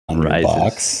on your Rises.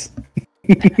 box.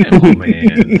 Oh,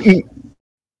 man.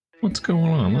 What's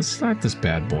going on? Let's start this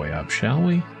bad boy up, shall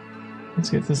we? Let's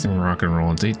get this thing rock and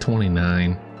roll. It's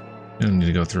 8:29. We don't need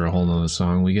to go through a whole nother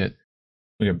song. We got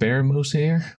Bear and Moose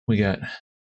here. We got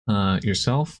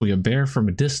yourself. We got Bear from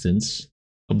a distance,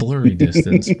 a blurry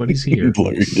distance, but he's here.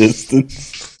 Blurry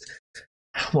distance.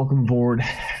 Welcome aboard,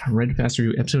 Red Fast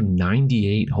Review, episode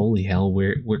 98. Holy hell,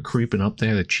 we're creeping up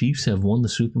there. The Chiefs have won the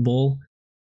Super Bowl.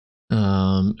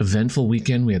 Eventful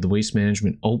weekend. We had the Waste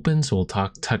Management Open, so we'll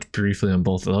touch briefly on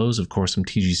both of those. Of course, some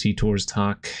TGC Tours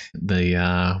talk.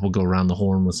 We'll go around the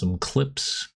horn with some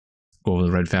clips. Go over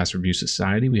the Red Fast Review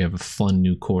Society. We have a fun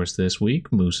new course this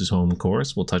week, Moose's home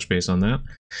course. We'll touch base on that.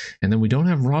 And then we don't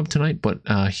have Rob tonight, but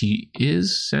he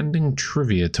is sending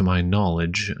trivia to my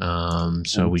knowledge.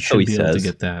 So we should be able to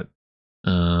get that.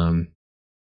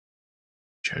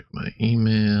 Check my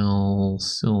email.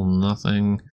 Still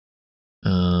nothing.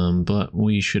 But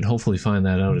we should hopefully find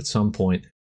that out at some point.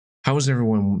 How was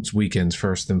everyone's weekends,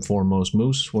 first and foremost?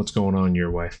 Moose, what's going on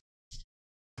your way?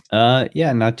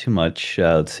 Yeah, not too much.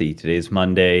 Let's see. Today's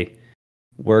Monday.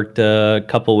 Worked a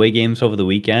couple away games over the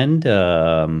weekend.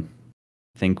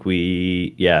 Think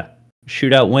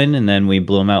shootout win, and then we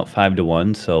blew them out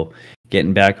 5-1. So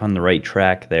getting back on the right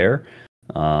track there.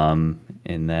 And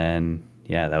then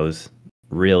that was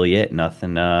really it.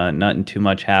 Nothing too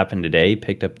much happened today.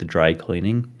 Picked up the dry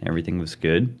cleaning. Everything was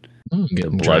good. The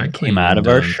blood came out of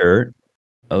our shirt.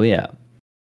 Oh yeah.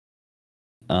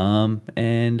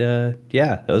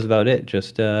 That was about it.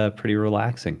 Just pretty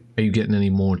relaxing. Are you getting any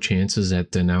more chances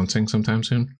at announcing sometime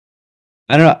soon?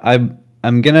 I don't know.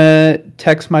 I'm gonna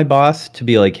text my boss to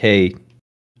be like, hey,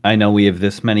 I know we have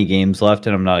this many games left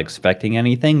and I'm not expecting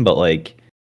anything, but like,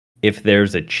 if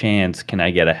there's a chance, can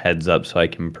I get a heads up so I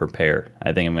can prepare?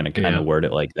 I think I'm gonna kind of word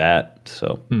it like that.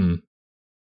 So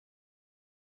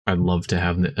I'd love to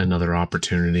have another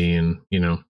opportunity and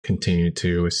continue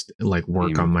to like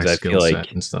work on my skill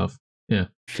set and stuff. Yeah,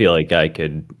 I feel like I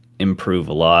could improve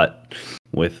a lot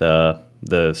with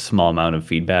the small amount of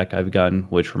feedback I've gotten,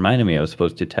 which reminded me I was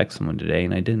supposed to text someone today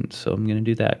and I didn't, so I'm gonna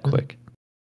do that quick.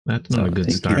 That's not a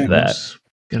good start.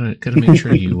 Gotta make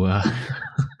sure you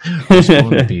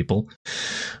respond to people.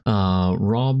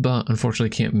 Rob unfortunately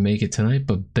can't make it tonight,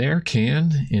 but Bear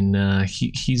can, and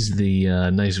he's the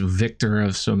nice victor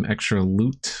of some extra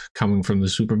loot coming from the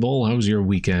Super Bowl. How was your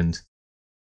weekend?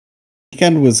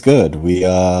 Weekend was good. We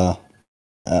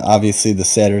obviously the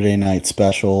Saturday night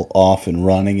special off and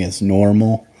running as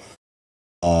normal.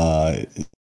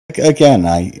 Again,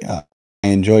 I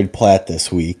enjoyed Platt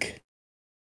this week.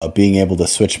 Being able to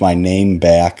switch my name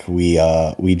back,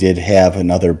 we did have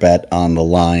another bet on the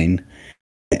line.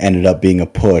 It ended up being a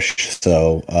push,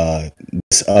 so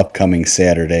this upcoming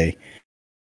Saturday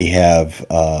we have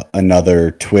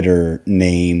another Twitter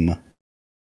name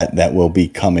that will be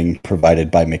coming,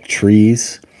 provided by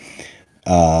McTrees.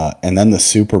 And then the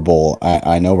Super Bowl.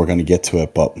 I know we're going to get to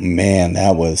it, but man,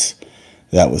 that was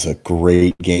a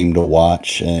great game to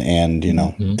watch,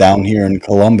 and down here in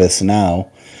Columbus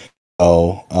now.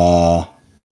 So,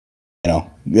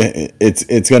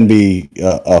 it's going to be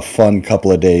a fun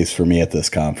couple of days for me at this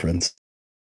conference.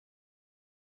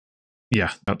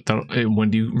 Yeah.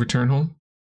 When do you return home?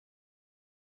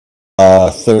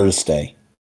 Thursday.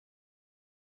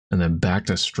 And then back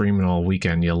to streaming all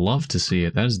weekend. You love to see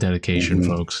it. That is dedication,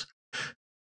 folks.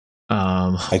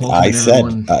 I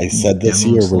said this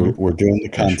year we're doing the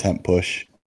content push.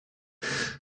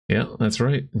 Yeah, that's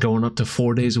right. Going up to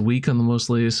 4 days a week on the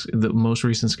most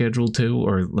recent schedule too,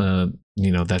 or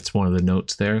that's one of the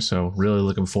notes there. So really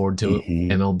looking forward to it.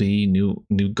 MLB,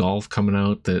 new golf coming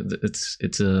out.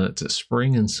 It's a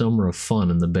spring and summer of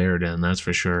fun in the Bear Den, that's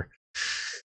for sure.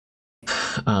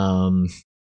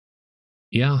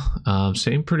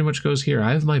 Same pretty much goes here.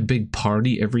 I have my big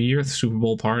party every year, the Super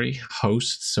Bowl party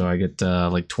host. So I get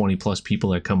like 20 plus people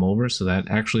that come over. So that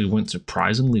actually went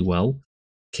surprisingly well.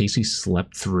 Casey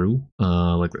slept through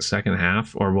like the second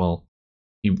half, or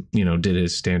he did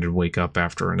his standard wake up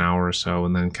after an hour or so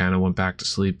and then kind of went back to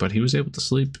sleep, but he was able to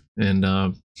sleep, and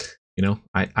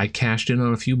I cashed in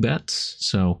on a few bets.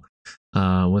 So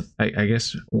I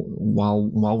guess while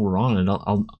we're on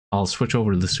it, I'll switch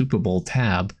over to the Super Bowl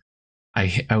tab.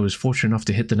 I was fortunate enough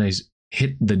to hit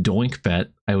the doink bet.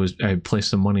 I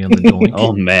placed some money on the doink.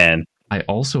 Oh man. I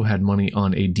also had money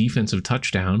on a defensive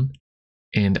touchdown,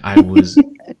 and I was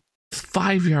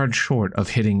 5 yards short of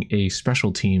hitting a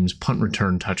special teams punt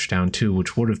return touchdown too,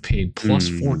 which would have paid plus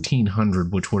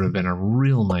 1,400, which would have been a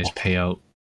real nice payout.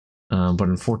 But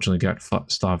unfortunately got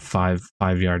stopped five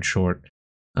yards short.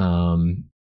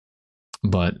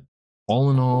 But all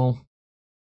in all,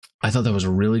 I thought that was a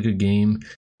really good game.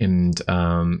 and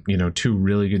two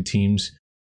really good teams.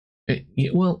 I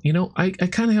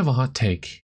kind of have a hot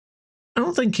take. I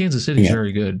don't think Kansas City's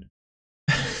very good.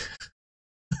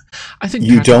 I think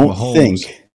you Patrick don't Mahomes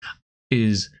think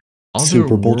is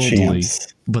Super Bowl otherworldly,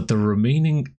 champs, but the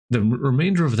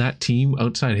remainder of that team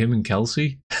outside him and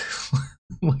Kelsey,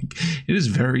 like it is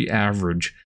very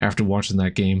average after watching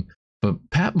that game. But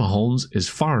Pat Mahomes is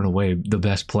far and away the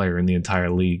best player in the entire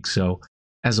league. So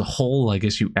as a whole, I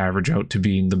guess you average out to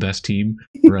being the best team,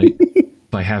 right?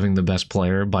 By having the best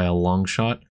player by a long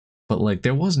shot. But like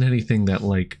there wasn't anything that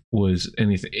like was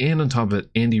anything. And on top of it,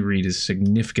 Andy Reid is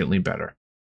significantly better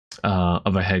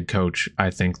of a head coach,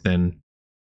 I think, than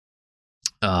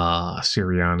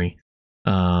Sirianni.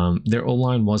 Their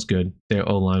O-line was good.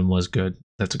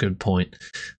 That's a good point.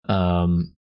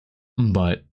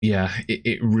 But yeah,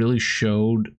 it really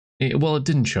showed. It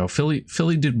didn't show.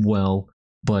 Philly did well,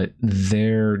 but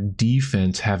their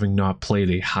defense, having not played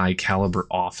a high caliber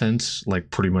offense like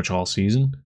pretty much all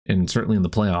season, and certainly in the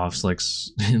playoffs, like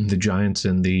the Giants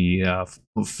and the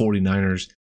 49ers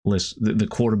list, the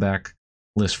quarterback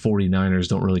list 49ers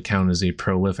don't really count as a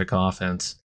prolific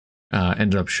offense.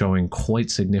 Ended up showing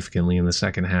quite significantly in the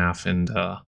second half, and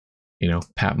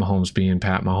Pat Mahomes being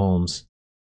Pat Mahomes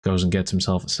goes and gets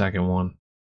himself a second one.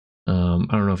 I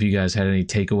don't know if you guys had any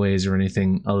takeaways or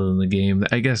anything other than the game.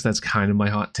 I guess that's kind of my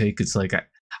hot take. It's like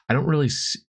I don't really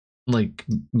like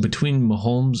between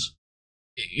Mahomes,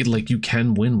 like you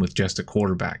can win with just a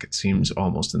quarterback. It seems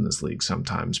almost in this league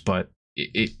sometimes, but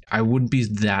I wouldn't be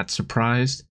that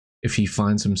surprised if he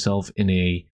finds himself in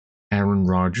a Aaron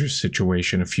Rodgers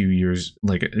situation a few years,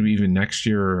 like even next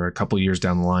year or a couple years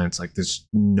down the line. It's like there's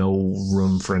no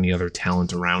room for any other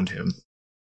talent around him.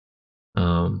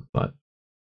 But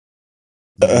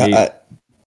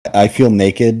I feel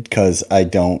naked because I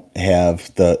don't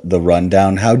have the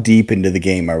rundown. How deep into the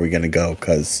game are we going to go?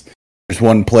 Because there's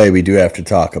one play we do have to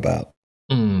talk about.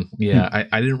 I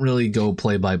didn't really go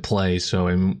play by play, so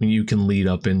you can lead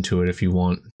up into it if you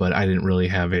want, but I didn't really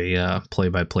have a play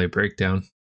by play breakdown.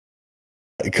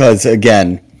 Because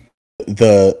again,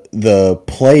 the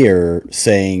player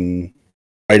saying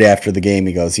right after the game,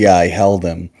 he goes, "Yeah, I held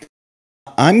him."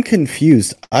 I'm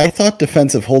confused. I thought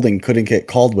defensive holding couldn't get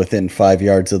called within 5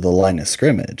 yards of the line of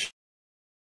scrimmage.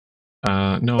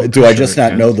 No. Do I just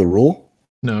not know the rule?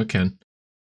 No, it can.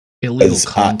 Illegal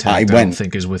contact, I don't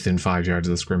think, is within 5 yards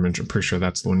of the scrimmage. I'm pretty sure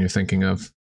that's the one you're thinking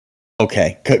of.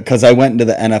 Okay, because I went into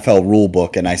the NFL rule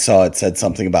book and I saw it said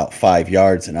something about 5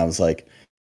 yards, and I was like,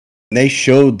 they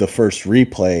showed the first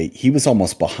replay. He was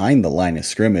almost behind the line of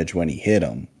scrimmage when he hit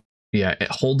him. Yeah,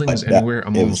 holdings anywhere.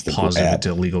 I'm almost positive it's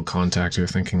illegal contact you're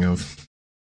thinking of.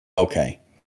 Okay.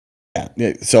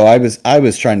 Yeah. So I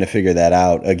was trying to figure that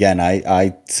out. Again,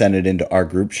 I sent it into our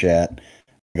group chat.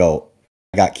 I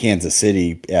got Kansas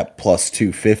City at plus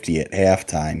 250 at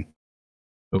halftime.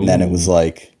 Ooh. And then it was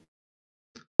like,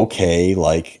 okay,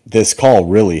 like this call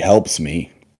really helps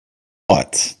me.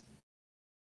 But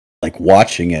like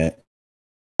watching it,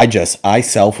 I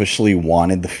selfishly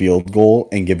wanted the field goal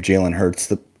and give Jalen Hurts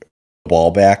the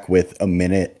ball back with a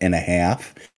minute and a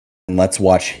half, and let's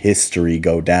watch history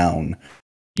go down.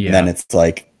 Yeah. And then it's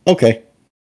like, okay.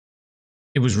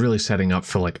 It was really setting up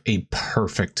for like a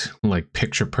perfect, like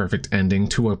picture perfect ending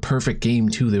to a perfect game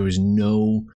too. There was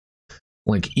no,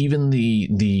 like even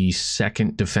the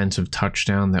second defensive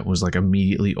touchdown that was like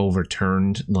immediately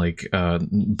overturned, like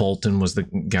Bolton was the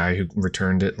guy who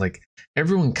returned it. Like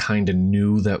everyone kind of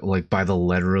knew that, like by the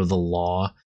letter of the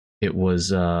law, it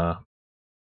was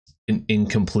an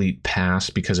incomplete pass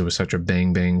because it was such a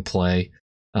bang play.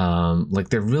 Like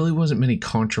there really wasn't many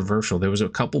controversial. There was a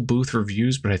couple booth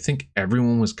reviews, but I think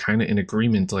everyone was kind of in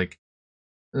agreement. Like,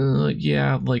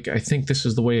 yeah, like I think this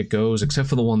is the way it goes, except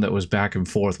for the one that was back and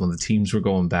forth when the teams were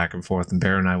going back and forth. And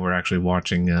Bear and I were actually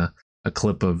watching a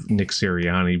clip of Nick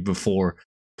Sirianni before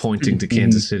pointing to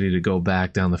Kansas City to go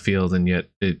back down the field, and yet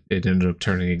it ended up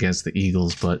turning against the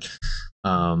Eagles. But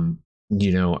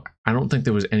I don't think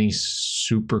there was any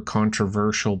super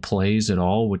controversial plays at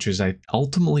all, which is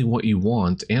ultimately what you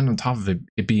want. And on top of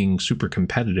it being super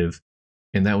competitive,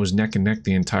 and that was neck and neck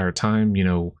the entire time.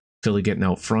 Philly getting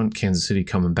out front, Kansas City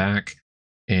coming back.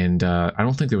 And I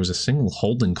don't think there was a single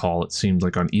holding call, it seemed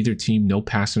like, on either team. No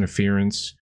pass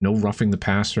interference, no roughing the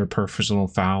passer, personal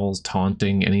fouls,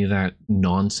 taunting, any of that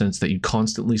nonsense that you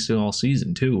constantly see all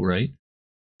season too, right?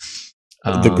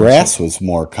 The grass was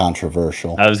more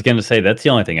controversial. I was going to say, that's the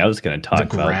only thing I was going to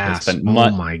talk about.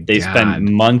 They spent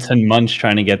months and months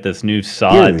trying to get this new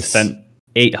sod, spent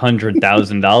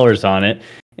 $800,000 on it,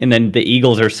 and then the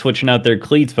Eagles are switching out their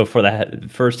cleats before the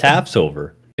first half's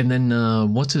over. And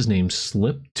then what's his name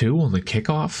slipped too on the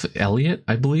kickoff, Elliott,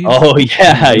 I believe. Oh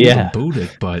yeah, he yeah. booted,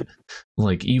 but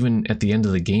like even at the end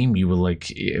of the game, you were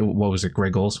like, what was it?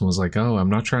 Greg Olson was like, "Oh,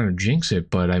 I'm not trying to jinx it,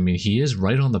 but I mean, he is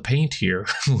right on the paint here,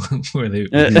 where they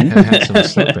have had some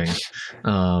slipping."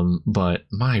 But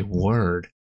my word.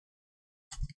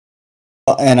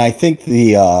 And I think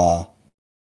the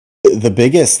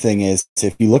biggest thing is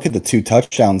if you look at the 2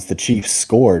 touchdowns the Chiefs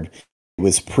scored, it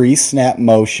was pre-snap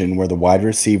motion where the wide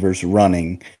receiver's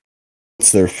running,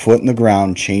 puts their foot in the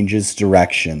ground, changes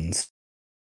directions,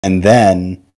 and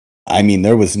then, I mean,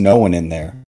 there was no one in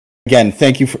there. Again,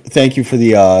 thank you for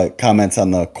the comments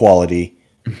on the quality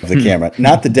of the camera,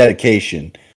 not the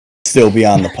dedication. Still be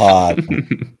on the pod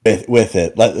with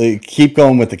it. Keep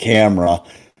going with the camera.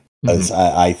 Because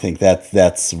I think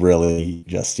that's really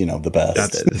just the best.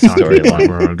 That's the storyline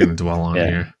we're going to dwell on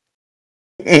here.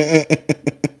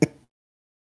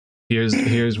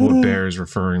 Here's what Bear is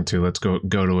referring to. Let's go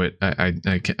to it.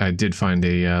 I did find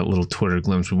a little Twitter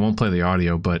glimpse. We won't play the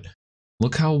audio, but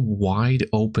look how wide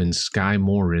open Sky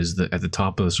Moore is at the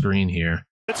top of the screen here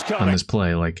on this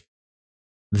play. Like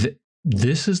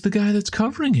this is the guy that's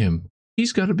covering him.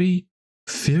 He's got to be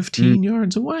 15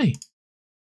 yards away.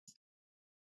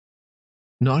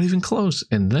 Not even close.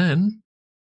 And then,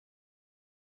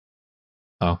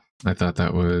 I thought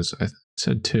that was, I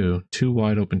said two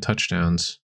wide open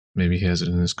touchdowns. Maybe he has it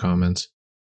in his comments.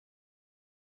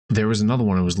 There was another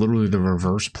one. It was literally the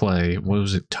reverse play. What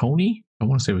was it, Tony? I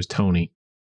want to say it was Tony.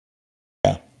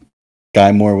 Yeah.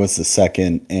 Guy Moore was the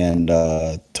second, and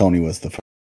Tony was the first.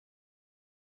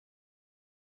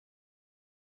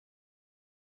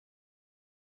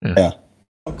 Yeah.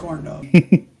 Corn dog.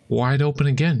 Wide open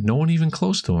again. No one even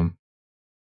close to him.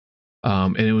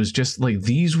 And it was just like,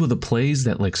 these were the plays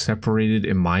that like separated,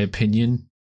 in my opinion,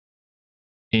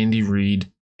 Andy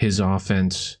Reid, his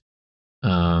offense.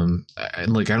 I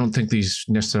don't think these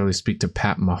necessarily speak to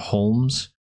Pat Mahomes.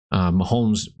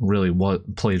 Mahomes really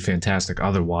played fantastic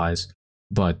otherwise,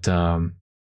 but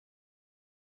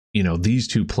these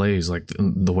 2 plays, like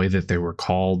the way that they were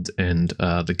called and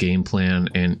the game plan,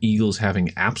 and Eagles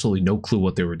having absolutely no clue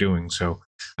what they were doing. So,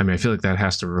 I mean, I feel like that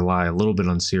has to rely a little bit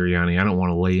on Sirianni. I don't want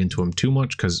to lay into him too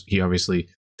much because he obviously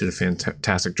did a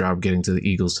fantastic job getting to the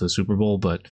Eagles to the Super Bowl,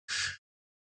 but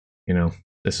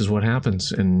this is what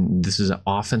happens, and this is an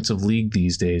offensive league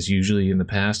these days. Usually in the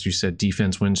past, you said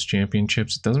defense wins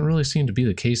championships. It doesn't really seem to be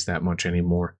the case that much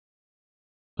anymore.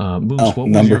 Moose, what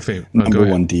was your favorite? Number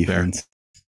one defense. Bear.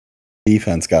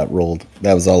 Defense got rolled.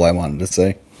 That was all I wanted to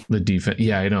say. The defense,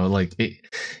 yeah, I know. Like it,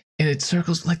 and it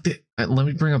circles like the. Let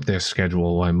me bring up their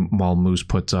schedule while Moose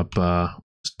puts up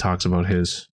talks about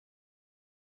his.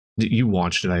 You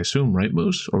watched it, I assume, right,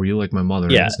 Moose? Or were you like my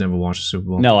mother? Yeah, has never watched a Super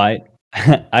Bowl. No,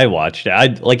 I watched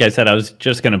it. Like I said, I was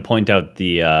just going to point out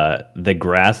the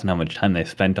grass and how much time they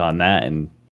spent on that, and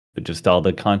just all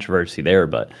the controversy there.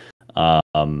 But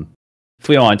if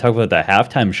we want to talk about the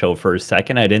halftime show for a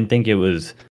second, I didn't think it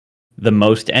was the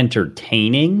most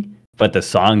entertaining, but the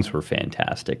songs were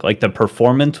fantastic. Like the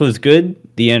performance was good,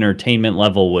 the entertainment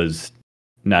level was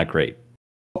not great.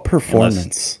 What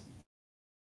performance?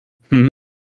 What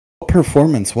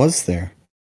performance was there?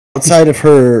 Outside of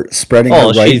her spreading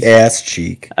her right ass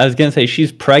cheek. I was going to say,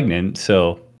 she's pregnant,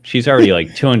 so she's already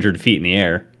like 200 feet in the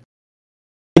air.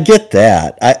 I get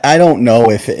that. I don't know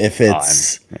if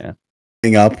it's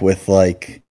coming up with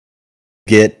like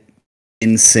Get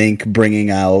In Sync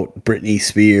bringing out Britney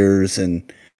Spears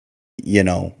and,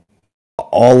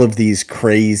 all of these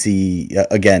crazy,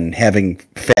 again, having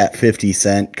Fat 50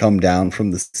 Cent come down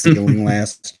from the ceiling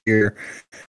last year.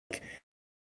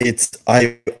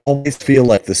 I always feel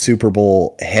like the Super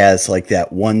Bowl has like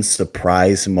that one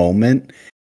surprise moment,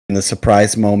 and the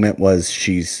surprise moment was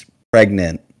she's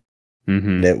pregnant.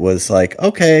 And it was like,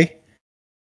 okay,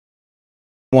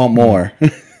 I want more.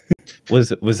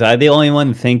 Was I the only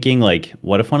one thinking like,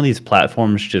 what if one of these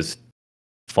platforms just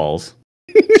falls?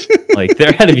 Like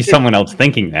there had to be someone else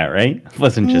thinking that, right? It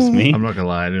wasn't just me. I'm not gonna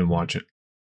lie, I didn't watch it.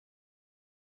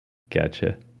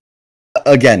 Gotcha.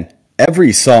 Again,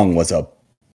 every song was a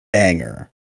banger.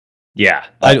 Yeah,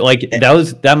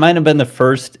 that might have been the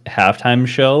first halftime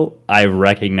show I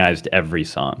recognized every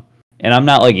song. And I'm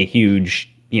not like a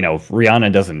huge,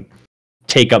 Rihanna doesn't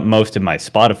take up most of my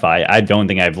Spotify. I don't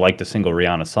think I've liked a single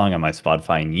Rihanna song on my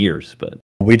Spotify in years, but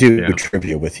we do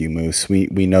trivia with you, Moose. We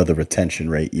know the retention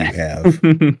rate you have.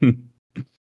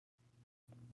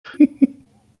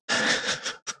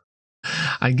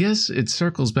 I guess it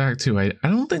circles back to I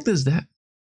don't think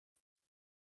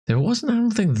there wasn't, I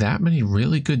don't think, that many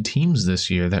really good teams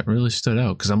this year that really stood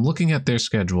out, because I'm looking at their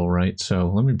schedule, right? So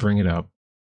let me bring it up.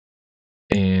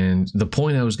 And the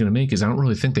point I was going to make is I don't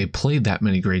really think they played that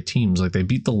many great teams. Like they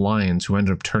beat the Lions, who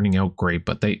ended up turning out great,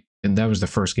 and that was the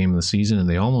first game of the season, and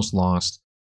they almost lost.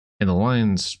 And the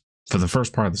Lions, for the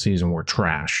first part of the season, were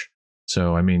trash.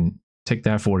 So, I mean, take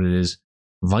that for what it is.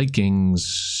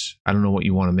 Vikings, I don't know what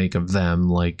you want to make of them.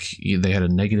 Like, they had a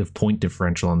negative point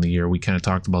differential on the year. We kind of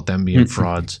talked about them being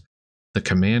frauds. The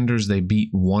Commanders, they beat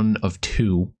 1 of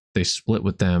 2. They split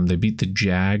with them. They beat the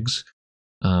Jags.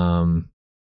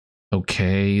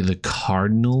 Okay, the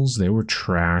Cardinals, they were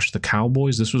trash. The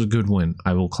Cowboys, this was a good win.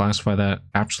 I will classify that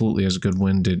absolutely as a good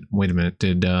win.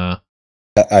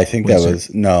 I think that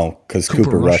was no, because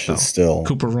Cooper Rush is still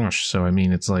Cooper Rush. So I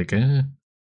mean, it's like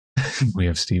we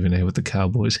have Stephen A with the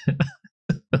Cowboys.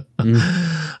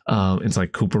 It's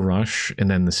like Cooper Rush, and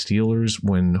then the Steelers.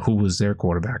 Who was their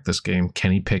quarterback this game?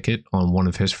 Kenny Pickett on one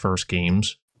of his first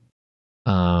games.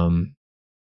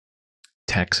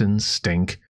 Texans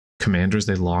stink. Commanders,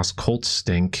 they lost. Colts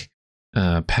stink.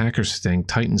 Packers stink.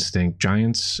 Titans stink.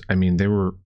 Giants, I mean, they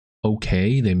were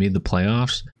okay. They made the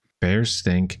playoffs. Bears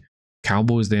stink.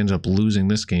 Cowboys, they ended up losing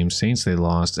this game. Saints, they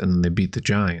lost, and then they beat the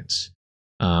Giants.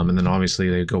 And then obviously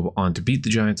they go on to beat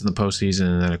the Giants in the postseason,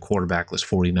 and then a quarterbackless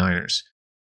 49ers.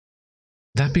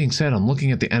 That being said, I'm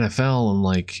looking at the NFL and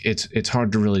like it's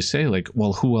hard to really say like,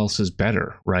 well, who else is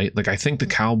better, right? Like I think the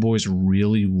Cowboys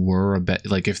really were a bet.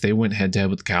 Like if they went head to head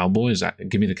with the Cowboys,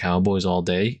 give me the Cowboys all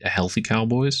day, a healthy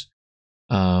Cowboys.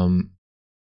 Out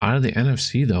of the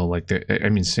NFC though, like I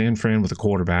mean, San Fran with a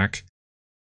quarterback,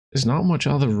 there's not much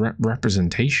other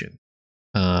representation.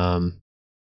 I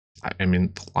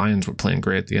mean, the Lions were playing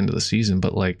great at the end of the season,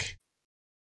 but like,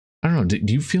 I don't know.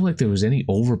 Do you feel like there was any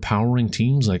overpowering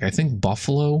teams? Like I think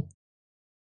Buffalo,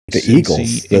 the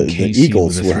Eagles, the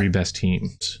Eagles were the 3 best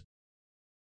teams,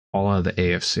 all out of the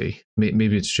AFC.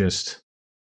 Maybe it's just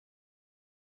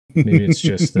me.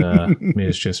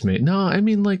 No, I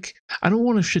mean, like I don't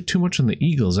want to shit too much on the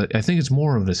Eagles. I think it's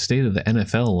more of a state of the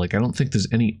NFL. Like I don't think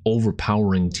there's any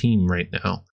overpowering team right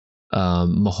now.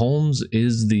 Mahomes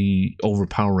is the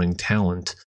overpowering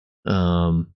talent,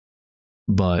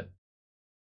 but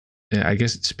I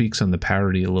guess it speaks on the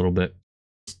parity a little bit.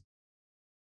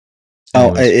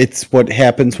 Anyways. Oh, it's what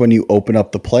happens when you open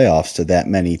up the playoffs to that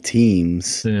many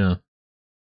teams. Yeah.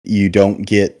 You don't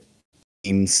get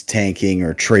teams tanking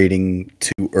or trading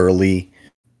too early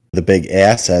the big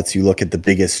assets. You look at the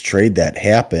biggest trade that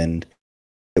happened.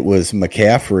 It was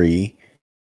McCaffrey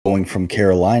going from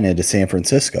Carolina to San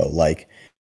Francisco. Like,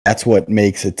 that's what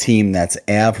makes a team that's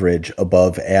average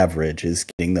above average, is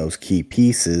getting those key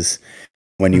pieces.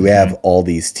 When you have all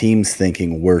these teams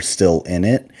thinking we're still in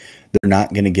it, they're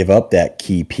not going to give up that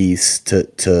key piece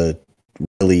to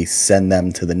really send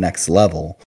them to the next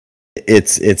level.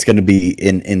 It's going to be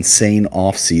an insane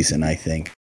offseason, I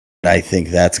think. I think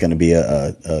that's going to be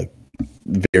a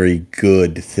very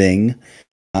good thing.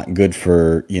 Not good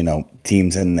for,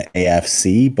 teams in the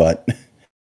AFC, but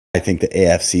I think the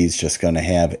AFC is just going to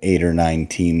have 8 or 9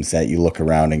 teams that you look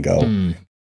around and go,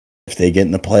 if they get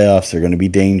in the playoffs, they're going to be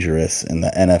dangerous. And the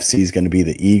NFC is going to be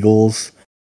the Eagles,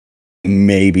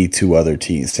 maybe 2 other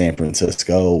teams, San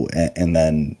Francisco, and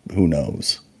then who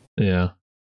knows? Yeah.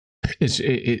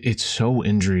 It's so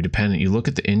injury dependent. You look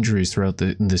at the injuries throughout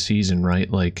the season, right?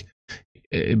 Like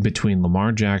between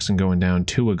Lamar Jackson going down,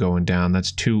 Tua going down,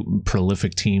 that's 2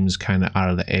 prolific teams kind of out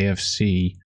of the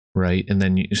AFC, right? And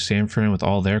then San Fran with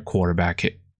all their quarterback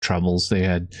troubles, they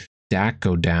had Dak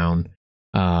go down.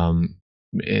 And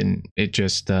it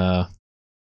just, that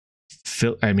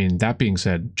being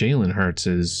said, Jalen Hurts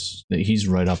he's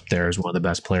right up there as one of the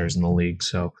best players in the league.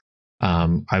 So,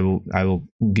 I will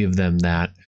give them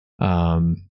that.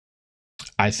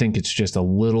 I think it's just a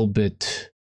little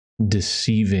bit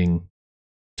deceiving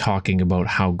talking about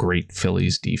how great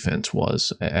Philly's defense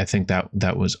was. I think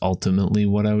that was ultimately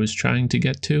what I was trying to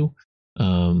get to.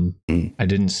 I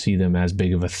didn't see them as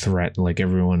big of a threat. Like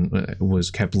everyone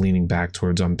kept leaning back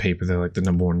towards, on paper they're like the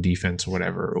number 1 defense or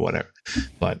whatever.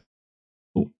 But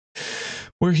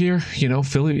we're here,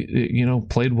 Philly,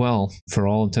 played well for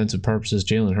all intents and purposes.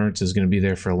 Jalen Hurts is going to be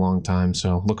there for a long time,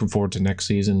 so looking forward to next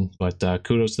season. But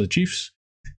kudos to the Chiefs,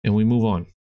 and we move on.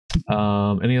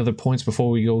 Any other points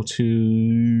before we go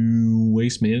to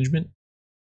waste management?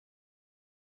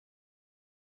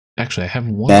 Actually, I have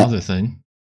one other thing,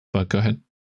 but go ahead.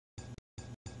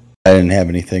 I didn't have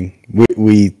anything.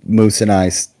 We Moose and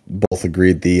I both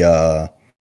agreed the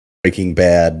Breaking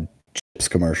Bad Chips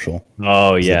commercial.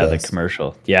 Oh yeah, the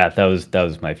commercial. Yeah, that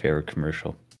was my favorite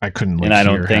commercial. I couldn't and I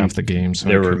don't think half the games. So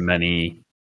there were many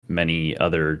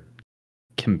other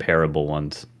comparable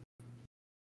ones.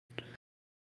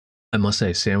 I must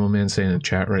say, Samuel Man saying in the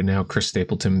chat right now, Chris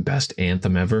Stapleton, best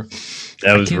anthem ever.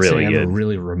 That was really good. I don't good.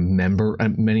 really remember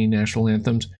many national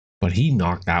anthems, but he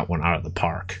knocked that one out of the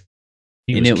park.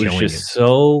 And it was just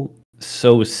so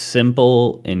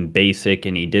simple and basic,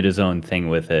 and he did his own thing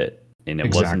with it, and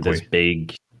it wasn't this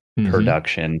big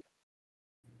production.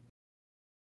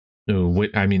 No,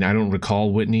 I mean, I don't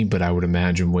recall Whitney, but I would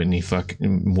imagine Whitney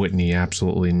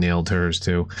absolutely nailed hers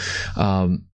too.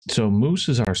 So Moose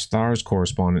is our stars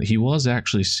correspondent. He was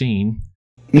actually seen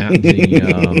at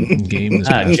the game this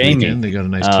past weekend. They got a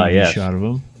nice TV shot of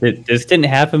him. This didn't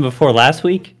happen before last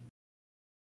week?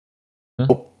 Huh?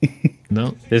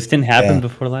 No. This didn't happen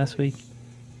before last week?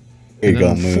 Here you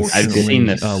go, Moose. I've seen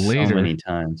this later, so many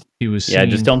times. He was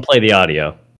just don't play the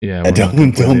audio. Yeah,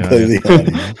 don't play the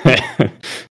audio.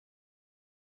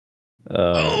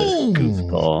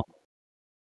 Goofball.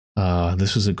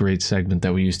 This was a great segment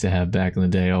that we used to have back in the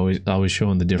day. Always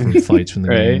showing the different fights from the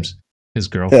games. His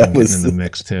girlfriend getting in the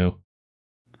mix too.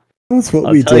 That's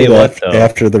what we did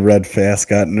after the Red Fast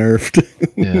got nerfed.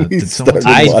 Yeah, did someone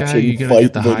say this guy, you gotta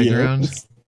get the high ground?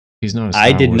 He's not.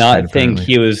 I did not think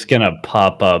he was gonna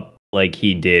pop up like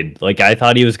he did. Like I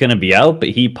thought he was gonna be out, but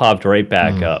he popped right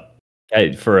back up.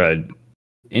 For a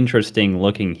interesting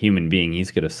looking human being,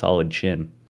 he's got a solid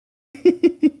chin.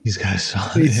 He's got a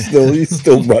solid. He's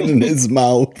still running his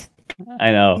mouth.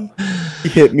 I know. He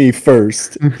hit me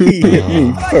first. Oh,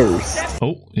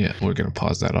 yeah, we're going to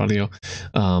pause that audio.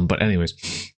 But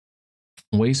anyways,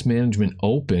 Waste Management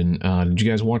Open. Did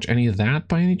you guys watch any of that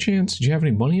by any chance? Did you have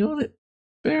any money on it,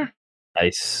 Bear? I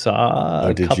saw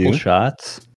a couple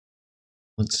shots.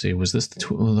 Let's see. Was this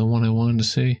the one I wanted to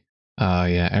see?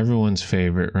 Yeah, everyone's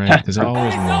favorite, right? There's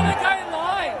always one.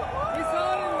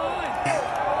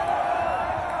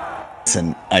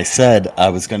 Listen, I said I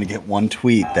was going to get one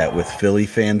tweet that with Philly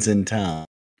fans in town.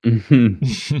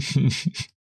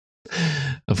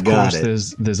 Of course,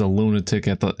 there's a lunatic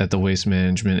at the Waste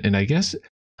Management, and I guess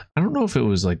I don't know if it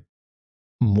was like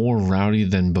more rowdy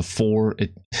than before.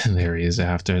 There he is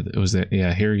after it was that.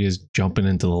 Yeah, here he is jumping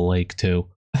into the lake too.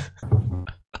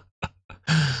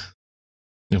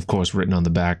 Of course, written on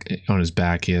his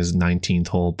back, he has 19th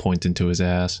hole pointing to his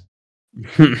ass.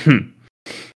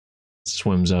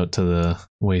 Swims out to the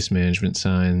Waste Management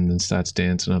sign and then starts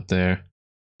dancing up there.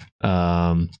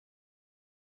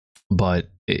 But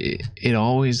it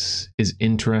always is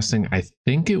interesting. I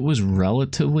think it was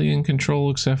relatively in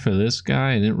control except for this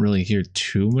guy. I didn't really hear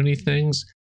too many things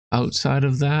outside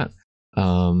of that.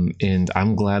 And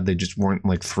I'm glad they just weren't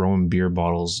like throwing beer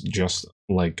bottles just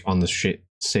like on the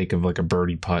sake of like a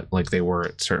birdie putt like they were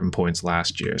at certain points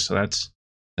last year. So that's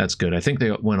good. I think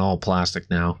they went all plastic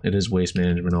now. It is Waste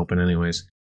Management Open anyways.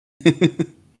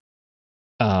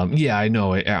 Yeah, I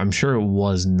know. I'm sure it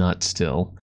was nuts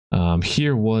still.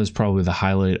 Here was probably the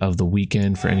highlight of the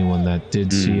weekend for anyone that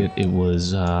did see it. It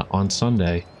was on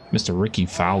Sunday, Mr. Ricky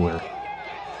Fowler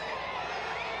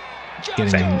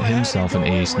getting himself an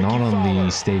ace. Not on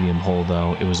the stadium hole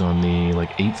though. It was on the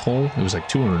 8th hole. It was like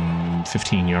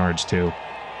 215 yards too.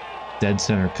 Dead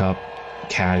center cup,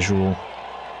 casual.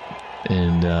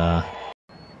 And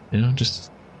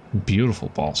just beautiful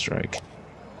ball strike.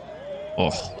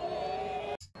 Oh,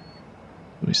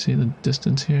 do we see the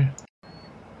distance here?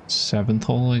 7th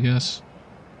hole, I guess.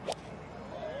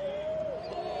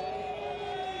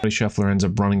 Scotty Scheffler ends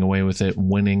up running away with it,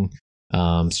 winning.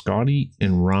 Scotty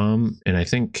and Rahm, and I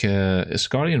think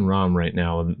Scotty and Rahm right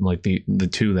now, like the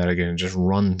two that again just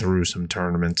run through some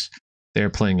tournaments. They're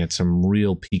playing at some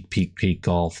real peak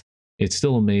golf. It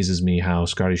still amazes me how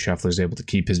Scotty Scheffler is able to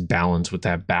keep his balance with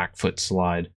that back foot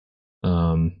slide.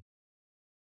 But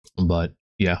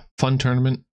yeah, fun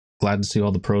tournament. Glad to see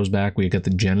all the pros back. We got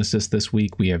the Genesis this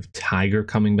week. We have Tiger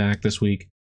coming back this week.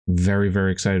 Very,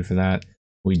 very excited for that.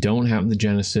 We don't have the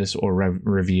Genesis or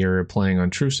Riviera playing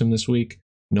on TrueSim this week.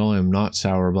 No, I'm not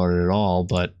sour about it at all,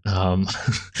 but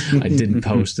I did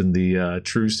post in the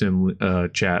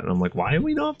TrueSim chat, and I'm like, why are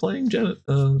we not playing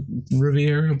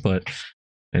Riviera? But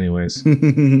anyways,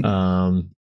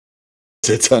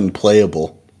 it's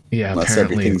unplayable. Yeah, unless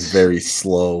everything's very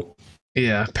slow.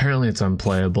 Yeah, apparently it's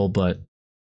unplayable, but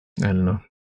I don't know.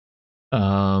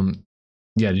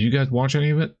 Yeah, did you guys watch any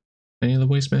of it? Any of the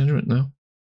Waste Management? No,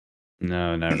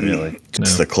 not really.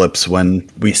 Just the clips when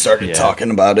we started talking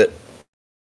about it.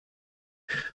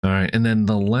 All right, and then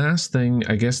the last thing,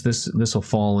 I guess this will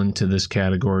fall into this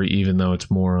category, even though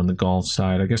it's more on the golf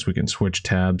side. I guess we can switch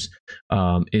tabs.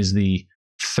 Is the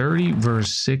 30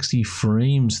 versus 60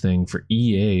 frames thing for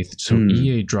EA. So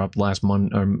EA dropped last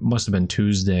Monday, or must have been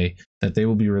Tuesday, that they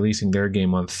will be releasing their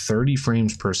game on 30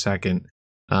 frames per second.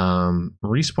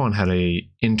 Respawn had a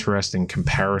interesting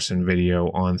comparison video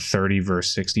on 30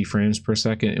 versus 60 frames per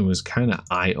second. It was kind of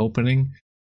eye-opening.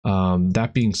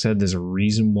 That being said, there's a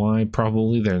reason why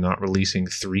probably they're not releasing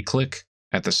 3-click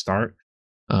at the start.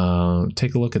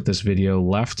 Take a look at this video.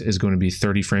 Left is going to be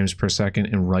 30 frames per second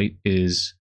and right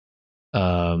is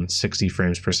 60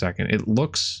 frames per second. It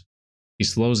looks, he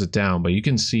slows it down, but you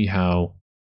can see how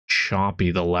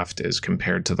choppy the left is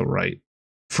compared to the right,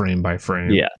 frame by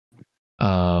frame. Yeah.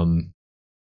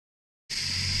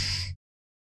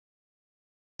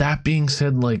 That being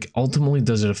said, like, ultimately,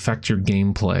 does it affect your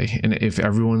gameplay? And if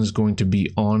everyone's going to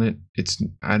be on it, it's,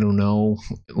 I don't know.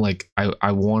 Like,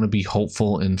 I want to be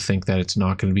hopeful and think that it's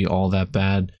not going to be all that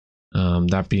bad.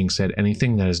 That being said,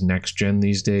 anything that is next gen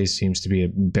these days seems to be a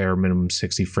bare minimum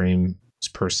 60 frames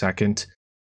per second.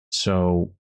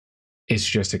 So it's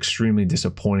just extremely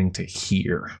disappointing to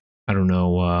hear. I don't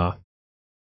know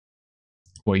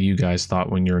what you guys thought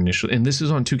when you're initially, and this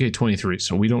is on 2K23,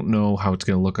 so we don't know how it's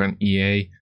going to look on EA,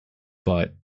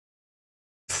 but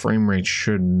frame rate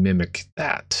should mimic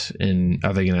that. And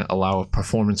are they going to allow a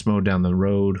performance mode down the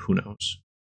road? Who knows?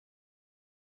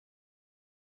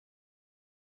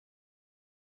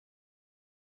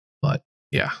 But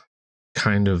yeah,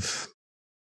 kind of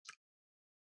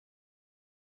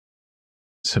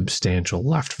substantial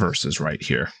left versus right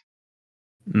here.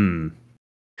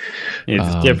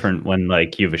 It's different when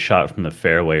like you have a shot from the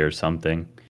fairway or something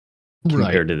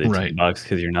compared to the tee box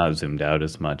because you're not zoomed out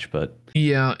as much. But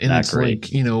yeah, and it's great.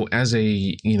 Like, you know, as a,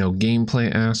 you know,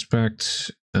 gameplay aspect.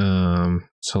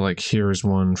 So like here's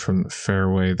one from the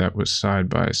fairway that was side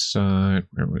by side.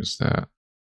 Where was that?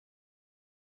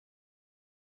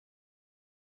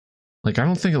 Like, I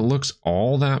don't think it looks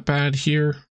all that bad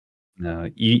here. No,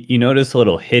 you notice a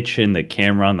little hitch in the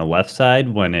camera on the left side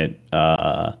when it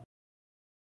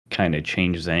kind of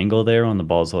changes angle there when the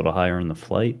ball's a little higher in the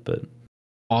flight, but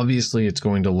obviously it's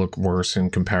going to look worse in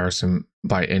comparison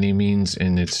by any means,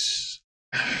 and it's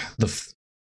it's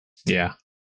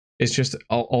just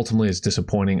ultimately it's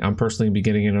disappointing. I'm personally be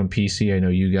getting it on PC. I know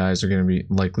you guys are going to be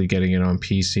likely getting it on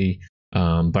PC,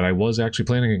 but I was actually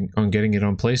planning on getting it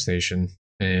on PlayStation,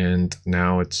 and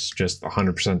now it's just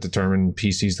 100% determined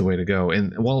PC's the way to go.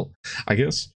 And well, I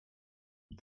guess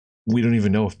we don't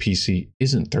even know if PC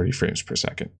isn't 30 frames per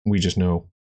second. We just know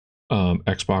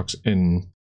Xbox and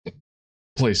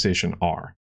PlayStation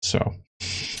are. So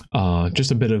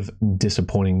just a bit of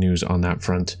disappointing news on that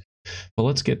front. But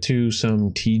let's get to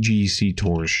some TGC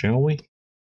Tours, shall we?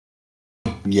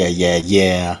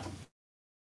 Yeah.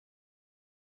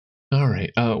 All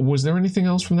right. Was there anything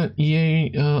else from that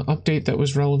EA update that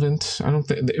was relevant? I don't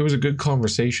think it was a good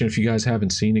conversation. If you guys haven't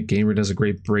seen it, Gamer does a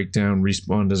great breakdown.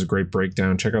 Respawn does a great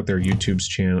breakdown. Check out their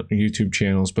YouTube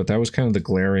channels. But that was kind of the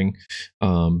glaring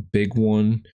big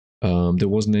one. There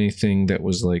wasn't anything that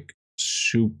was like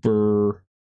super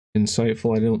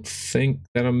insightful. I don't think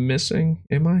that I'm missing.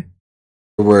 Am I?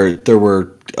 There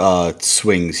were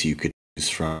swings you could choose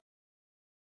from.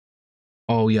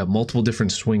 Oh yeah, multiple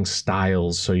different swing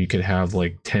styles, so you could have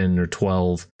like 10 or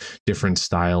 12 different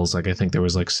styles. Like I think there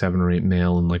was like 7 or 8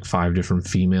 male and like 5 different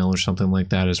female or something like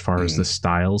that as far as the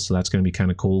styles. So that's going to be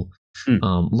kind of cool.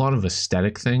 A lot of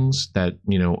aesthetic things that,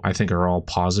 you know, I think are all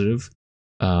positive.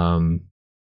 You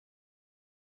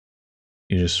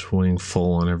just swing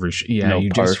full on every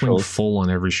just swing full on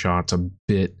every shot's a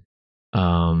bit.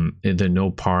 The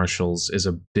no partials is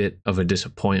a bit of a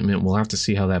disappointment. We'll have to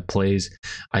see how that plays.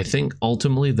 I think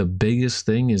ultimately the biggest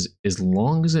thing is, as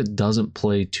long as it doesn't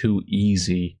play too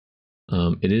easy,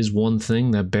 it is one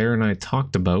thing that Bear and I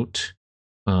talked about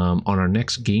on our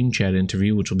next game chat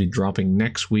interview, which will be dropping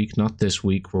next week, not this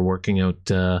week. We're working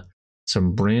out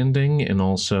some branding, and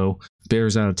also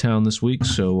Bear's out of town this week,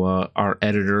 so our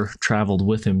editor traveled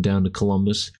with him down to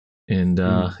Columbus and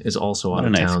is also out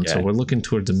of town. So we're looking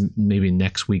towards a maybe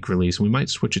next week release. We might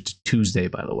switch it to Tuesday,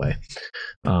 by the way.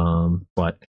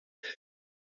 But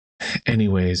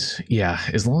anyways, yeah,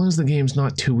 as long as the game's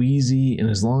not too easy, and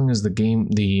as long as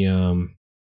the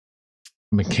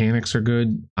mechanics are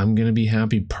good, I'm gonna be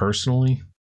happy personally.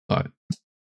 But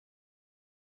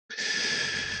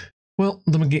well,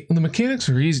 the mechanics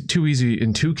are too easy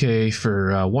in 2K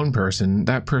for one person.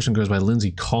 That person goes by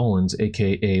Lindsay Collins,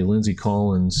 aka Lindsay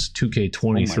Collins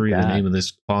 2K23, the name of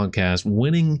this podcast,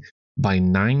 winning by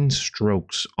 9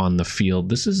 strokes on the field.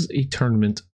 This is a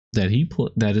tournament that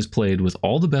that is played with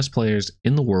all the best players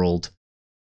in the world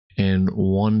and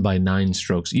won by 9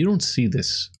 strokes. You don't see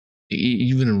this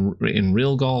even in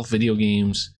real golf, video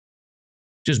games,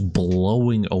 just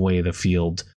blowing away the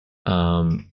field.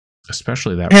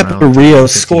 Especially that happened to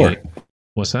Rio's score.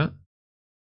 What's that?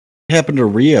 It happened to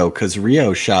Rio because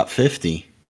Rio shot 50.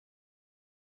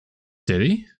 Did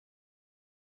he?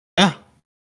 Yeah.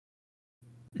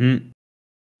 Mm.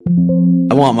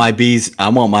 I want my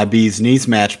bees knees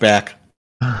match back.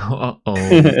 Uh-oh.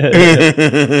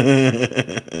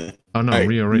 Oh, no, Right,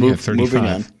 we already had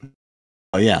 35.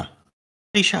 Oh, yeah.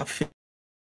 He shot 50.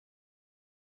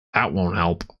 That won't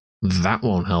help. That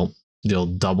won't help. They'll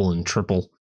double and triple.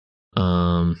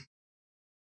 Yeah,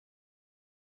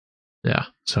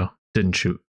 so didn't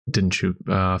shoot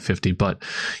 50, but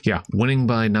yeah, winning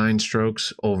by 9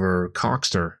 strokes over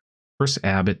Coxter, Chris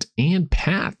Abbott, and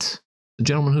Pat, the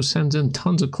gentleman who sends in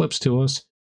tons of clips to us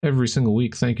every single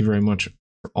week. Thank you very much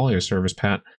for all your service,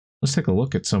 Pat. Let's take a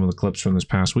look at some of the clips from this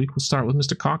past week. We'll start with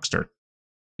Mr. Coxter.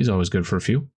 He's always good for a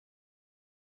few.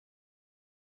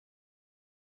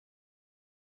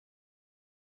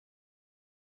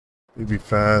 Maybe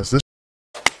fast.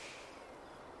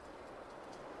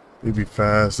 Maybe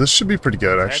fast. This should be pretty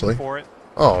good, actually.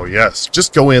 Oh, yes.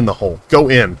 Just go in the hole. Go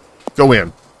in. Go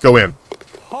in. Go in.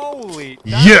 Holy.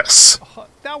 Yes!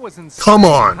 That was insane. Come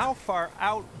on. How far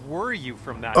out were you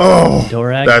from that? Oh,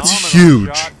 Dorag. that's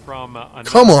huge.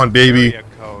 Come on, baby.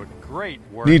 Great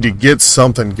work. Need to get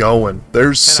something going.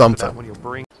 There's something.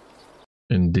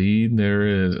 Indeed, there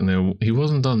is. And he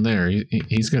wasn't done there.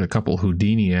 He's got a couple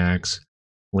Houdini acts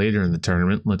later in the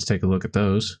tournament. Let's take a look at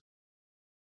those.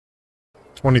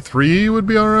 23 would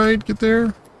be alright. Get there.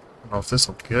 I don't know if this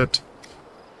will get.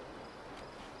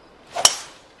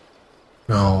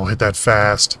 No, hit that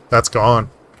fast. That's gone.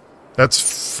 That's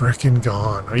freaking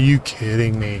gone. Are you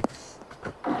kidding me?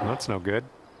 That's no good.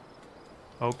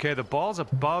 Okay, the ball's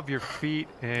above your feet,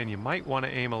 and you might want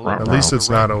to aim a little. At least it's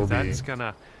not OB. That's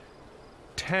gonna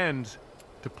tend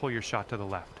to pull your shot to the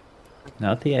left.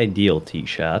 Not the ideal tee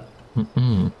shot.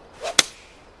 Mm-mm.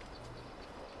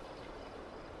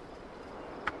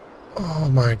 Oh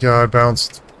my god,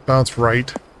 bounce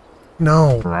right.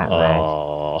 No.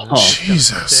 Oh,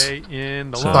 Jesus. Stay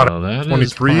in the So line. that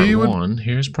 23 is part would... 1.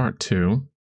 Here's part 2.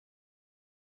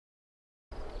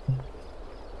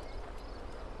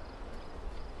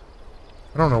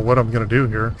 I don't know what I'm gonna do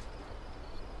here.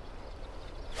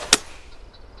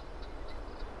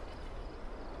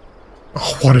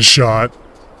 Oh, what a shot.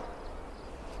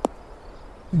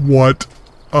 What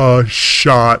a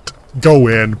shot. Go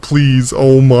in, please.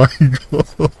 Oh my god.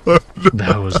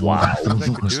 That was one of the Looks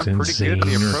like most we're doing pretty good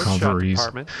insane in the approach shot recoveries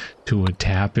department. to a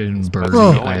tap-in birdie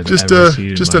Oh, I've just ever a- seen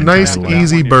in just my a nice, entire life.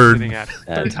 easy When you're bird. sitting at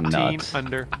That's 13 nuts.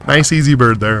 under. Nice easy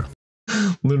bird there.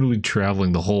 Literally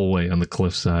traveling the whole way on the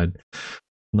cliffside.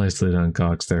 Nicely done,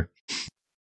 Cox there.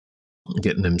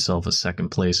 Getting himself a second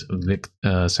place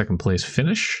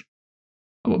finish.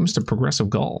 How about Mr. Progressive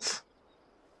Golf?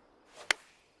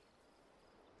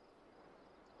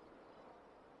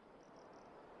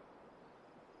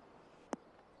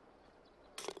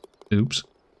 Oops.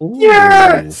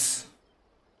 Yes!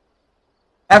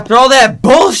 After all that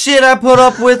bullshit I put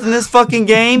up with in this fucking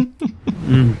game.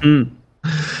 Mm-hmm.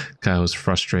 Guy was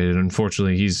frustrated.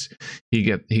 Unfortunately, he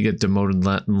got demoted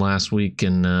last week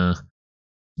and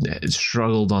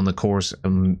struggled on the course,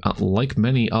 like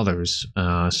many others.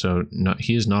 So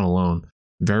he is not alone.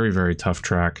 Very, very tough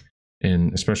track,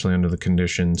 and especially under the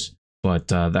conditions. But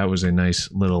that was a nice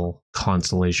little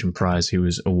consolation prize he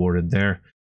was awarded there.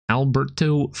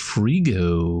 Alberto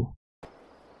Frigo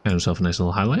had himself a nice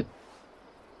little highlight.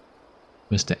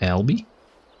 Mr. Albie.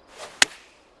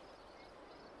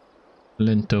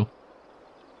 Lento.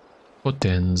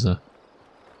 Potenza.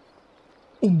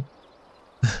 Ooh.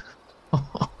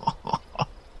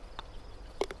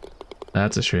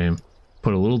 That's a shame.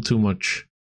 Put a little too much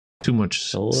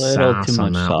sauce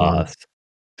on that sauce.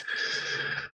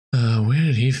 one. Where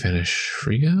did he finish?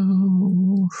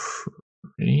 Frigo?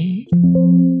 Frigo?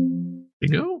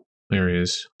 There he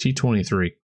is.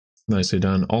 T23. Nicely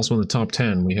done. Also in the top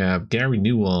 10, we have Gary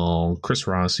Newell, Chris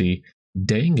Rossi,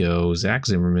 Dango, Zach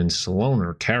Zimmerman,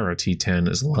 Sloaner, Kara T10,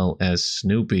 as well as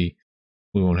Snoopy.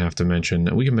 We won't have to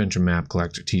mention. We can mention Map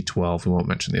Collector T12. We won't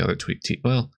mention the other tweet T.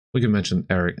 Well, we can mention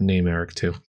Eric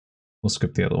too. We'll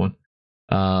skip the other one.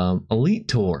 Elite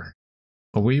Tour.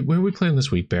 Where are we playing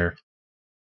this week, Bear?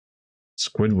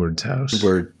 Squidward's house.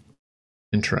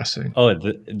 Interesting. Oh,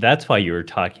 that's why you were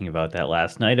talking about that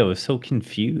last night. I was so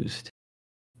confused.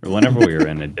 Or whenever we were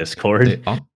in a Discord, They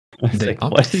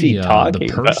upped the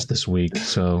purse this week,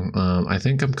 so I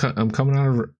think I'm coming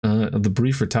out of the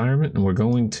brief retirement, and we're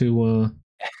going to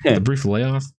the brief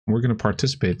layoff. We're going to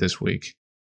participate this week.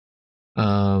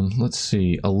 Let's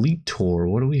see, Elite Tour.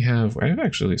 What do we have? I have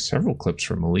actually several clips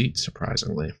from Elite,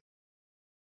 surprisingly.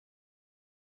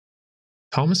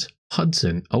 Thomas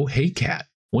Hudson. Oh, hey, cat.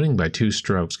 winning by 2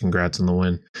 strokes. Congrats on the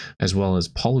win. As well as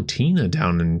Paulutina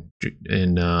down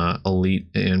in Elite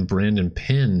and Brandon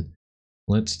Pinn.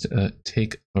 Let's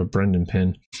take a Brendan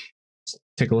Pinn.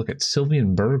 Take a look at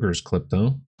Sylvian Berger's clip,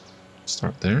 though.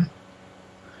 Start there.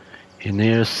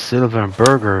 Here's Sylvian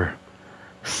Berger.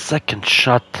 Second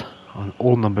shot on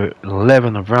hole number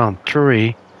 11 of round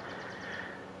 3.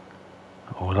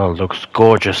 Oh, that looks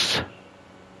gorgeous.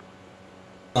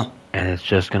 And it's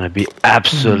just going to be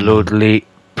absolutely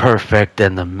perfect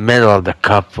in the middle of the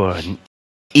cup for an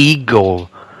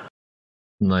eagle.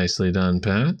 Nicely done,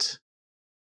 Pat.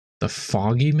 The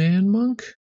Foggy Man Monk?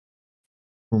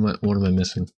 What am I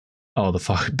missing? Oh, the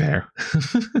Foggy Bear.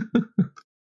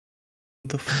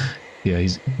 Yeah,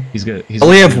 he's got. I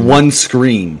only have one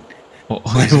screen. Oh,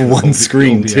 I have one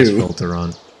screen OBS too. Filter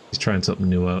on. He's trying something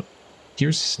new out.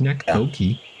 Here's Sneck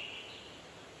Pokey.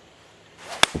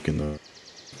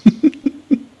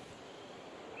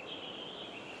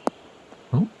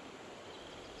 Oh.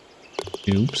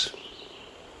 Oops.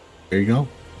 There you go.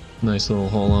 Nice little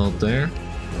hole out there.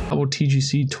 How about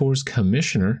TGC Tours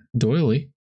Commissioner Doily?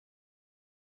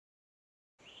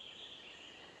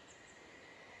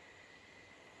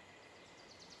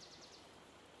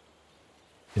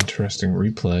 Interesting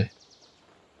replay.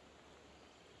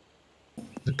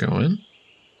 Is it going?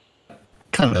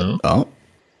 Kind of. No.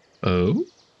 Oh.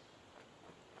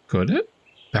 Could it?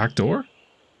 Back door?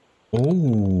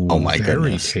 Oh my very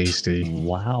goodness. tasty.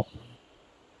 Wow.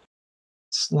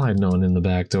 Sliding on in the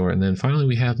back door. And then finally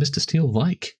we have Mr. Steel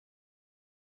Vike.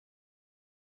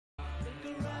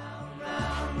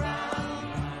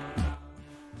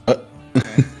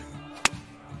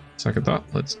 Second thought,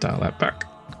 let's dial that back.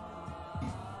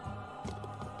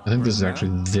 I think this is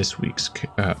actually this week's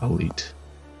Elite.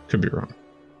 Could be wrong.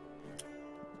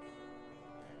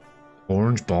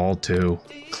 Orange ball too.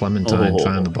 Clementine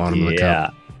finding the bottom of the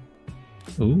cup.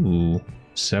 Ooh,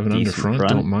 7 under front.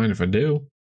 Don't mind if I do.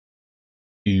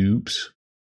 Oops.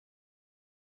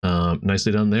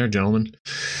 Nicely done there, gentlemen.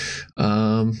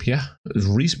 Yeah,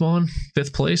 Respawn,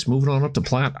 5th place, moving on up to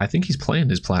Plat. I think he's playing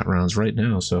his Plat rounds right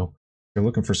now, so if you're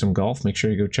looking for some golf, make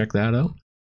sure you go check that out.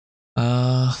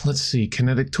 Let's see,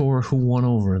 Kinetic Tour, who won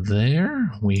over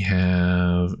there? We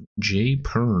have Jay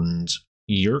Perns.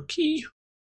 Yerky?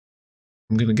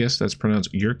 I'm gonna guess that's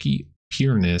pronounced Yerky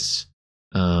Pureness,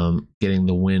 getting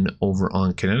the win over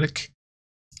on Kinetic.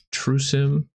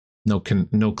 Trusim, no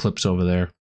clips over there.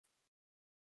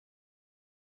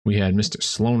 We had Mr.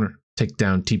 Sloaner take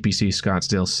down TPC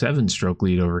Scottsdale 7-stroke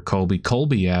lead over Colby.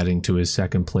 Colby adding to his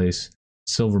 2nd place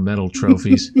silver medal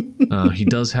trophies. He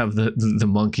does have the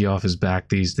monkey off his back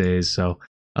these days, so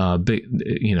big,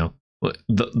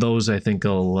 those I think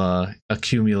will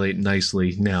accumulate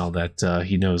nicely now that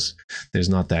he knows there's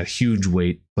not that huge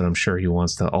weight, but I'm sure he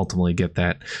wants to ultimately get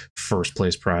that 1st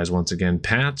place prize once again.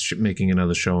 Pat's making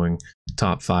another showing,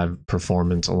 top 5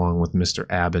 performance along with Mr.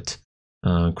 Abbott.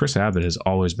 Chris Abbott has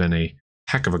always been a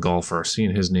heck of a golfer.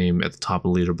 Seeing his name at the top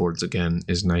of leaderboards again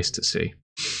is nice to see.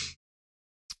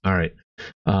 All right.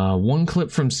 One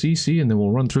clip from CC, and then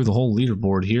we'll run through the whole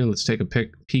leaderboard here. Let's take a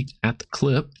peek at the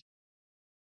clip.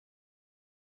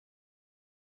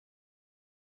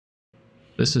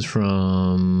 This is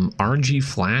from RG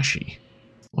Flashy.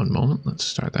 One moment. Let's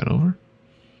start that over.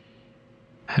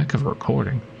 Heck of a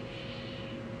recording.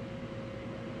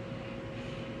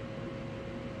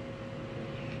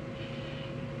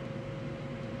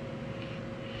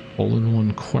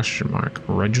 Hole-in-one question mark.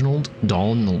 Reginald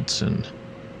Donaldson.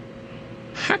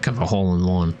 Heck of a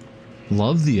hole-in-one.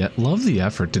 Love the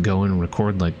effort to go in and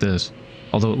record like this.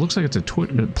 Although it looks like it's a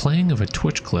playing of a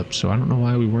Twitch clip, so I don't know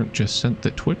why we weren't just sent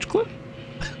the Twitch clip.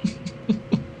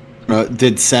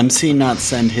 Did Semsi not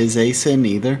send his ace in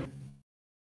either?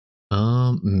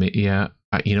 Yeah.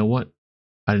 You know what?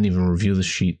 I didn't even review the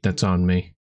sheet. That's on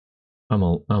me. I'm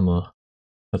a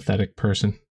pathetic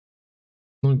person.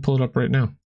 Let me pull it up right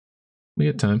now. We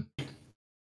get time.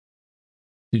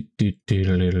 It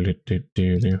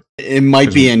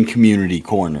might be in Community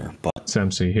Corner, but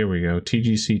Semsi, here we go.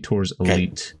 TGC Tours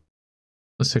Elite.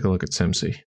 Let's take a look at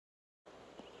Semsi.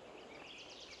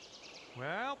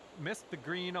 Well, missed the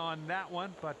green on that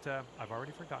one, but I've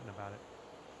already forgotten about it.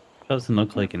 Doesn't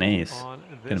look like an ace,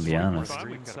 gonna be honest.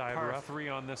 We've got a par 3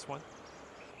 on this one.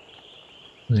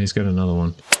 And he's got another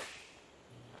one.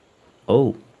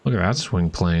 Oh, look at that swing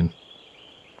plane.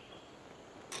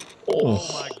 Oh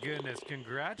my goodness,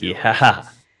 congratulations. yeah.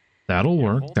 That'll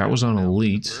work. That was on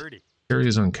Elite. Here he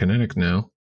is on Kinetic now.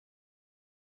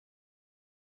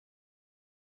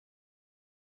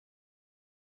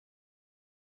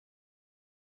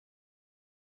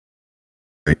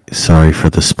 sorry for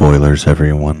the spoilers,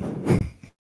 everyone.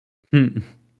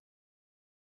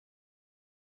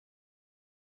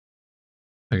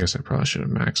 I guess I probably should have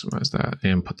maximized that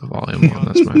and put the volume on.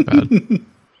 That's my bad.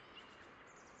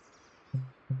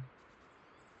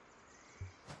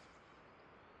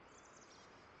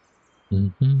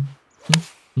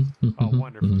 A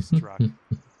wonderfully struck.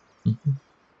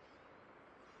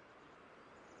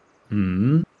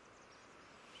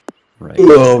 Right.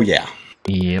 Oh, yeah.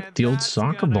 Yep, the old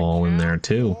soccer ball in there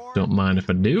too. Don't mind if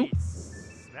I do.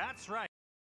 That's right.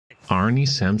 Arnie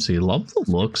Sempsey. Love the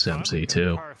look, Sempsey,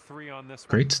 too.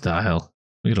 Great style.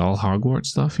 We got all Hogwarts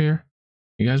stuff here.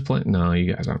 You guys play? No,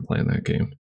 you guys aren't playing that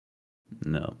game.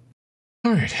 No.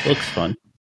 All right. Looks fun.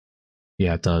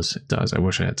 Yeah, it does. It does. I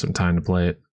wish I had some time to play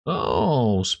it.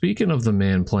 Oh, speaking of the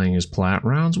man playing his plat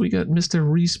rounds, we got Mr.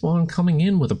 Respawn coming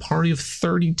in with a party of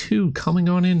 32 coming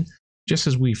on in just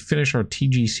as we finish our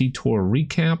TGC Tour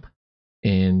recap.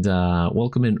 And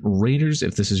welcome in Raiders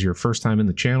if this is your first time in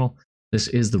the channel. This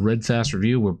is the Red Fast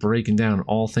Review. We're breaking down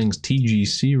all things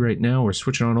TGC right now. We're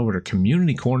switching on over to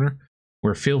Community Corner,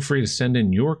 where feel free to send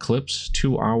in your clips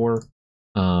to our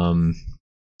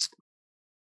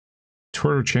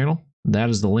Twitter channel. That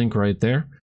is the link right there.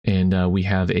 And we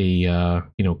have a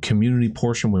community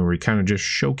portion where we kind of just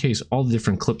showcase all the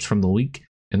different clips from the week.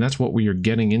 And that's what we are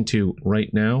getting into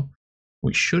right now.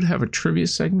 We should have a trivia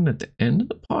segment at the end of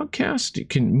the podcast.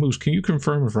 Moose, can you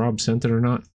confirm if Rob sent it or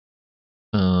not?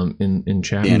 In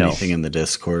chat? Anything in the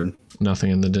Discord?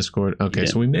 Nothing in the Discord. Okay,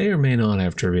 so we may or may not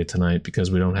have trivia tonight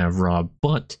because we don't have Rob,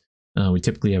 but we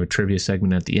typically have a trivia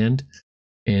segment at the end.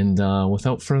 And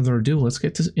without further ado, let's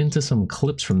get into some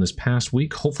clips from this past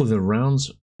week. Hopefully the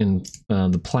rounds in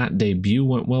the plat debut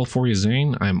went well for you,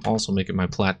 Zane. I'm also making my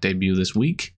plat debut this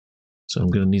week, so I'm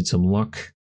going to need some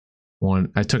luck.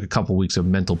 I took a couple weeks of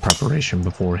mental preparation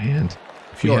beforehand.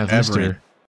 If you have Mr.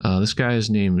 This guy is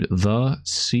named the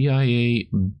CIA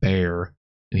Bear,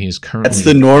 and he is currently... That's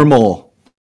the normal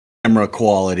camera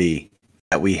quality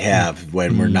that we have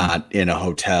when we're not in a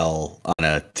hotel on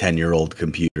a 10-year-old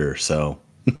computer, so...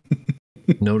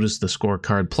 Notice the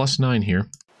scorecard, +9 here.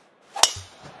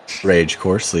 Rage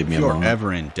course, leave me alone. If you're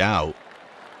ever in doubt...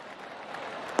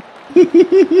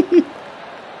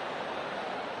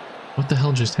 What the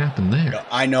hell just happened there?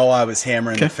 I know I was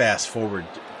hammering the fast forward.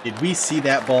 Did we see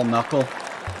that ball knuckle?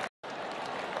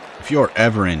 If you're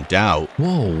ever in doubt...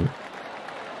 Whoa.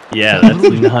 Yeah, that's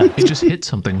nuts. It just hit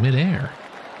something midair.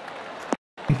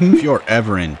 If you're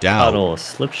ever in doubt... Puddle, a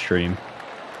slipstream.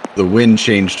 The wind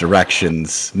changed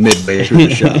directions midway through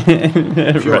the shot.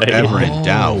 If you're ever in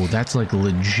doubt... That's like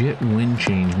legit wind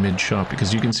change mid-shot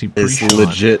because you can see It's pre-shot.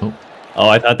 legit. Oh,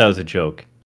 I thought that was a joke.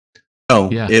 No,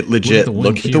 Yeah, it legit.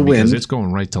 Look at the wind. It's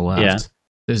going right to left. Yeah.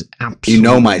 There's absolutely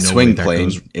my no swing way that plane.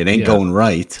 goes- It ain't yeah. going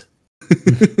right.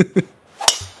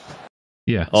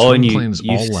 Yeah. Oh, swing and you plane's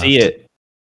all see left. it.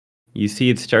 You see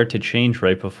it start to change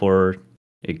right before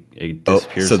it Oh,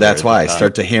 disappears. so that's there why I at the top.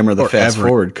 start to hammer the fast Forever.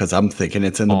 forward because I'm thinking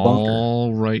it's in the bunker.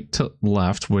 All right to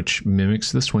left, which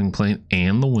mimics the swing plane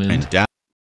and the In wind, doubt...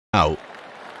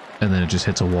 and then it just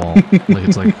hits a wall. Like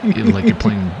it's like you're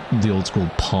playing the old school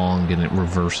Pong, and it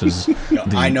reverses.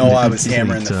 I know I was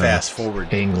hammering the complete, fast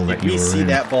forward. angle that Did you we were see in.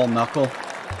 that ball knuckle?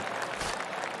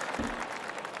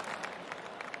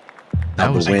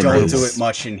 That was I don't incredible. do it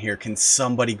much in here. Can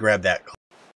somebody grab that?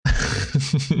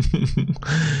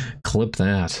 Clip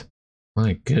that.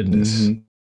 My goodness. Mhm.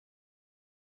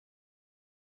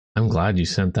 I'm glad you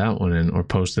sent that one in or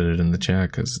posted it in the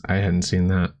chat because I hadn't seen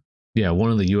that. Yeah,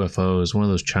 one of the UFOs, one of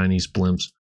those Chinese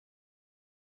blimps,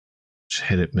 just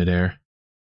hit it midair.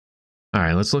 All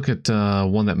right, let's look at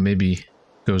one that maybe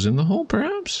goes in the hole,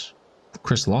 perhaps.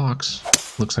 Chris Locks.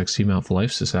 Looks like Seamount for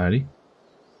Life Society.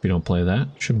 If you don't play that,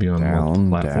 it should be on multiple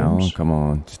platforms. Down, come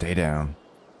on, stay down.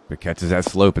 If it catches that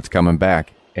slope, it's coming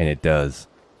back. And it does.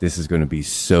 This is going to be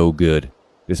so good.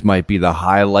 This might be the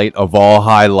highlight of all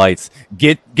highlights.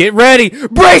 Get ready!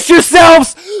 Brace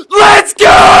yourselves! Let's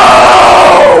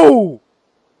go!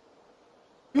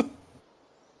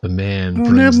 The man I don't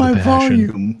brings have the my passion.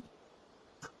 volume.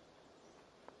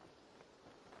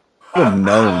 Oh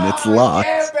no, it's locked.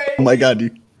 Oh my god,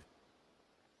 you.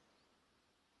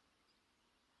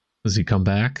 Does he come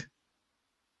back?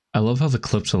 I love how the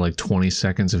clips are like 20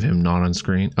 seconds of him not on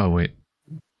screen. Oh, wait.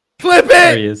 Flip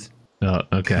There it! he is. Oh,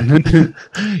 okay.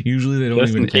 Usually they don't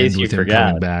Just even in case end you with him forgot.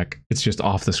 coming back. It's just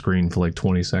off the screen for like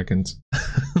 20 seconds.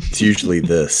 It's usually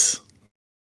this.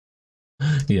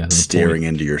 Yeah. the Staring point.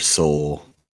 into your soul.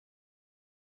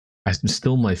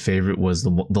 Still my favorite was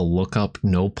the look up,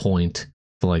 no point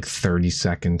for like 30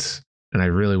 seconds. And I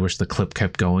really wish the clip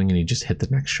kept going and he just hit the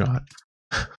next shot.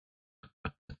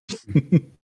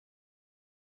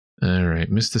 All right,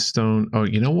 Mr. Stone. Oh,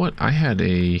 you know what? I had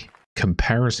a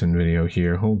comparison video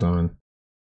here. Hold on.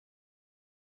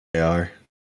 They are.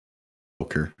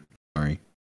 Poker. Sorry.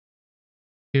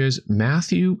 Here's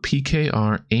Matthew,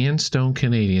 PKR, and Stone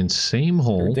Canadian. Same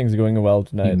hole. Everything's going well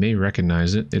tonight. You may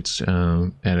recognize it. It's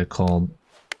at a called.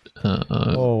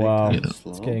 Oh wow, you know.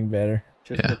 it's getting better.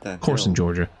 Yeah, course in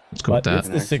Georgia. Let's go with that. It's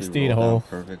the 16 hole.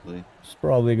 Perfectly. It's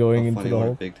probably going into the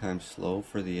hole. Big time slow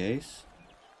for the ace.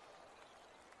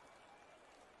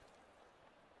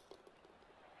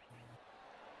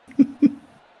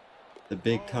 The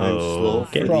big time slow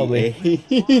for the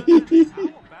ace.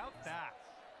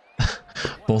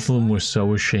 Both of them were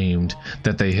so ashamed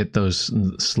that they hit those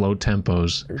slow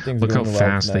tempos. Look how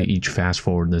fast they each fast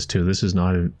forward this too. This is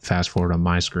not a fast forward on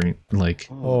my screen. Like,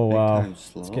 oh wow,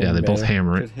 yeah, they both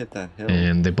hammer it,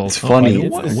 and they both. It's funny.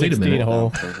 Wait a minute.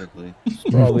 Hole. It's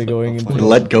probably going into.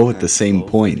 Let go at the same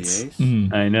points.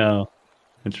 I know.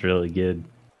 It's really good.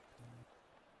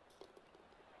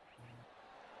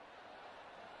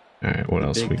 All right, what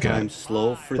else we got?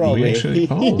 Slow for for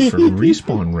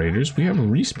Respawn Raiders, we have a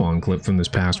Respawn clip from this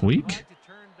past week.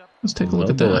 Let's take a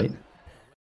look at that.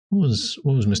 What was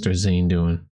Mr. Zane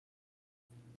doing?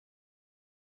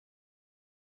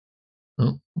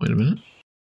 Oh, wait a minute.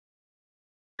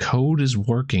 Code is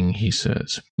working, he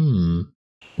says.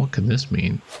 What could this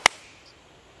mean?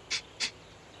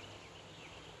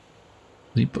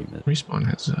 Respawn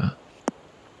has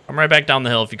I'm right back down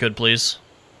the hill if you could, please.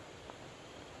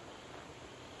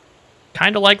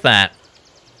 Kind of like that.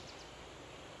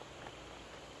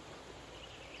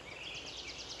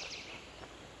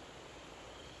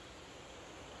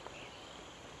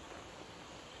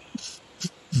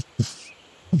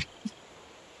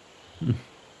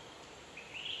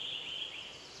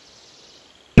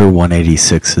 They're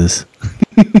 186s.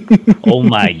 Oh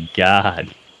my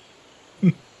god.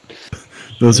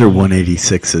 Those are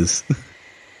 186s.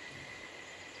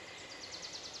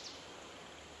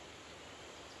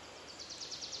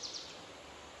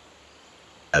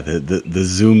 The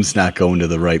zoom's not going to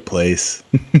the right place.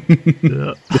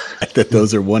 Yeah. That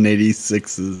those are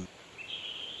 186s.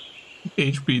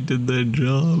 HP did that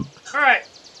job. All right.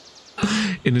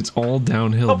 And it's all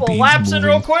downhill. Couple laps in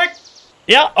real quick.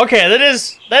 Yeah. Okay.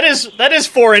 That is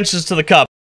 4 inches to the cup.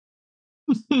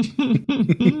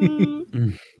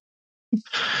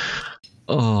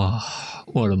 Oh,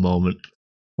 what a moment.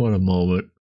 What a moment.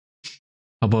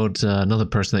 How about another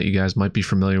person that you guys might be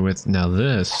familiar with? Now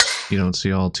this, you don't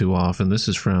see all too often. This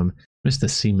is from Mr.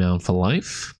 Seamound for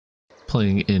Life,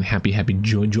 playing in Happy Happy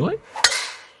Joy Joy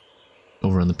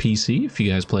over on the PC, if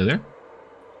you guys play there.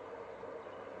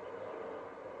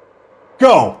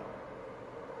 Go!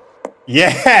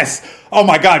 Yes! Oh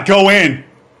my god, go in!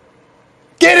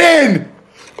 Get in!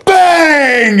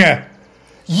 Bang!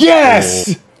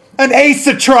 Yes! Oh. An ace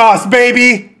of Tross,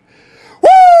 baby!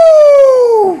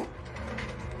 Woo!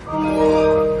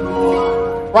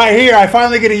 Right here, I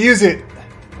finally get to use it.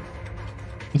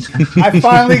 I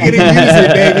finally get to use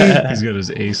it, baby. He's got his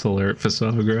ace alert for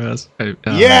Sawgrass.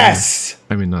 Yes!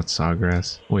 I mean, not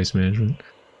Sawgrass. Waste Management.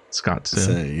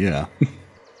 Scottsdale. Yeah.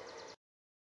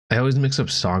 I always mix up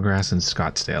Sawgrass and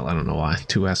Scottsdale. I don't know why.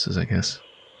 2 S's, I guess.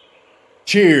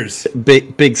 Cheers.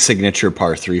 Big signature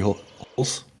par 3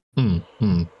 holes. I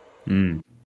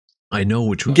know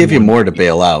which one. Give you more to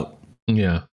bail out.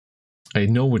 Yeah. I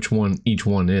know which one each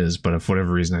one is, but if for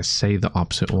whatever reason I say the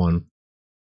opposite one,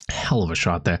 hell of a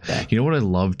shot there. You know what I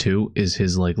love too is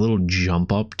his like little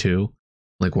jump up too.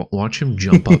 Like watch him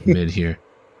jump up mid here.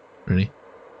 Ready?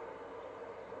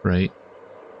 Right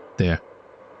there.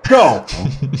 Go.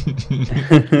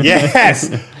 Yes.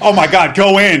 Oh my god,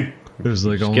 go in. It was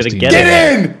like almost get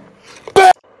in.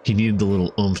 He needed the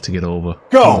little oomph to get over.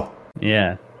 Go.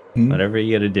 Yeah. Whatever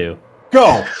you gotta do.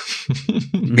 Go.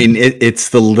 I mean, it's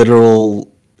the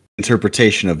literal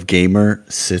interpretation of gamer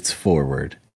sits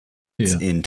forward. It's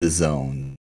into the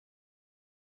zone.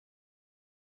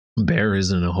 Bear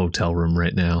is in a hotel room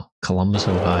right now. Columbus,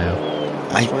 Ohio.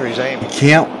 That's where he's aiming. You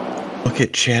can't look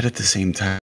at chat at the same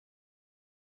time.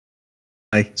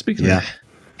 Speaking of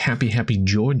Happy Happy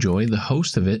Joy Joy, the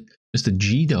host of it, Mr.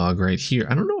 G-Dog right here.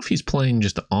 I don't know if he's playing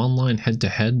just online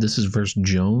head-to-head. This is versus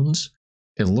Jones.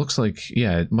 It looks like,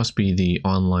 yeah, it must be the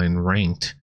online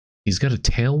ranked. He's got a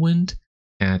tailwind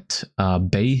at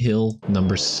Bay Hill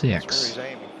number 6.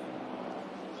 And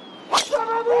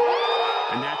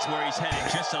that's where he's heading,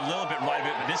 just a little bit right of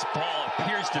it, but this ball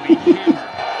appears to be hammered.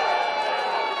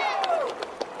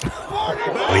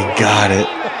 We got it.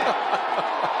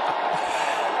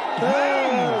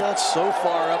 That's so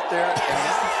far up there.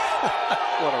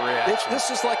 What a reaction. This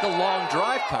is like a long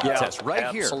drive contest right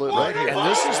absolutely. Here. Right here. And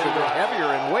this is the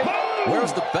heavier in weight.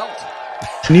 Where's the belt?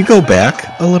 Can you go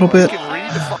back a little bit?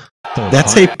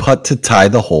 That's a putt to tie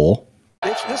the hole.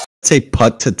 Say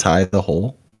putt to tie the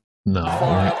hole. No.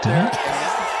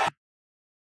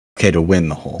 Okay, to win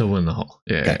the hole. To win the hole.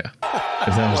 Yeah, okay.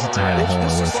 If that was to tie the hole, I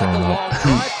would have thrown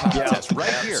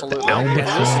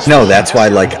up. No, that's why,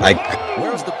 like, I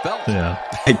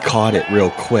caught it real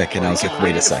quick, and I was like,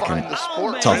 wait a second.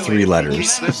 Saw 3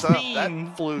 letters.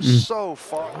 That flew so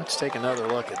far. Let's take another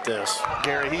look at this.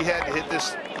 Gary, he had to hit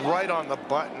this right on the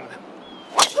button.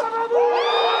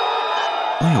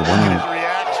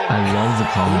 I love the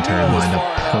commentary lined up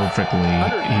perfectly.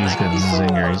 He's got a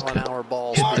zinger. He's got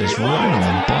hit this right on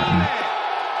the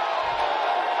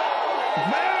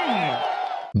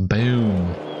button.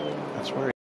 Boom. That's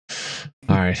where.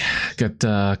 All right, got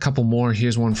a couple more.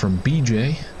 Here's one from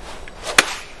BJ.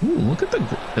 Ooh, look at the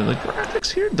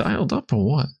graphics here dialed up or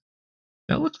what?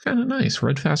 That looks kind of nice.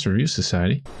 Red Fast Review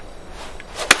Society.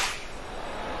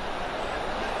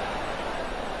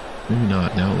 Maybe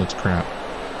not. Now it looks crap.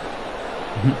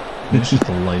 It's just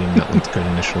the lighting that looked good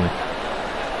initially.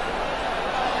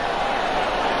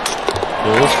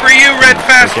 It's for you, Red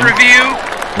Fast Review.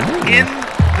 In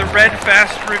the Red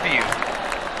Fast Review.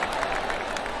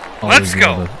 Let's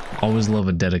go. Always love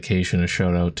a dedication, a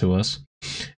shout out to us.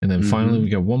 And then finally, we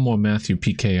got one more Matthew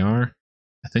PKR.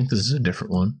 I think this is a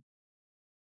different one.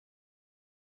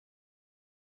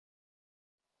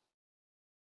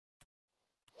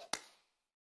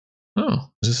 Oh,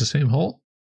 is this the same hole?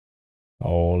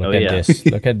 Oh, look at this.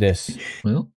 Look at this.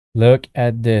 Well, look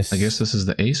at this. I guess this is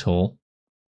the ace hole.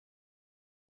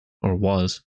 Or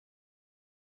was.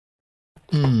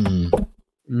 Boom!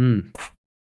 Boom!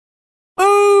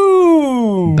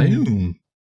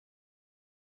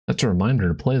 That's a reminder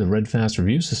to play the Red Fast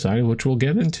Review Society, which we'll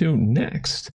get into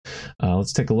next.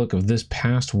 Let's take a look of this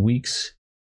past week's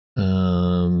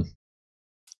leaderboard,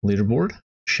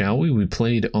 shall we? We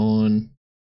played on...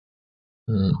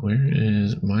 where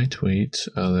is my tweet?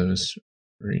 Oh, that was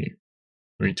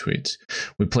retweets.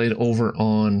 We played over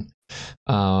on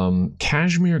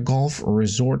Kashmir Golf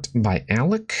Resort by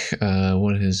Alec.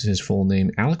 What is his full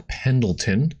name? Alec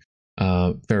Pendleton.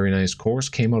 Very nice course.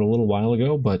 Came out a little while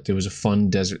ago, but it was a fun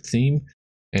desert theme.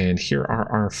 And here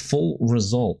are our full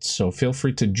results. So feel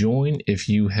free to join if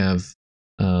you have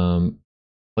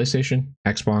PlayStation,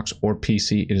 Xbox, or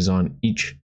PC. It is on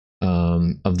each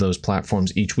of those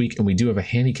platforms each week, and we do have a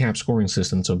handicap scoring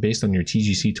system, so based on your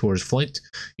TGC Tours flight,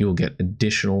 you will get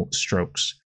additional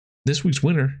strokes. This week's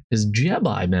winner is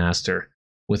Jedi Master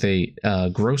with a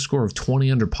gross score of 20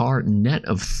 under par, net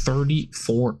of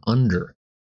 34 under.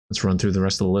 Let's run through the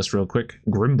rest of the list real quick.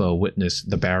 Grimbo, Witness,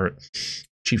 The Barrett,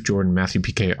 Chief Jordan, Matthew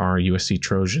PKR, USC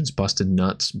Trojans, Busted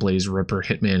Nuts, Blaze Ripper,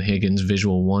 Hitman Higgins,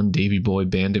 Visual One, Davy Boy,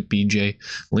 Bandit, BJ,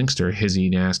 Linkster, Hizzy,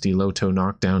 Nasty, Loto,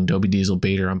 Knockdown, Dobie Diesel,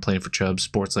 Bader, I'm Playing for Chubbs,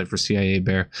 Sports Life for CIA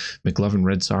Bear, McLovin,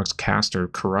 Red Sox, Caster,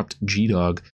 Corrupt,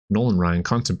 G-Dog, Nolan Ryan,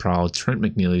 Constant Prowl, Trent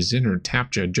McNeely, Zinner,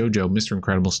 Tapja, Jojo, Mr.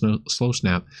 Incredible, Slow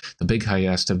Snap, The Big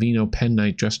Highest, Tavino, Penn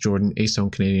Knight, Just Jordan, Ace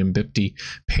Canadian, Bipty,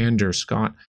 Pander,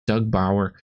 Scott, Doug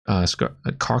Bauer,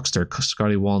 Cockster,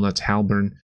 Scotty Walnuts,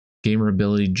 Halburn, Gamer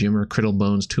Ability, Jimmer,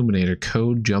 Criddlebones, Tuminator,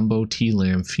 Code, Jumbo,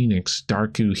 T-Lamb, Phoenix,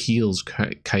 Darku, Heels,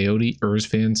 Coyote,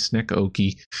 Urzfan,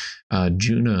 Snekoki,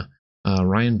 Juna,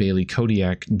 Ryan Bailey,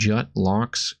 Kodiak, Jut,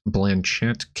 Locks,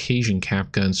 Blanchette, Cajun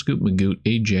Capgun, Scoop Magoot,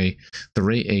 AJ, The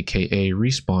Ray aka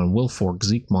Respawn, Wilfork,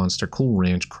 Zeke Monster, Cool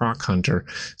Ranch, Croc Hunter,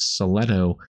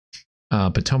 Soletto,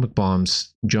 Potomac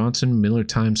Bombs, Johnson, Miller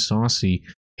Time, Saucy,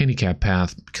 Handicap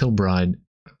Path, Kilbride,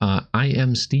 I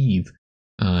Am Steve,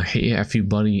 Hey F You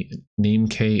Buddy, Name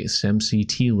K, SMC,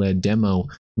 T-Led, Demo,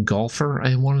 Golfer,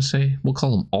 I want to say. We'll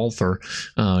call him Alfer.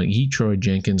 Yee Troy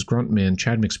Jenkins, Gruntman,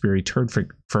 Chad McSperry, Turd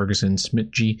Ferguson,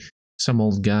 Smith G, Some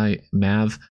Old Guy,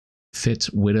 Mav, Fitz,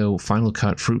 Widow, Final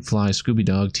Cut, Fruit Fly, Scooby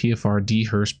Dog, TFR, D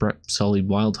Hurst, Brett Sully,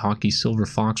 Wild Hockey, Silver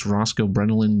Fox, Roscoe,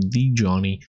 Brenelin, The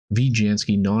Johnny, V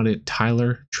Jansky, Not It,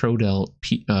 Tyler, Trodell,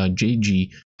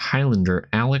 JG, Highlander,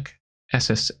 Alec,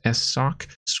 SSS Sock,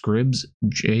 Scribs,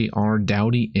 JR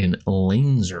Dowdy, and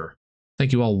Laneser.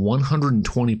 Thank you all,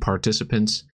 120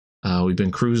 participants. We've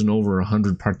been cruising over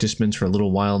 100 participants for a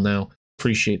little while now.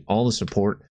 Appreciate all the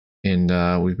support, and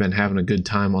we've been having a good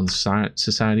time on the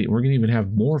society. We're going to even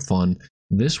have more fun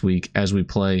this week as we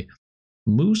play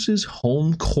Moose's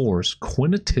home course,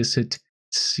 Quinnitissit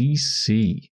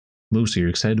CC. Moose, are you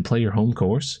excited to play your home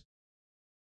course?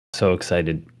 So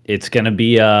excited. It's going to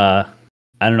be, I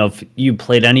don't know if you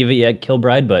played any of it yet,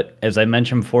 Kilbride, but as I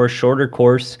mentioned before, shorter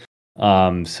course.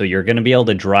 So you're going to be able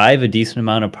to drive a decent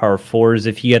amount of par fours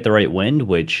if you get the right wind,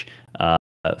 which,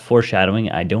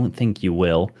 foreshadowing, I don't think you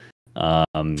will.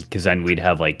 Because then we'd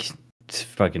have like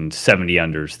fucking 70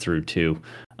 unders through two.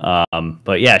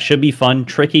 But yeah, should be fun.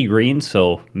 Tricky green,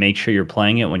 so make sure you're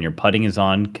playing it when your putting is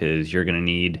on, because you're going to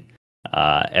need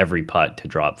every putt to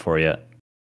drop for you.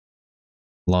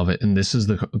 Love it. And this is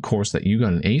the course that you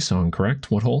got an ace on,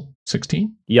 correct? What hole?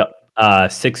 16? Yep.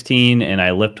 16, and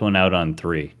I lipped one out on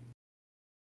 3.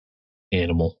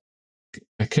 Animal.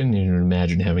 I couldn't even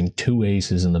imagine having 2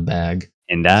 aces in the bag.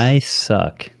 And I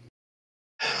suck.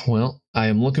 Well, I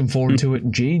am looking forward to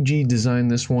it. JG designed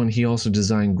this one. He also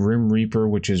designed Grim Reaper,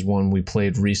 which is one we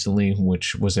played recently,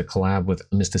 which was a collab with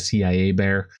Mr. CIA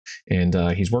Bear. And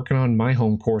he's working on my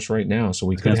home course right now, so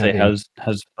we could have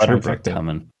how's Butterbrook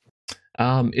coming?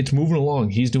 It's moving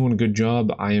along. He's doing a good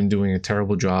job. I am doing a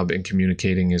terrible job in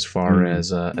communicating as far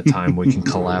as a time we can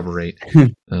collaborate.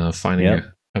 Finding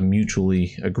a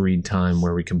mutually agreed time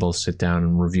where we can both sit down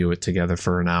and review it together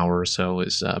for an hour or so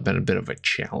has been a bit of a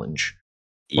challenge.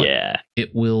 But yeah,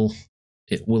 it will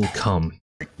come.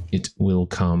 It will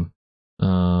come.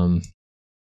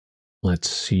 Let's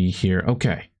see here.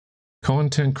 Okay,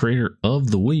 content creator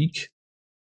of the week.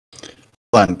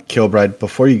 Hold on, Kilbride.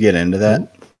 Before you get into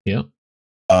that, yeah.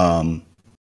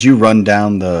 Did you run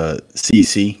down the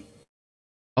CC?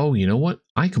 Oh, you know what?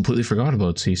 I completely forgot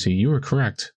about CC. You were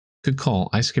correct. Good call.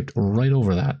 I skipped right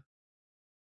over that.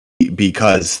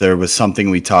 Because there was something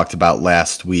we talked about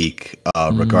last week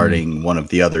regarding one of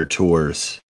the other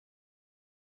tours.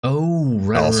 Oh,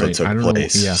 right. Also right. took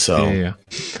place. Yeah, so yeah.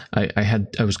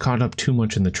 I was caught up too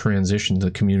much in the transition to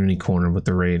the community corner with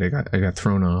the raid. I got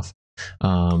thrown off.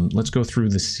 Let's go through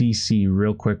the CC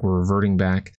real quick. We're reverting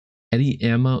back. Eddie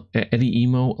Emo,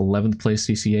 11th place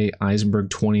CCA. Eisenberg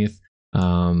 20th.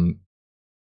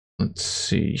 Let's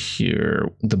see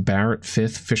here. The Barrett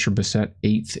 5th, Fisher Bissett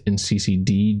 8th in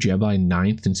CCD, Jebai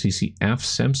 9th in CCF,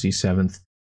 Semsey 7th.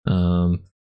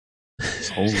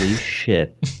 Holy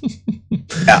shit.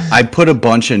 Yeah, I put a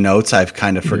bunch of notes. I've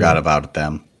kind of forgot about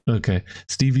them. Okay.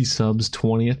 Stevie Subs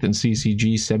 20th in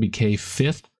CCG, Sebi K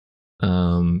 5th.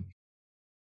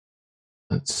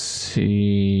 Let's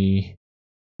see.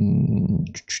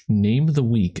 Name of the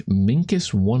week,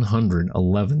 Minkus 100,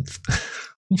 11th.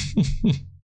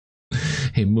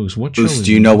 Hey Moose, what show is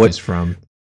do you know what from?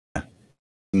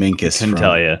 Minkus I can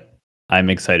tell you. I'm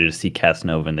excited to see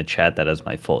Casanova in the chat. That has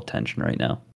my full attention right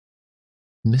now.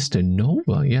 Mr.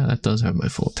 Nova, yeah, that does have my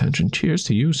full attention. Cheers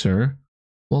to you, sir.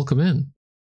 Welcome in.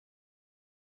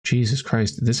 Jesus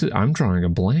Christ, I'm drawing a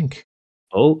blank.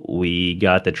 Oh, we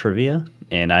got the trivia,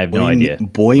 and I have no idea.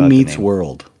 Boy Meets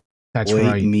World. That's Boy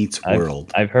right. Meets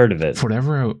World. I've heard of it. For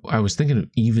whatever, I was thinking of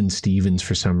Even Stevens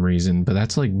for some reason, but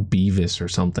that's like Beavis or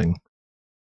something.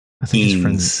 I think his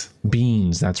friends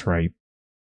Beans. That's right.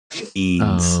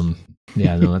 Beans.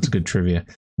 Yeah, no, that's good trivia.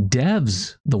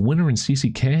 Devs, the winner in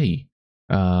CCK.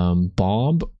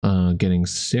 Bob getting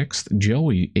 6th.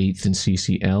 Joey 8th in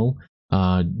CCL.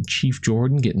 Chief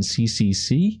Jordan getting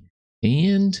CCC.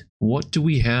 And what do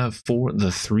we have for the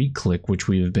 3-click, which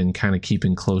we have been kind of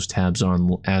keeping close tabs on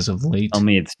as of late? Tell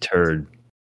me it's Turd.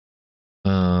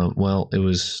 Well, it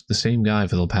was the same guy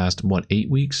for the past, 8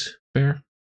 weeks, Bear?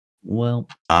 Well,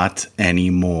 not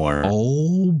anymore.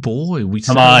 Oh, boy.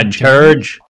 Come on, Turd.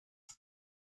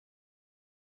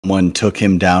 Someone took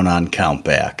him down on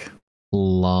Countback.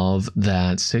 Love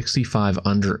that. 65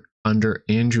 under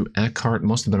Andrew Eckhart,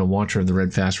 must have been a watcher of the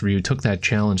Red Fast Review, took that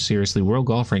challenge seriously. World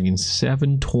Golf Ranking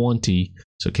 720,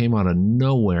 so it came out of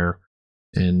nowhere.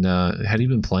 And had he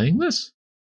been playing this?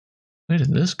 Where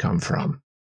did this come from?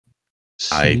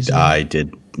 I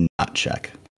did not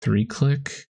check.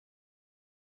 3-click.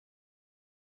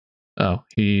 Oh,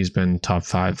 he's been top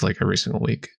 5 like every single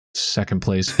week. 2nd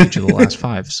place each of the last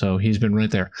 5, so he's been right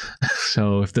there.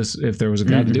 So if there was a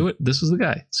guy to do it, this was the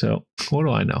guy. So what do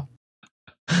I know?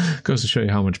 Goes to show you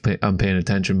how much I'm paying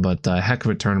attention, but heck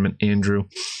of a tournament, Andrew.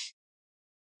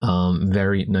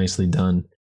 Very nicely done.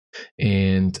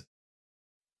 And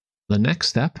the next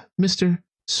step, Mr.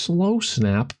 Slow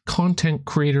Snap, content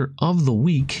creator of the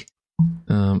week.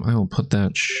 I will put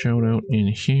that shout out in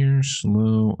here.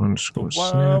 Slow_snap.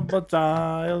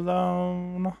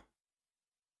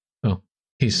 Oh,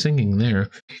 he's singing there.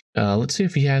 Let's see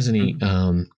if he has any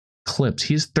clips.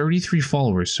 He has 33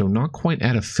 followers, so not quite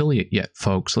at affiliate yet,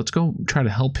 folks. Let's go try to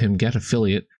help him get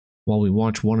affiliate while we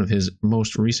watch one of his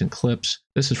most recent clips.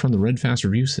 This is from the Red Fast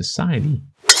Review Society.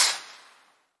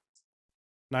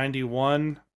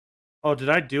 91. Oh, did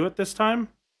I do it this time?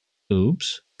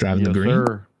 Oops. Driving the green.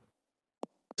 Sir.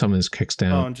 Some of his kicks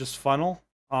down. Oh, and just funnel?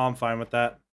 Oh, I'm fine with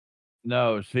that.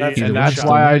 No, see, That's and that's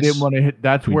why I didn't want to hit.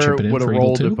 That's where it would have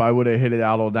rolled if I would have hit it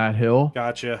out on that hill.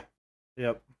 Gotcha.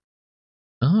 Yep.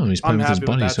 Oh, he's playing with his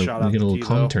buddy, so we get a little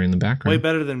commentary in the background. Way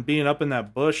better than being up in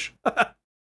that bush.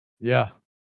 Yeah.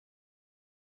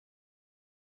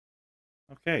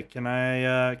 Okay, can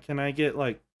I get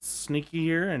like sneaky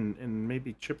here and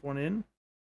maybe chip one in?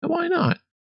 Why not?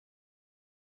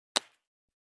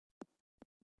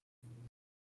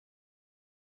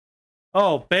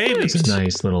 Oh, baby! It's a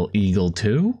nice little eagle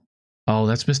too. Oh,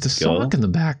 that's Mr. Sock in the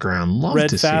background. Love Red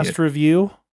to see Fast it.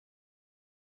 Review.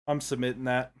 I'm submitting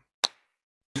that.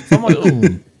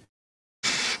 Someone.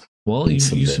 Well, you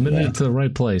submitted it to the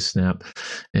right place, Snap.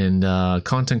 And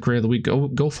content creator of the week,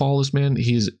 go follow this man.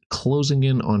 He's closing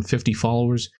in on 50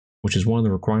 followers, which is one of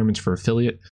the requirements for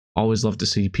affiliate. Always love to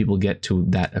see people get to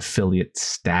that affiliate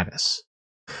status.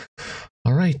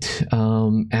 All right.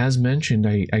 As mentioned,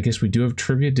 I guess we do have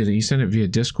trivia. Did he send it via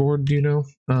Discord? Do you know?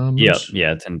 Yep.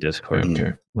 Yeah, it's in Discord.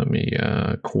 Okay. Let me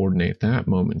coordinate that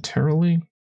momentarily.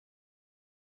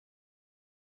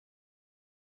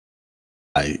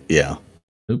 Yeah.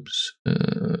 Oops.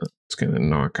 It's going to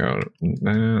knock out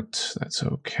that. That's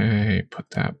okay. Put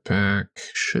that back.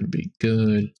 Should be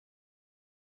good.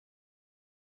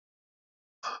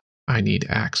 I need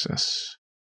access.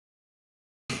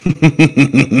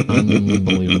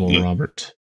 Unbelievable,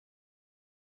 Robert.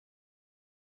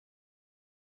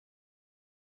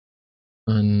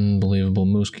 Unbelievable.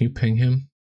 Moose, can you ping him?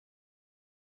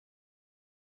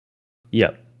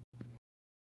 Yep.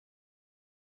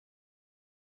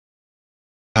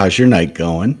 How's your night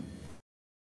going?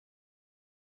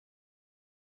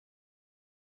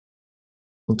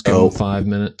 Let's go 5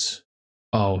 minutes.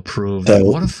 Oh, approved. So,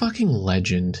 what a fucking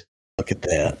legend. Look at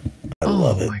that. I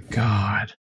love it. Oh my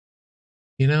god.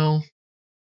 You know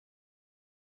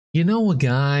a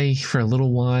guy for a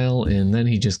little while and then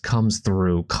he just comes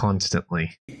through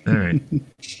constantly. All right.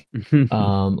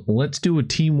 Let's do a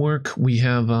teamwork. We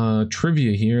have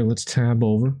trivia here. Let's tab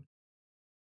over.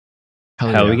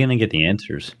 How are we going to get the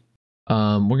answers?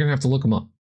 We're going to have to look them up.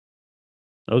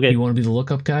 Okay. You want to be the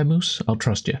lookup guy, Moose? I'll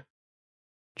trust you.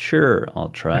 Sure, I'll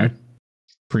try. Right.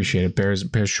 Appreciate it.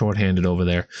 Bear's shorthanded over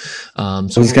there. So I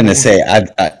was going to say,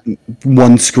 I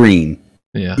one screen.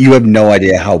 Yeah. You have no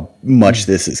idea how much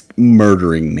this is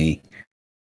murdering me.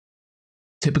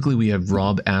 Typically, we have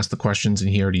Rob ask the questions and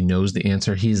he already knows the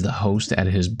answer. He's the host at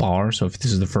his bar. So if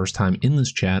this is the first time in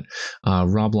this chat,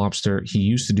 Rob Lobster, he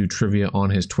used to do trivia on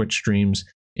his Twitch streams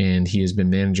and he has been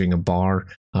managing a bar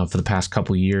for the past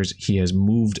couple of years. He has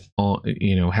moved on,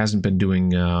 hasn't been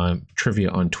doing trivia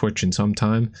on Twitch in some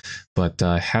time, but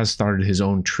has started his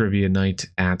own trivia night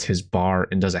at his bar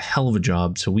and does a hell of a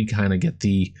job. So we kind of get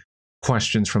the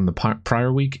questions from the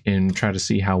prior week and try to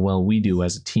see how well we do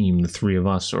as a team, the three of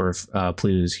us, or if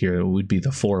Pleated is here, it would be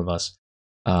the four of us,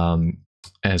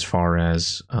 as far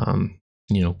as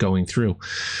going through.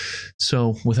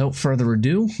 So without further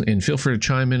ado, and feel free to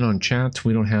chime in on chat.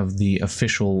 We don't have the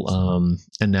official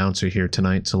announcer here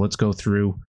tonight, so let's go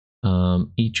through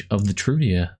each of the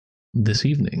trivia this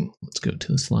evening. Let's go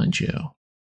to the slideshow.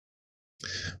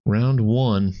 Round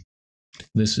one.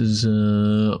 This is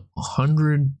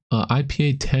 100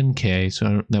 IPA 10K,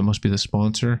 so that must be the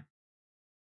sponsor.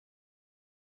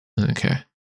 Okay.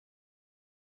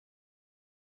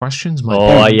 Questions might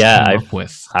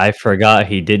I forgot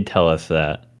he did tell us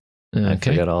that. Okay. I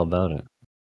forgot all about it.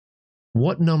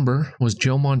 What number was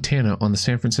Joe Montana on the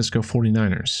San Francisco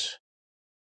 49ers?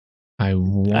 I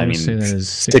want to say that is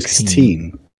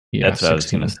 16. Yeah, that's what 16. I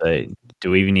was going to say. Do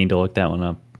we even need to look that one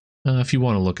up? If you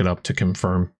want to look it up to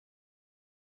confirm.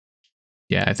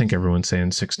 Yeah, I think everyone's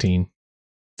saying 16.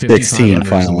 16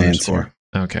 final answer. Score.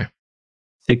 Okay.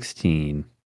 16.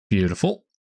 Beautiful.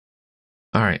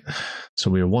 All right. So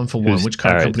we are 1 for 1. Which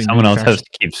car company? Someone else has to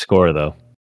keep score, though.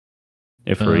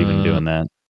 If we're even doing that.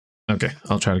 Okay.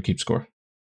 I'll try to keep score.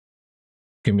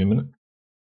 Give me a minute.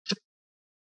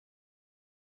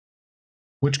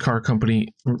 Which car company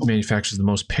manufactures the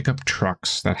most pickup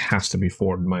trucks? That has to be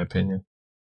Ford, in my opinion.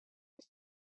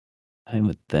 I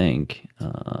would think.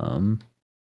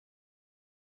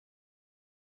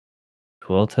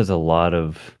 Who else has a lot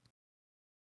of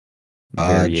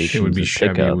variations? It would be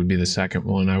Chevy. Pickup? Would be the second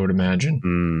one, I would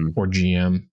imagine, or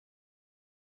GM.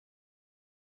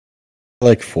 I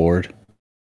like Ford.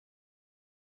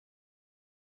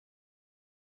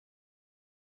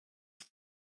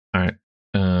 All right.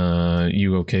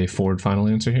 You okay? Ford final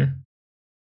answer here?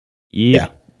 Yeah.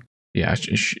 Yeah.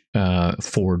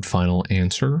 Ford final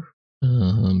answer.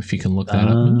 If you can look that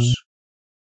up, Moose.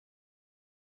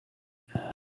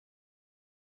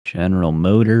 General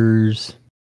Motors.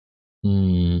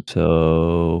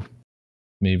 So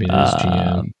maybe it is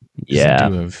GM. Yeah. They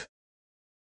do have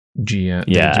GM.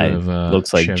 Yeah, do have,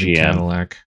 looks like Chevy, GM.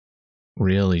 Cadillac.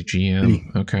 Really,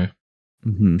 GM? Okay.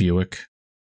 Mm-hmm. Buick.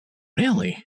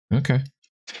 Really? Okay.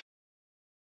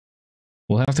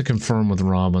 We'll have to confirm with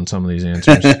Rob on some of these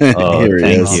answers.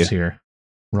 Thank you. Here.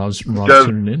 Rob's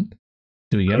tuning in.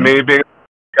 Do we get it? Me being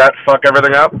got fuck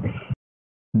everything up?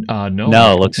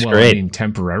 No, it looks well, great. I mean,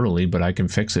 temporarily, but I can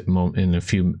fix it in a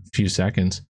few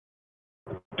seconds.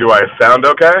 Do I sound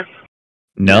okay?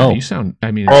 No, yeah, you sound.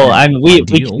 I mean,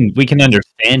 we can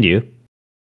understand you.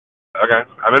 Okay,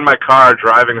 I'm in my car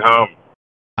driving home.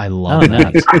 I love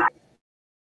that. Nice.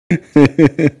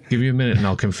 Give me a minute, and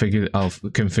I'll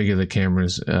configure the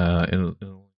cameras.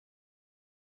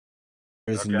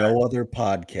 There's no other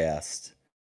podcast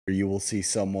where you will see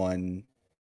someone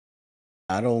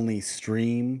not only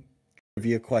stream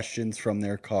trivia questions from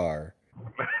their car,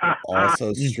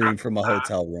 also stream from a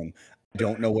hotel room. I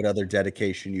don't know what other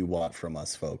dedication you want from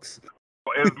us, folks.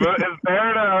 Is there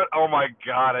no? Oh my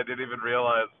god, I didn't even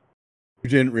realize. You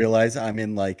didn't realize I'm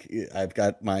in I've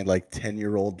got my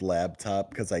 10-year-old laptop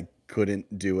because I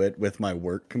couldn't do it with my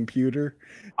work computer.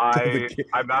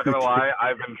 I'm not gonna lie,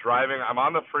 I've been driving. I'm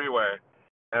on the freeway,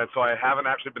 and so I haven't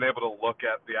actually been able to look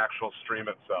at the actual stream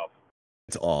itself.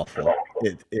 It's awful.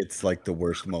 It's like the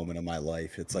worst moment of my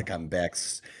life. It's like I'm back.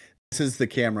 This is the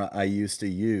camera I used to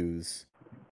use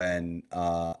when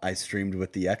I streamed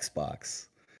with the Xbox.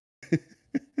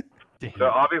 So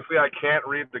obviously I can't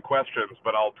read the questions,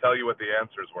 but I'll tell you what the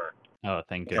answers were. Oh,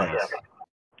 thank goodness.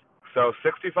 So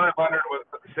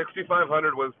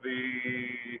 6,500 was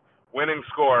the winning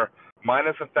score,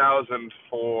 minus 1,000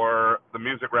 for the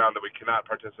music round that we cannot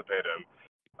participate in.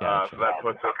 So that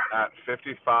puts us at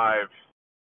 55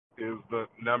 is the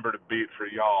number to beat for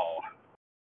y'all.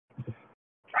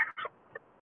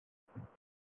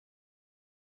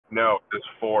 No, it's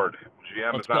Ford.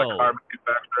 GM is not a car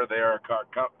manufacturer. They are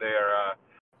they are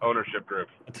ownership group.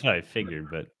 That's what I figured,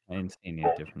 but I didn't see any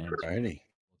different answers. Alrighty.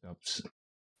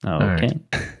 Oh, okay.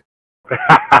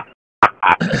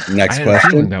 Next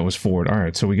question. That was Ford. All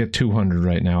right, so we get 200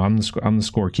 right now. I'm the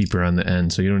scorekeeper on the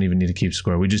end, so you don't even need to keep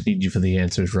score. We just need you for the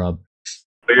answers, Rob.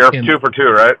 So you're 2 for 2,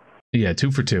 right? Yeah,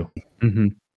 2 for 2. Mm-hmm.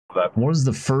 What was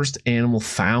the first animal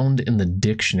found in the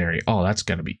dictionary? Oh, that's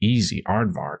got to be easy.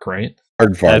 Aardvark, right?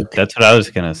 Aardvark. That's what I was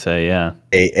gonna say. Yeah.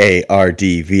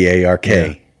 Aardvark. Yeah.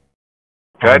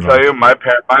 Can I tell you, my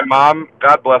mom,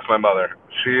 God bless my mother,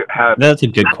 she had. That's a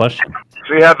good question.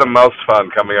 She had the most fun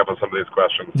coming up with some of these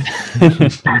questions.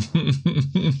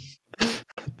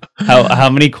 How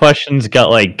many questions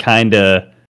got kind of?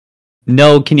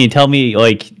 No, can you tell me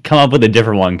come up with a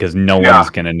different one because no one's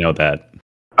gonna know that.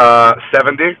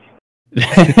 70.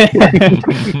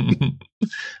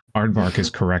 Aardvark is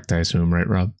correct, I assume, right,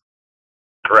 Rob?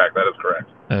 Correct. That is correct.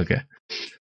 Okay.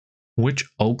 Which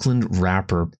Oakland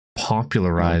rapper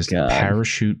popularized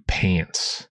parachute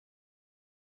pants?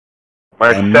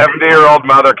 My 70-year-old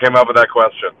mother came up with that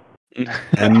question.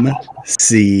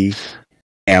 MC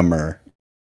Hammer.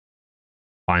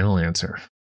 Final answer.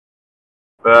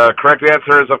 The correct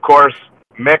answer is, of course,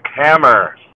 Mick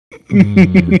Hammer.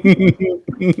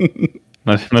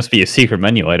 Must be a secret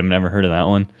menu item. Never heard of that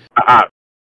one.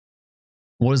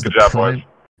 What is the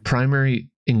primary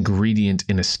ingredient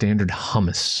in a standard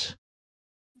hummus?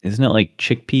 Isn't it like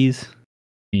chickpeas?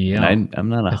 Yeah, I'm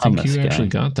not a hummus guy. I think you actually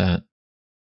got that.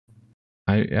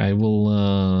 I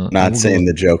will. Not saying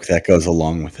the joke that goes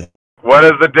along with it. What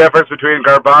is the difference between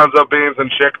garbanzo beans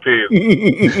and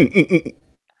chickpeas?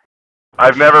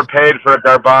 I've never paid for a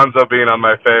garbanzo bean on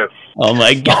my face. Oh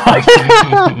my god!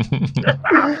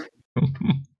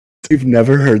 You've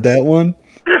never heard that one?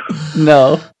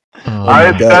 No. Oh,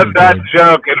 I said that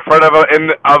joke in front of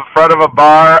a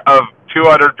bar of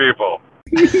 200 people,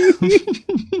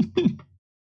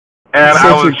 and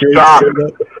I was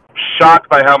shocked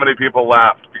by how many people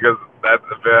laughed because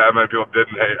how many people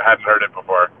hadn't heard it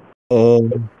before.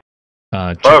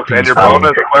 Folks, and your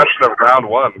bonus question of round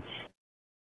 1.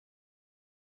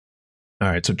 All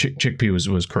right, so chickpea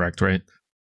was correct, right?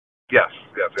 Yes,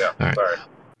 yeah. Right. Sorry.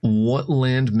 What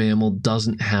land mammal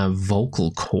doesn't have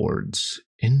vocal cords?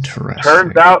 Interesting.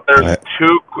 Turns out there's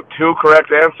two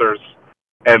correct answers,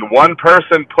 and one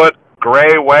person put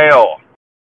gray whale.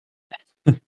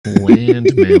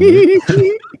 Land mammal.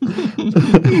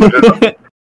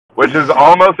 Which is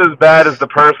almost as bad as the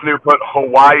person who put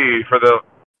Hawaii for the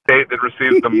state that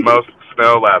received the most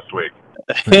snow last week.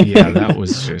 Yeah, that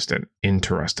was just an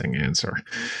interesting answer.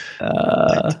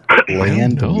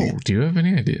 Land. Do you have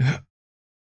any idea?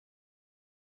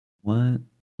 What?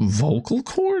 Vocal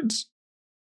cords?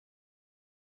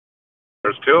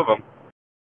 There's 2 of them.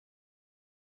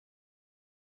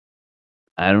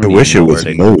 I don't. I wish it was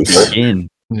moose.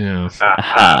 Yeah.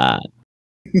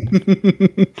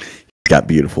 Got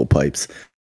beautiful pipes.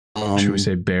 Should we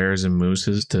say bears and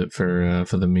mooses for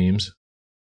the memes?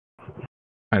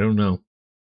 I don't know.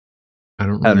 I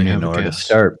don't I don't really even have know a where to guess.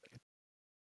 start.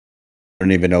 I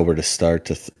don't even know where to start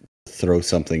to throw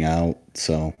something out.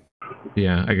 So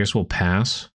Yeah, I guess we'll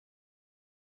pass.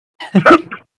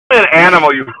 An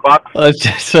animal, you fuck. Let's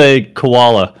just say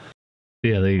koala.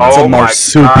 Yeah, there you go. it's a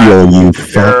marsupial, you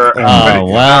fuck. Oh,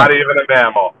 wow. Not even a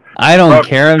mammal. I don't Folks,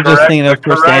 care. I'm just thinking of the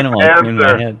first correct animal that came in my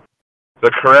answer- head.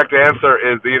 The correct answer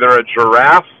is either a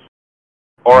giraffe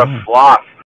or a sloth.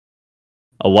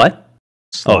 A what?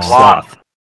 Oh, Sloth. sloth.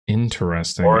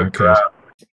 Interesting. Or a Okay. giraffe.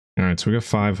 All right, so we got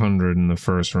 500 in the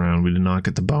first round. We did not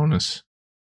get the bonus.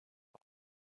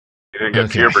 You didn't get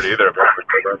Okay. puberty either, apparently.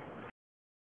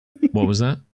 What was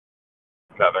that?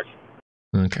 Nothing.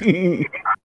 Okay.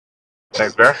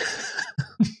 Thanks, Bear.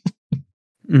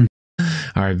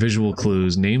 All right, visual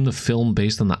clues. Name the film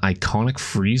based on the iconic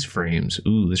freeze frames.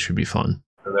 Ooh, this should be fun.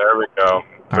 There we go. All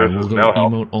right, This we'll is go no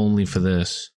help. emote only for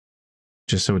this,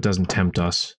 just so it doesn't tempt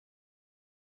us.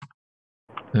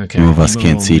 Okay. Two of us emote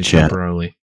can't see only chat.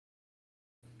 temporarily.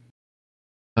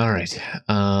 All right.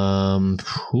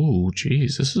 Ooh,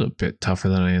 geez, this is a bit tougher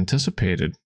than I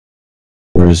anticipated.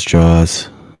 Where's Jaws?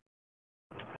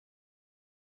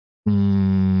 I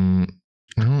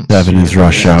don't 7 see is it.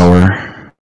 Rush Hour.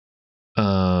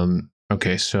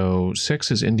 Okay, so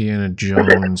 6 is Indiana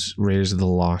Jones, Raiders of the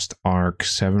Lost Ark.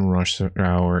 7 Rush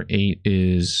Hour. 8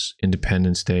 is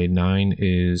Independence Day. 9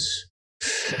 is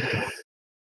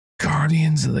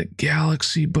Guardians of the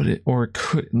Galaxy, but it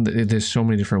could. There's so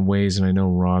many different ways, and I know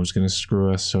Rob's gonna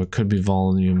screw us. So it could be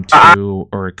Volume 2,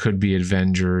 or it could be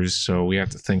Avengers. So we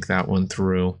have to think that one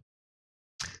through.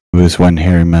 It was When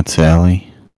Harry Met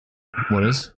Sally. What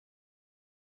is?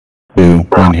 2,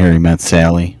 When Harry Met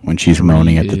Sally, when she's 3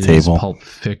 moaning at the is table. Pulp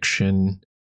Fiction.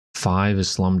 5 is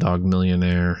Slumdog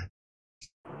Millionaire.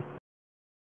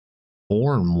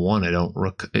 4 and 1, I don't.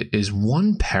 Is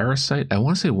 1 Parasite? I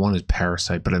want to say 1 is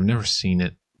Parasite, but I've never seen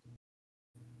it.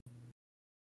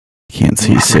 Can't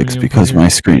see 6 because my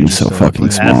screen is so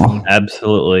fucking small.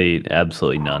 Absolutely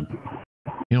none.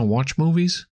 You don't watch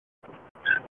movies?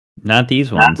 Not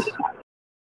these ones.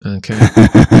 Okay.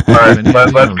 All right,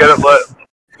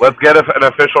 let's get an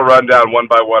official rundown one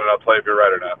by one, and I'll tell you if you're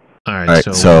right or not. All right, Alright,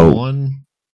 so so- 1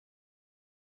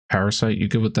 Parasite. You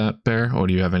good with that, Bear? Or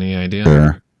do you have any idea?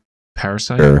 Sure.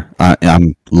 Parasite? Sure.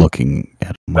 I'm looking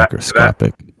at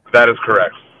microscopic. That is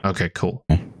correct. Okay, cool.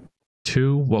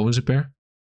 2, what was it, Bear?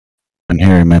 When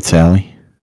Harry Met Sally.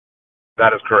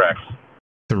 That is correct.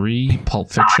 3,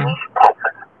 Pulp Fiction.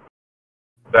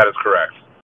 That is correct.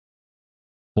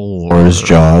 4 Or is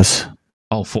Jaws.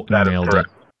 Oh, 4, That is nailed correct.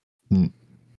 it.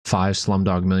 5,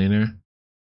 Slumdog Millionaire.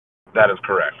 That is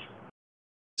correct.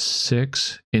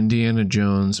 6, Indiana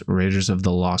Jones, Raiders of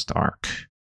the Lost Ark.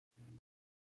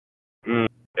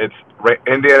 It's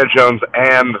Indiana Jones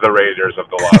and the Raiders of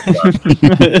the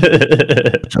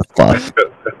Lost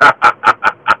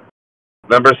Ark.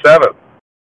 Number 7.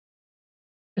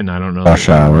 And I don't know. Rush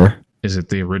Hour. Is it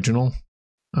the original?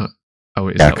 Oh,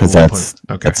 is Yeah, that because one that's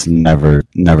point? Okay. that's never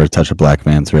touch a black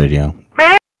man's radio.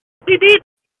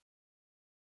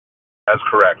 That's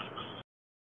correct.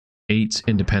 8's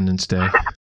Independence Day.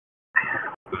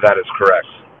 That is correct.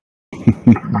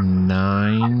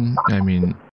 9, I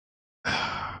mean,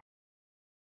 I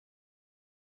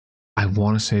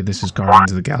want to say this is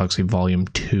Guardians of the Galaxy Volume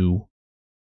 2.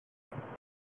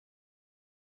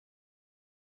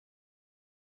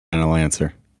 Final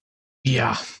answer.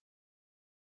 Yeah.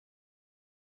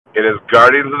 It is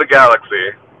Guardians of the Galaxy,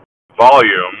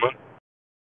 Volume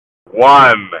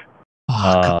 1.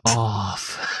 Fuck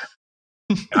off.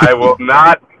 I will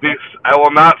not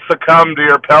succumb to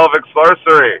your pelvic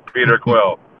sorcery, Peter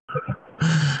Quill.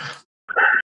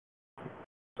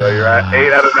 So you're at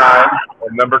 8 out of 9,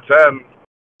 and number 10.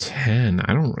 10.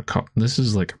 I don't recall. This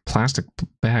is like a plastic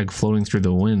bag floating through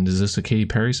the wind. Is this a Katy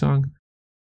Perry song?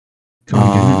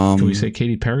 Can we say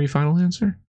Katy Perry final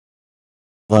answer?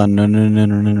 No.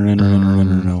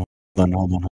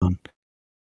 Hold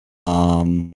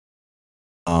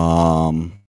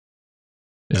on.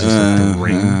 Is this like the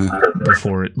ring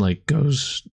before it like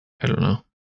goes? I don't know.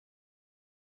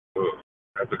 Ooh,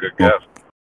 that's a good guess.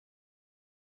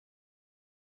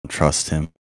 Trust him.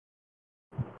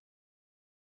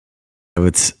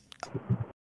 It's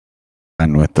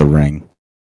and with the ring.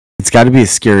 It's got to be a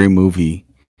scary movie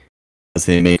because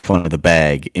they make fun of the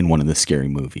bag in one of the scary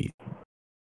movies.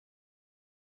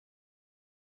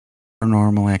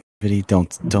 Paranormal Activity.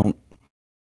 Don't.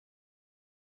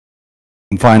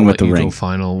 I'm fine with the you ring. Go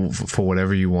final for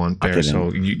whatever you want, Bear. Okay,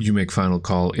 So you make final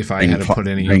call. If I Ring had to put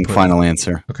any ring input, final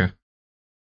answer. Okay.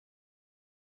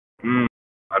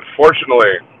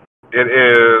 Unfortunately, it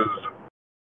is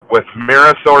with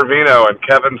Mira Sorvino and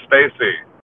Kevin Spacey.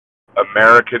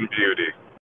 American Beauty.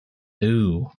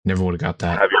 Ooh, never would have got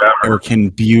that. Have you ever? American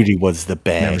Beauty was the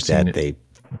bag that they.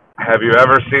 Have you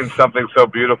ever seen something so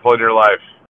beautiful in your life?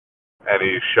 And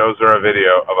he shows her a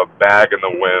video of a bag in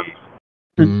the wind.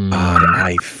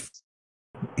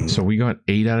 So we got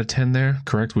 8 out of 10 there,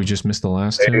 correct? We just missed the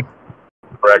last 2.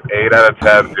 Correct. 8 out of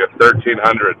 10. You have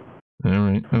 1,300. All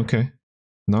right. Okay.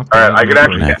 Not All bad. right. I can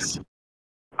not actually. great.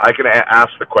 I can ask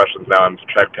the questions now. I'm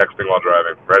texting while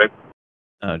driving. Ready?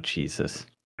 Oh Jesus!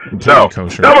 So,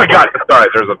 kosher. oh my God! Sorry,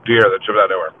 there's a deer that jumped out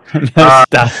nowhere.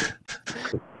 Stop.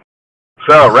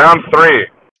 So, round 3.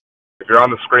 If you're on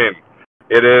the screen,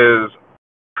 it is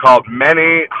called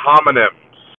many homonyms.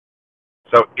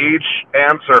 So each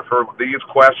answer for these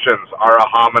questions are a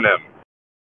homonym.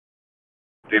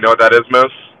 Do you know what that is,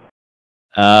 Moose?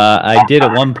 I did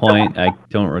at one point. I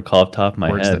don't recall off the top of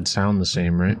my Words head. that sound the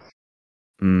same, right?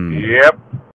 Yep.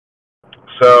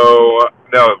 So,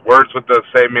 no, words with the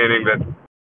same meaning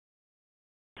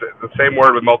the same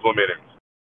word with multiple meanings.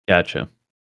 Gotcha.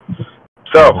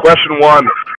 So, question 1.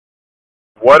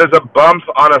 What is a bump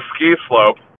on a ski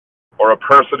slope or a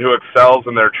person who excels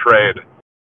in their trade?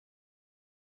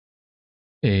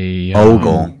 A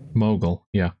Mogul. Mogul,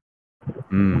 yeah.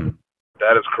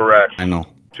 That is correct. I know.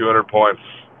 200 points.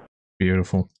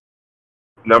 Beautiful.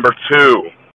 Number 2.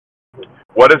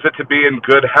 What is it to be in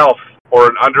good health or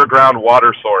an underground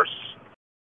water source?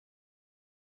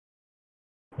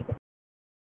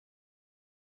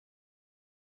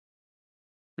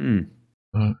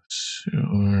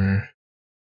 Sure.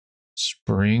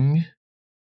 Spring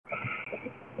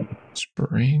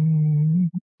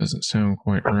doesn't sound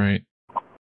quite right.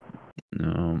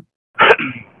 No.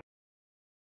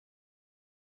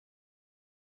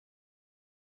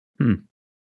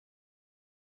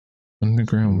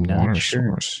 Underground Not water sure.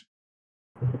 source.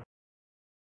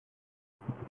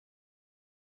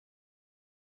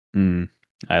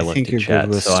 I looked think at you're chat,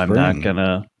 good with so I'm not spring.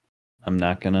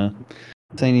 gonna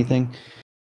say anything.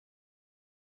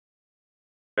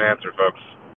 Answer, folks.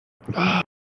 Got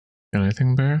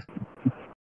anything, Bear?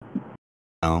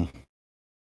 No.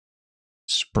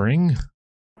 Spring?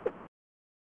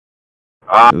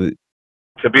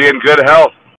 To be in good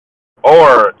health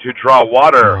or to draw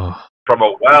water from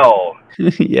a well.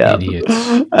 Yeah. Idiots.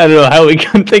 I don't know how we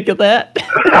couldn't think of that.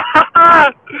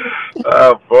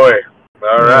 Oh, boy.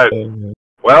 All right.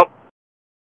 Well,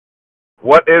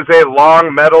 what is a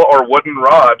long metal or wooden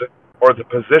rod or the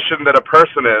position that a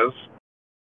person is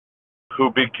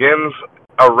who begins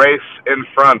a race in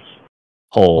front?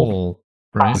 Hole.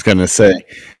 I Right? was gonna say,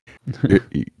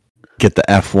 you get the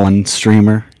F1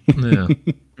 streamer. Yeah.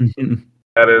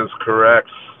 That is correct.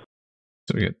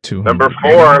 So we got 200. Number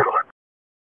 4.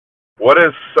 What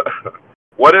is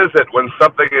it when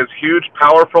something is huge,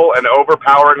 powerful, and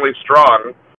overpoweringly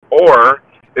strong, or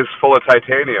is full of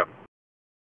titanium?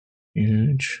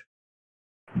 Huge,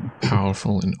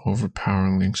 powerful, and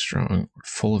overpoweringly strong.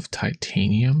 Full of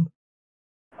titanium?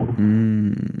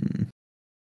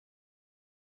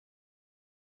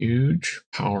 Huge,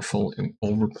 powerful, and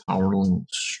overpoweringly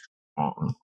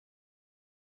strong.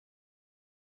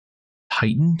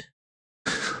 Titan?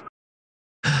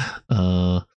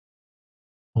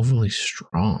 Overly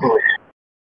strong.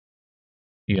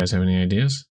 You guys have any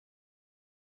ideas?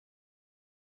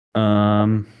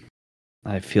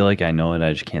 I feel like I know it.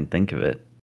 I just can't think of it.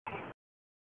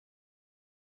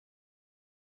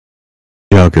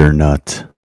 Juggernaut.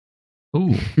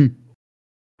 Ooh.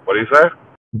 What do you say?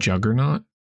 Juggernaut?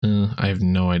 I have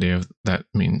no idea if that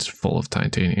means full of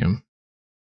titanium.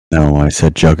 No, I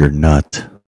said juggernaut.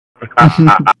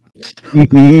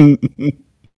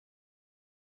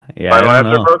 Yeah, I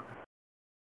don't know.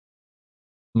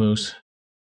 Moose,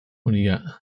 what do you got?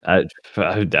 I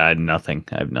had nothing.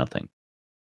 I have nothing.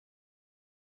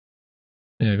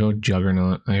 Yeah, go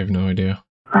Juggernaut. I have no idea.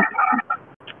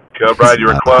 Go, Brad, you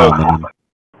were close.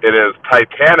 It is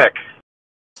Titanic.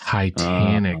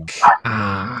 Titanic.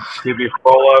 To be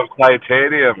full of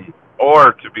titanium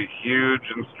or to be huge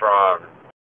and strong,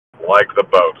 like the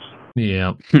boat.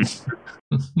 Yeah. It's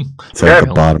at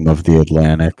the bottom of the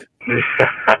Atlantic.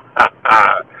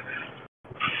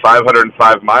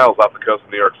 505 miles off the coast of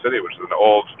New York City, which is an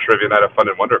old Trivia Night of Fun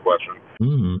and Wonder question.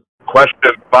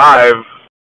 Question 5.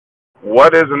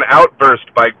 What is an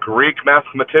outburst by Greek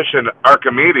mathematician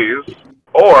Archimedes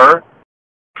or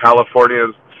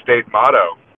California's state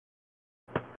motto?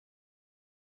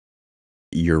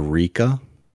 Eureka?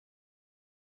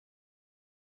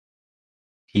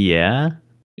 Yeah?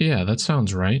 Yeah, that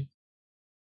sounds right.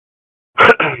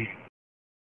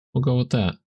 We'll go with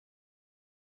that.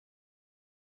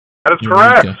 That is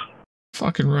correct.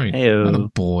 Fucking right. Heyo. What a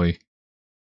boy.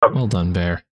 Well done,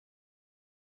 Bear.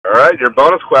 All right, your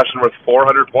bonus question worth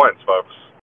 400 points, folks.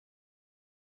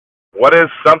 What is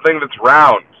something that's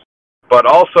round, but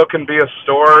also can be a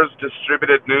store's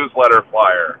distributed newsletter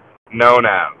flyer, known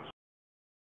as?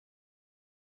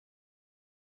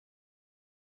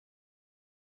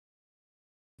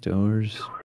 Doors.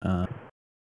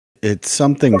 It's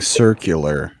something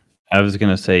circular. I was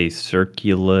gonna say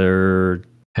circular.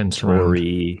 Hence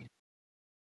round.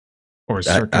 Or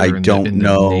circular I don't in the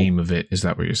know name of it. Is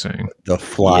that what you're saying? The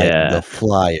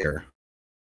flyer.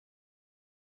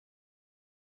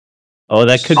 Oh,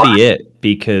 that could be it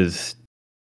because.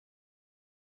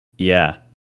 Yeah,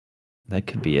 that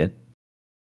could be it.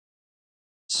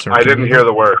 Circular? I didn't hear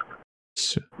the word.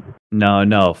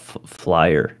 No,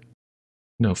 flyer.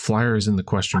 No, flyer is in the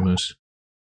question, Moose.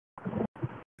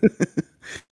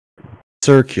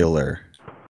 Circular.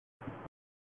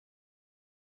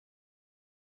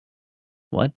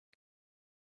 What?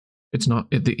 It's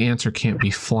not. The answer can't be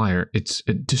flyer. It's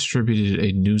distributed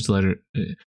a newsletter.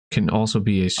 It can also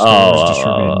be a store's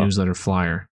distributed newsletter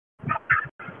flyer.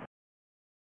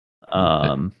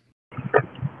 Do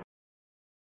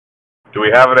we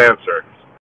have an answer?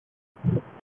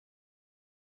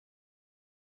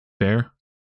 There.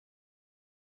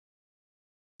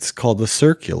 It's called the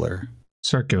circular.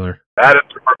 Circular. That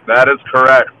is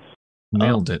correct.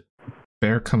 Nailed it.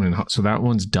 Bear coming in hot. So that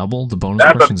one's double. The bonus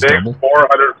That's question's a big double.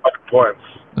 400 points.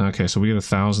 Okay, so we get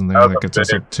 1,000 there. That gets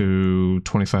us up to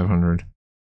 2,500.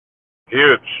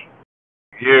 Huge.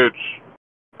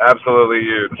 Absolutely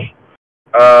huge.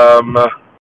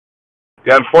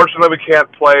 Yeah, unfortunately we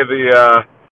can't play the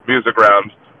music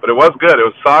round, but it was good. It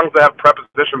was songs that have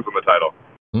prepositions in the title.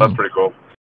 That's pretty cool.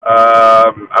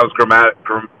 I was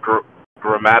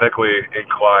grammatically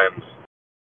inclined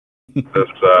this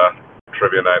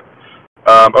trivia night.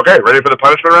 Okay, ready for the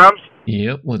punishment rounds?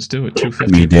 Yep, let's do it.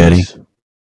 250 Me, Daddy.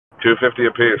 250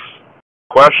 apiece.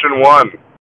 Question 1.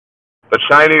 The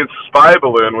Chinese spy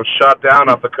balloon was shot down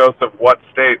off the coast of what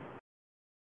state?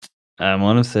 I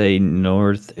want to say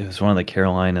north. It was one of the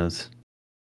Carolinas.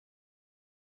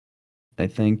 I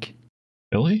think.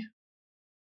 Really?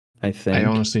 I think. I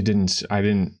honestly didn't. I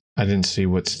didn't see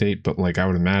what state, but like I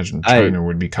would imagine China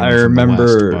would be coming from the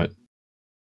west. But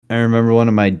I remember one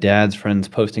of my dad's friends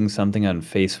posting something on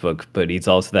Facebook, but he's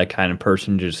also that kind of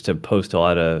person just to post a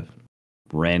lot of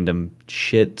random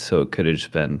shit. So it could have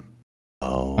just been.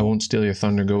 Oh. I won't steal your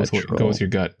thunder. Go with your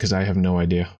gut because I have no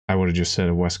idea. I would have just said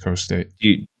a West Coast state.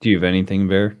 Do you have anything,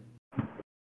 Bear?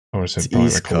 I would have said It's probably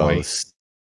East like Hawaii. Coast.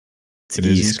 It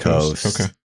is East Coast.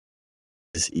 Okay.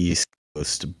 It's East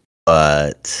Coast,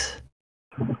 but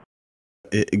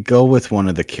go with one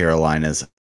of the Carolinas. I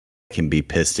can be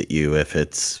pissed at you if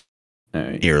it's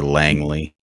near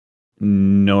Langley.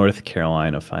 North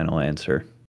Carolina, final answer.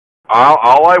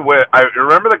 I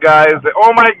remember the guys that,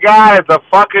 oh my god, it's a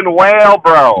fucking whale,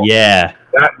 bro. Yeah.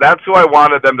 That's who I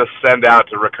wanted them to send out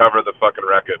to recover the fucking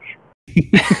wreckage.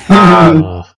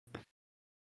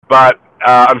 But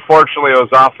unfortunately, it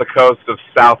was off the coast of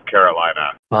South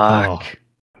Carolina. Fuck.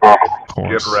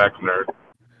 Get wrecked, nerd.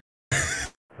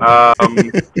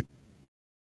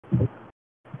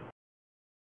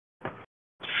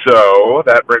 So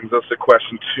that brings us to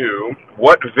question 2.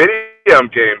 What video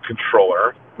game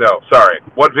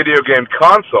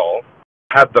console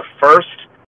had the first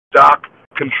stock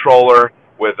controller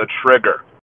with a trigger?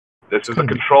 This is a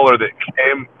controller that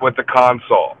came with the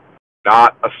console,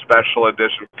 not a special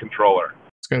edition controller.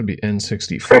 It's got to be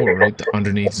N64, right? The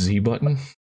underneath Z button.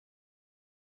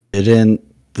 Didn't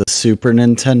the Super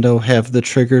Nintendo have the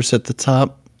triggers at the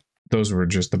top? Those were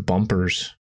just the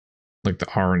bumpers, like the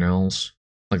R and Ls.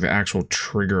 Like the actual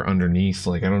trigger underneath,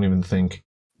 like I don't even think,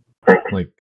 like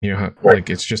you know, like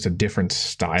it's just a different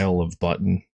style of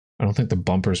button. I don't think the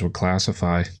bumpers would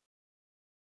classify.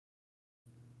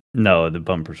 No, the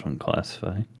bumpers wouldn't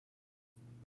classify.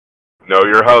 Know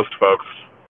your host, folks.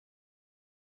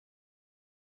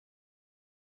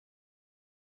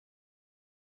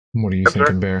 What are you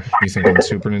thinking, Bear? You thinking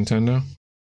Super Nintendo?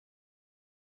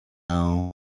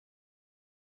 No.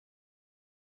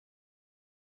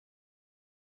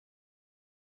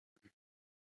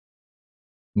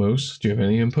 Moose, do you have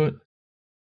any input?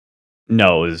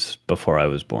 No, it was before I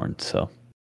was born, so.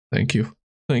 Thank you.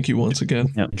 Thank you once again.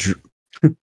 Yep.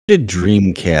 Did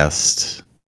Dreamcast?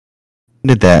 When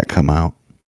did that come out?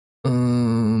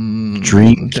 Dreamcast,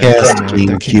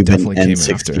 GameCube, and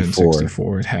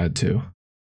N64. It had to.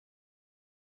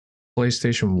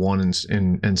 PlayStation 1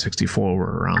 and N64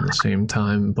 were around the same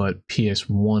time, but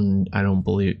PS1, I don't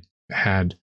believe,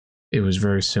 had. It was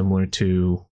very similar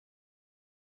to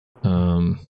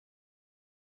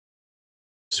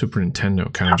Super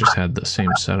Nintendo kind of just had the same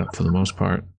setup for the most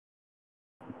part.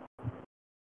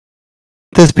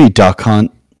 This be Duck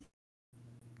Hunt.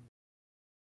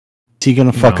 Is he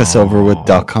gonna fuck us over with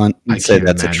Duck Hunt and say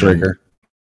that's a trigger?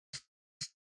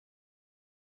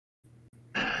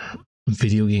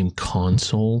 Video game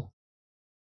console?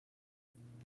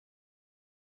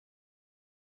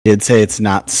 He'd say it's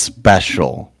not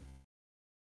special.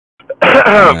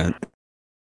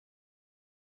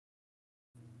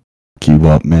 Keep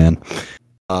up, man.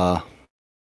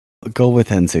 Go with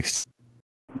N60.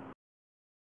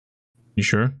 You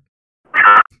sure?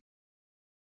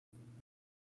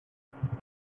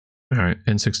 Alright,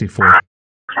 N64.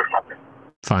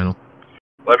 Final.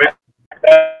 Let me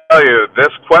tell you,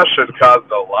 this question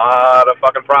caused a lot of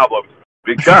fucking problems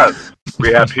because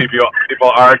we have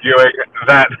people arguing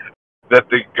that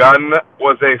the gun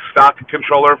was a stock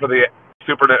controller for the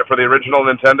original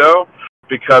Nintendo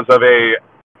because of a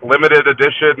limited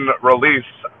edition release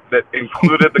that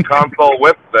included the console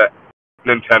with the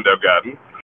Nintendo gun,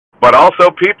 but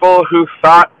also people who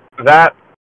thought that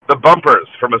the bumpers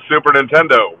from a Super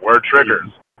Nintendo were triggers.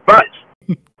 But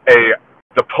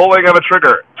the pulling of a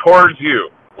trigger towards you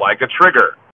like a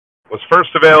trigger was first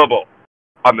available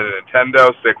on the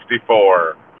Nintendo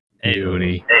 64.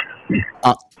 Beauty.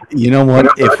 You know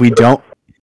what? If we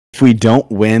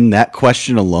don't win that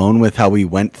question alone with how we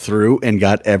went through and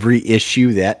got every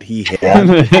issue that he had,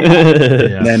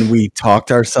 then we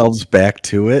talked ourselves back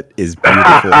to it is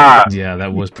beautiful. Yeah,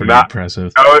 that was pretty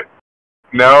impressive.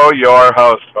 Know your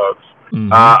host, folks.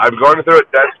 Mm-hmm. I'm going through a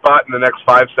dead spot in the next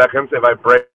 5 seconds. If I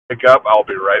break up, I'll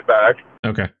be right back.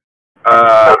 Okay.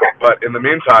 But in the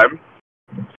meantime,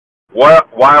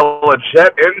 while a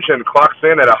jet engine clocks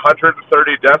in at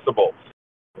 130 decibels,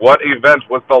 what event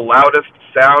was the loudest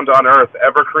sound on Earth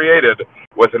ever created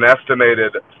with an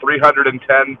estimated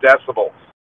 310 decibels?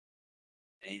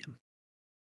 Damn.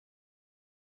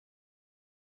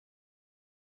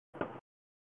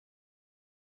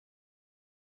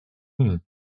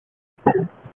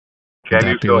 Can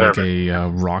you still like hear me? A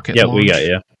rocket yeah, launch? We got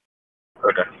you.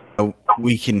 Okay.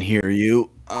 We can hear you.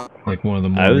 Like one of the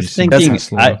more I was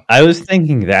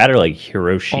thinking that or like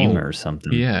Hiroshima or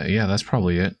something. Yeah, that's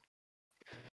probably it.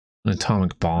 An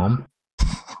atomic bomb.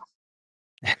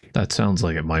 That sounds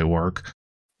like it might work.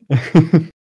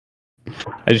 I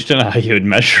just don't know how you would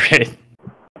measure it.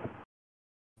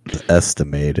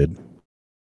 Estimated.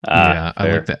 Yeah, I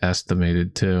like the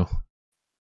estimated too.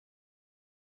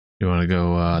 You want to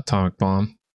go atomic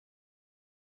bomb?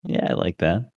 Yeah, I like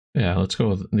that. Yeah, let's go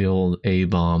with the old A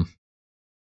bomb.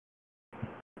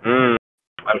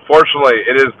 Unfortunately,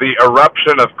 it is the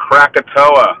eruption of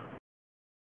Krakatoa.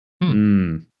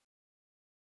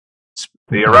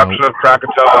 The eruption of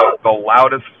Krakatoa is the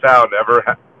loudest sound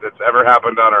that's ever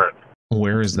happened on Earth.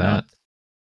 Where is that?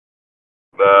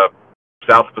 The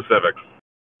South Pacific.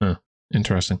 Huh.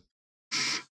 Interesting.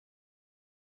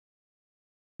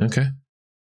 Okay.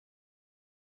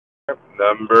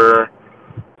 Number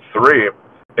 3.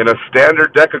 In a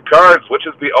standard deck of cards, which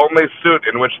is the only suit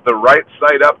in which the right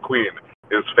side up queen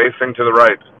is facing to the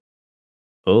right?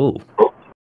 Oh.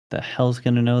 The hell's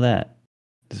gonna know that?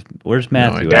 Where's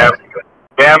Matthew?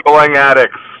 Gambling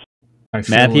addicts.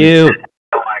 Matthew!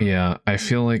 I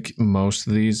feel like most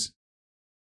of these,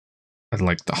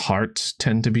 like the hearts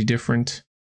tend to be different.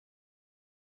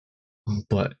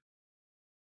 But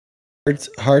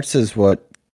Hearts is what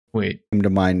came to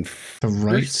mind. The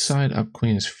right side up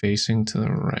queen is facing to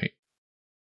the right.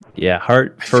 Yeah,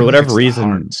 heart for whatever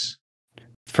reason.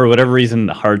 For whatever reason,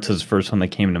 the hearts is the first one that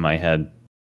came to my head.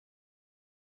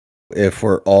 If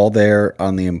we're all there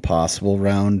on the impossible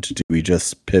round, do we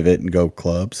just pivot and go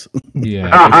clubs? Yeah,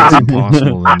 if it's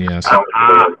impossible, then yes.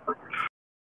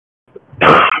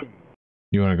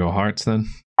 You want to go hearts then?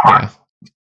 Yeah.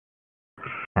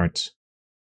 Hearts.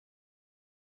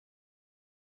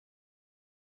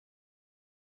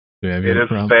 Do we have It your is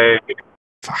problem? fake.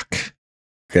 Fuck.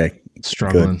 Okay.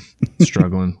 Struggling.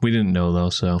 Struggling. We didn't know though,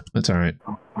 so it's alright.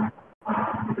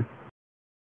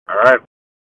 Alright.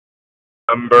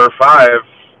 Number 5.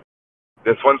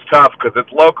 This one's tough because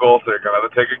it's local, so you're going to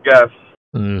have to take a guess.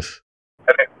 It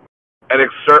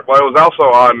was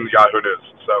also on Yahoo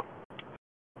News. So,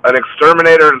 an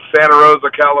exterminator in Santa Rosa,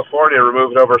 California,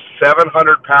 removed over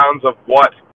 700 pounds of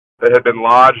what that had been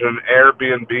lodged in an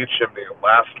Airbnb chimney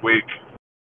last week?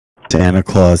 Santa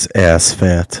Claus ass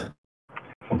fat.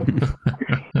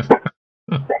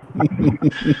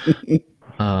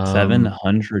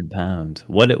 700 pounds.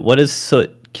 What does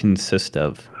soot consist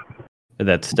of?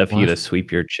 That stuff you gotta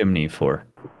sweep your chimney for.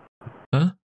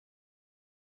 Huh?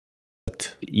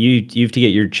 soot. You have to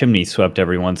get your chimney swept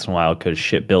every once in a while because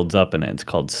shit builds up in it. It's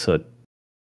called soot.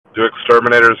 Do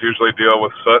exterminators usually deal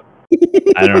with soot?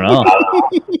 I don't know.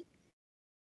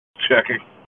 Checking.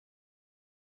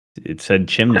 It said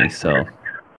chimney, so.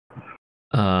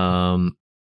 I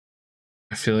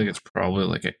feel like it's probably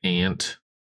like an ant.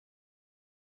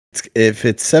 If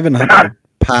it's 700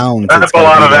 pounds, That's it's a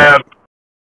lot of ant.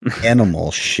 ants.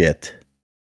 Animal shit.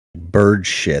 Bird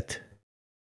shit.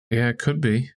 Yeah, it could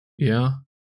be. Yeah.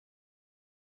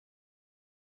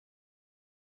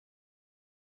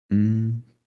 Mm.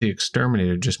 The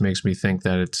exterminator just makes me think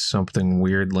that it's something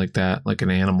weird like that, like an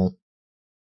animal.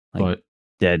 Like but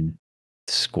dead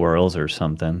squirrels or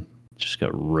something. Just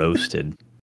got roasted.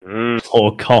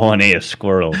 Whole colony of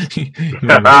squirrels. You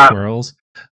know, squirrels?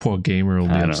 Poor gamer will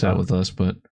be upset with us,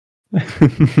 but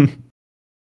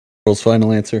Squirrels'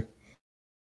 final answer.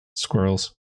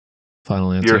 Squirrels.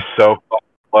 Final answer. You're so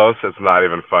close, it's not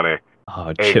even funny.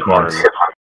 Oh, Acorns.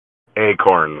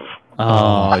 Acorns.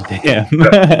 Oh, damn.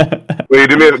 Will you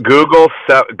do me a Google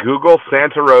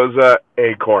Santa Rosa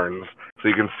acorns so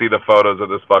you can see the photos of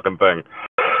this fucking thing.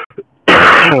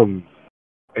 And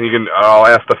you can. I'll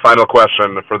ask the final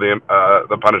question for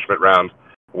the punishment round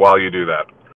while you do that,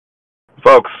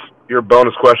 folks. Your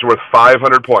bonus question worth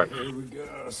 500 points.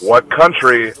 What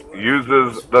country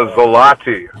uses the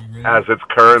zloty as its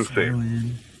currency?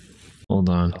 Hold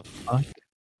on.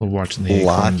 We're watching the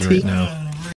acorns right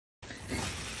now.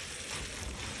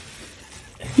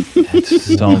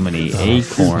 That's so many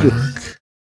acorns.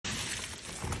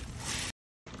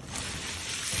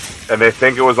 And they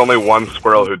think it was only one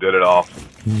squirrel who did it all.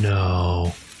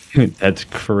 No. That's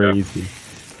crazy.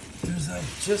 There's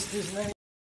just as many.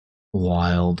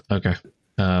 Wild. Okay.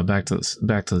 Back to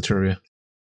the trivia.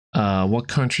 What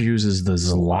country uses the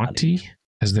zloty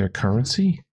as their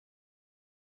currency?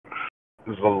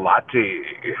 Zloty.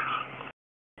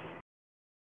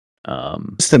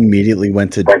 Just immediately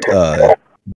went to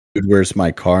Dude, Where's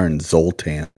My Car in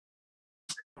Zoltan.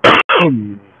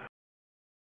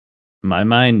 My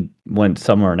mind went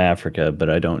somewhere in Africa, but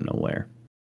I don't know where.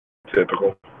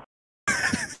 Typical.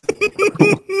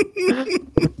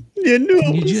 You knew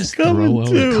Can you just throw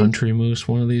out a country moose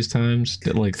one of these times?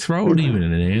 Like, throw out even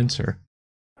an answer.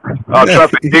 Oh,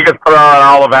 trust me, he could throw out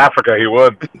all of Africa, he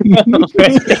would.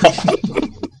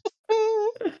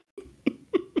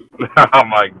 Oh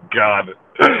my god.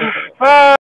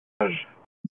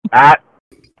 At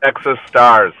Texas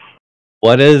Stars.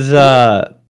 What does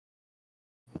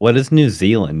New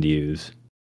Zealand use?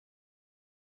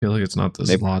 I feel like it's not the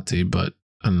zloty, but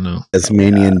I don't know.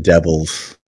 Tasmanian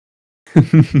Devils. No,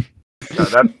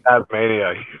 that's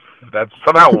Tasmania. That's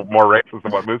somehow more racist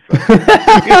than what Moose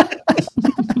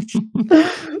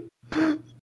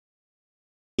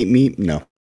said. Meat? No.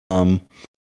 Go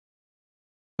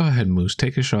ahead, Moose.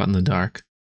 Take a shot in the dark.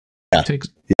 Yeah,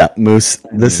 yeah, Moose.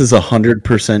 This is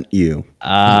 100% you.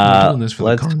 We're doing this for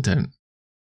the content.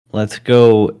 Let's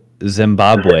go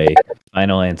Zimbabwe.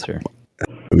 Final answer.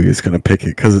 He's gonna pick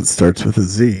it because it starts with a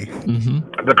Z. Mm-hmm.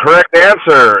 The correct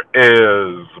answer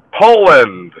is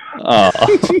Poland.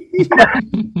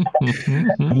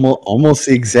 Almost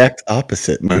the exact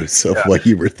opposite, Moose, of what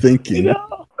you were thinking. A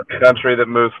country that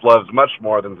Moose loves much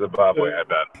more than Zimbabwe, I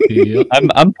bet. Yep.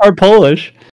 I'm part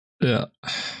Polish. Yeah.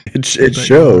 It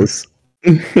shows.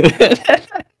 Okay,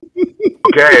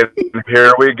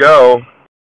 here we go.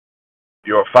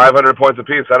 You're 500 points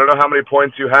apiece. I don't know how many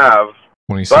points you have.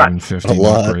 2750.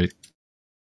 Not great.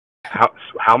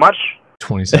 How much?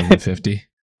 2750.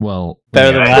 Well,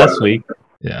 better than last week.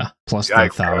 Yeah, plus the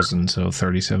 1,000, so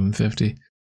 3750.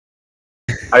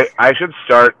 I should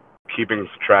start keeping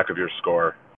track of your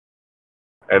score,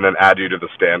 and then add you to the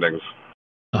standings.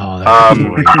 Oh, that's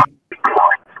great.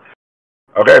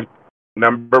 Okay,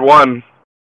 number one.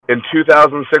 In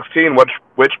 2016,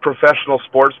 which professional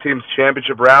sports team's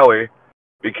championship rally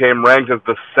became ranked as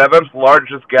the 7th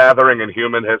largest gathering in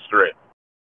human history?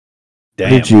 Damn.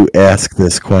 Did you ask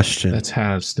this question? That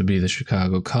has to be the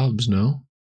Chicago Cubs, no?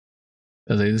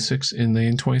 Are they in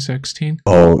 2016?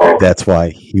 Oh, that's why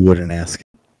he wouldn't ask.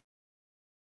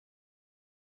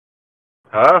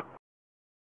 Huh?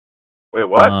 Wait,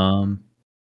 what?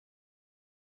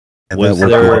 Was that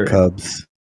there Cubs?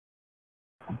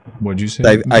 What'd you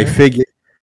say? I figured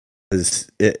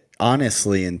it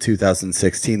honestly in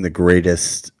 2016 the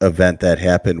greatest event that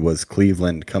happened was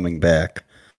Cleveland coming back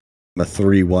from a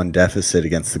 3-1 deficit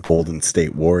against the Golden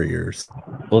State Warriors.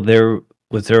 Well,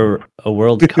 was there a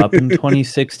World Cup in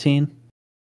 2016?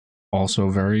 Also,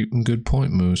 very good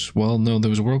point, Moose. Well, no, there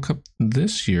was a World Cup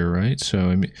this year, right? So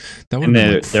I mean, that would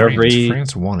be like France.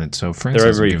 France won it, so France they're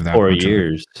doesn't every give that 4 much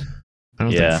years. I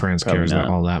don't think France cares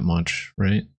all that much,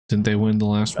 right? Didn't they win the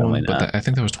last one? But I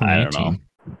think that was 2018.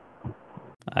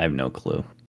 I have no clue.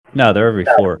 No, they're every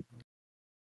 4.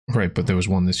 Right, but there was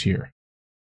one this year.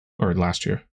 Or last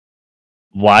year.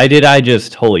 Why did I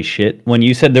just... Holy shit. When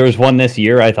you said there was one this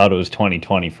year, I thought it was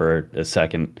 2020 for a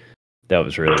second. That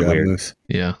was really weird. Moose.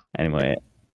 Yeah. Anyway.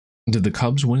 Did the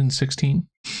Cubs win in 16?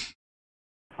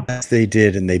 Yes, they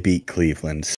did, and they beat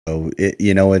Cleveland. So,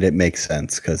 you know what? It makes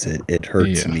sense because it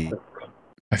hurts me.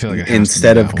 I feel like it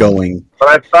instead of going... But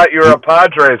I thought you were a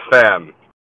Padres fan.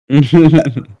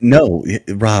 No,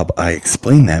 Rob, I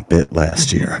explained that bit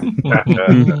last year.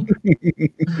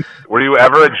 Were you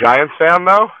ever a Giants fan,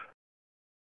 though?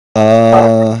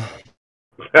 I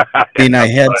mean, I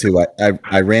had to.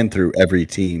 I ran through every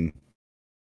team.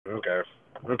 Okay.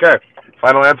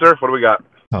 Final answer? What do we got?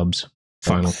 Cubs.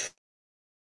 Final.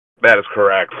 That is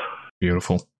correct.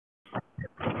 Beautiful.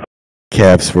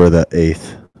 Cavs were the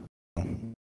 8th.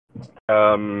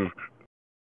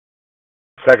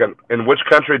 Second, in which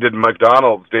country did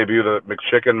McDonald's debut the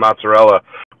McChicken mozzarella,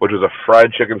 which was a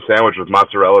fried chicken sandwich with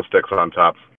mozzarella sticks on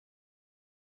top?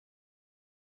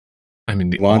 I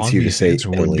mean, the obvious answer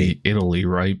would be Italy,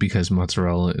 right? Because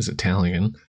mozzarella is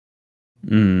Italian.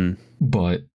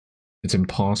 But it's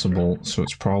impossible, so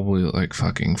it's probably like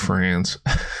fucking France.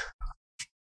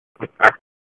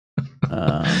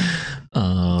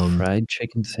 Fried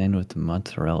chicken sandwich with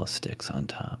mozzarella sticks on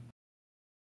top.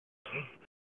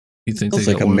 You think it's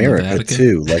like America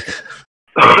too? Like,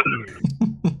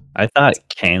 I thought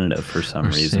Canada for some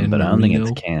reason, but I don't think it's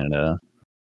Canada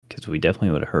because we definitely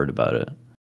would have heard about it.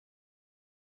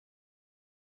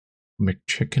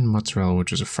 McChicken mozzarella,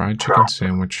 which is a fried chicken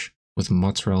sandwich with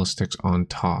mozzarella sticks on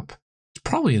top. It's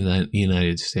probably in the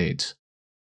United States.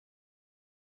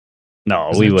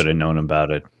 No, we would have known about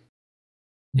it.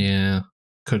 Yeah,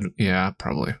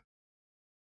 probably.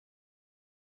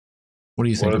 What do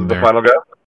you think? What is the final guess?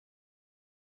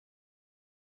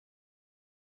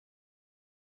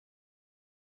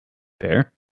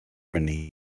 Fair. Germany.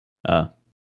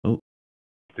 Did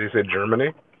you say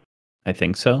Germany? I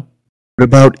think so. What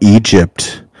about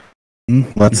Egypt?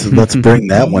 Let's bring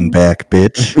that one back,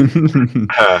 bitch.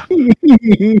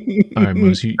 All right,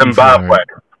 Moose, Zimbabwe.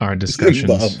 Our discussions.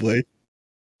 Zimbabwe.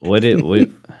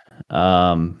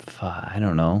 I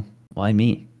don't know. Why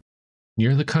me?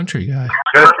 You're the country guy.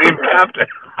 You're the team captain.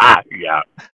 Yeah.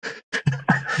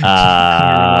 We're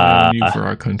relying on you for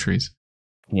our countries.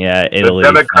 Yeah, Italy.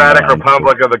 The Democratic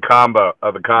Republic of the Congo.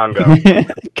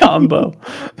 Combo.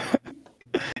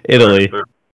 Italy.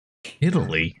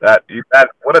 Italy. That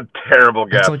what a terrible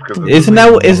guess. Like isn't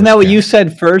that what you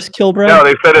said first, Kilbrad? No,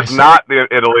 they said it's not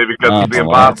Italy because it's the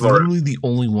impossible. It's literally the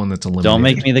only one that's eliminated. Don't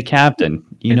make me the captain.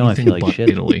 You know I feel like shit.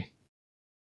 Italy.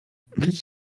 I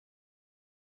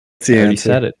already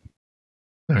said it.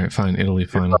 All right, fine. Italy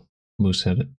final. Moose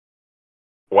said it.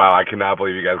 Wow, I cannot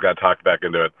believe you guys got talked back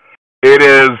into it. It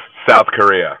is South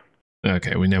Korea.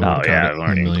 Okay, we never got it in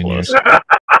a million years.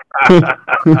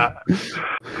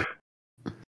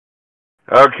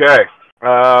 Okay.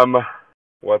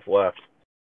 What's left?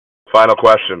 Final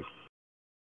question.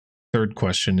 Third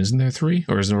question. Isn't there 3?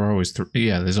 Or is there always 3?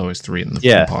 Yeah, there's always 3 in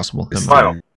the impossible.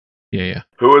 Final. Yeah.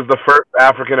 Who is the first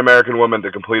African-American woman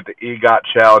to complete the EGOT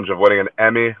challenge of winning an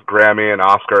Emmy, Grammy, and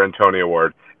Oscar and Tony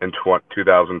Award in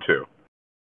 2002?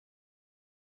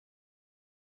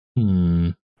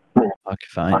 Fuck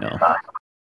if I know.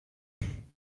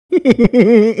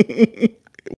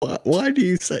 Why do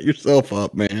you set yourself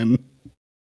up, man?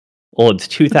 Well, it's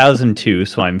 2002,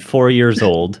 so I'm 4 years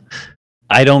old.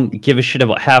 I don't give a shit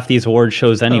about half these award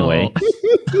shows anyway.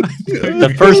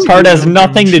 The first part has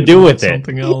nothing to do with it.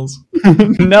 Something else.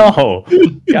 No.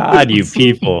 God, you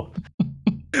people.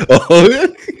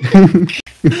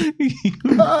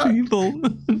 People.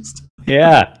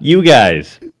 Yeah, you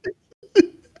guys.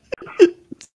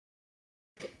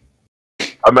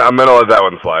 I'm gonna let that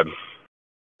one slide.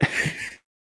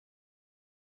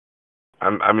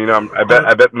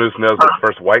 I bet Moose knows the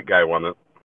first white guy won it.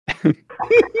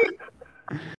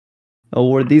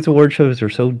 These award shows are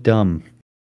so dumb.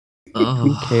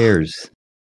 Who cares?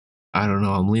 I don't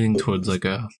know. I'm leaning towards like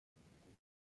a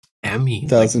Emmy.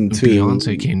 2002.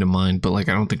 Beyonce came to mind, but like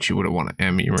I don't think she would have won an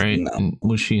Emmy, right? No. And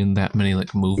was she in that many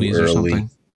like movies or something?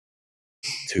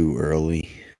 Too early.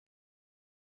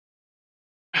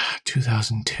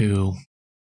 2002.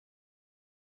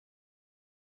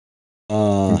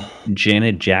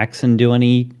 Janet Jackson do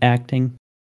any acting?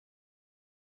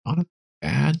 Not a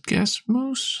bad guess,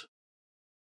 Moose,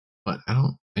 but I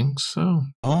don't think so.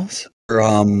 It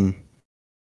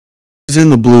was in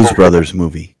the Blues Brothers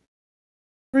movie.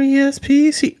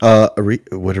 ESPC.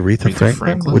 Would Aretha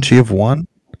Franklin? Would she have won?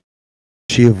 Would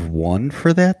she have won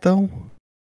for that though?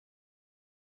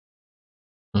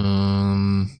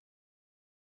 Hold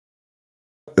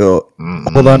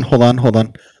on. What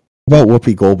about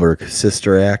Whoopi Goldberg,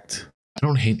 Sister Act? I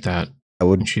don't hate that. I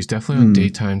wouldn't. She's definitely on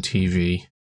daytime TV.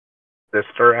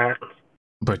 Sister Act.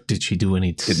 But did she do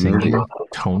any singing?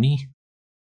 Tony?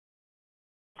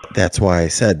 That's why I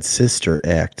said Sister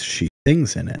Act. She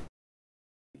sings in it.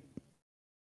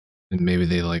 And maybe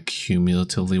they like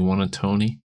cumulatively won a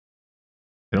Tony.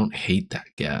 I don't hate that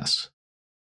guess.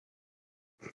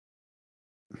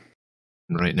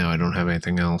 And right now I don't have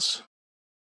anything else.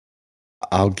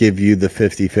 I'll give you the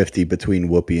 50-50 between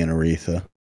Whoopi and Aretha.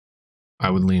 I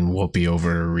would lean Whoopi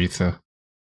over Aretha.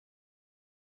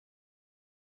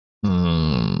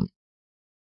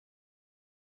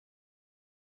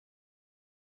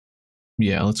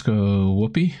 Yeah, let's go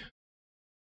Whoopi.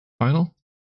 Final?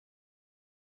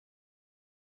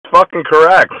 Fucking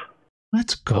correct.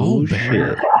 Let's go,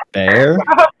 Bear. Bear?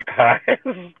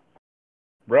 Guys.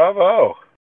 Bravo.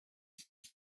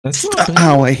 That's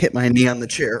Ow, I hit my knee on the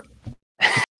chair.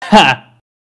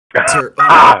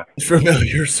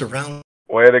 Familiar surround.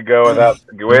 Way to go with that.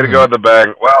 Way to go with the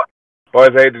bang. Well, boys,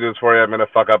 I hate to do this for you. I'm going to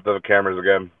fuck up the cameras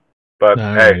again. But,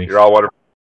 hey, you're all wonderful.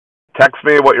 Text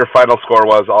me what your final score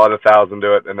was. I'll add 1,000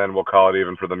 to it, and then we'll call it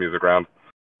even for the music round.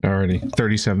 Alrighty.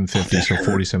 37.50, so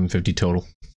 47.50 total.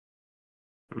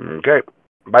 Okay.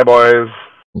 Bye, boys.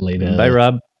 Later. Bye,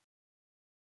 Rob.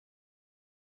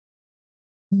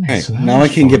 Hey, so now I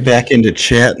can get back into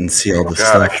chat and see all the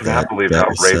stuff. I cannot believe how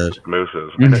racist Moose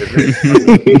is.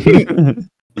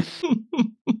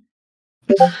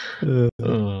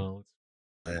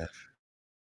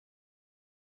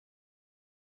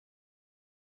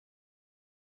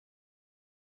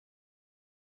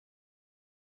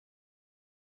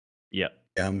 Yeah,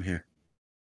 I'm here.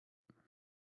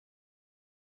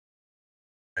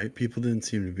 Right, people didn't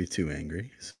seem to be too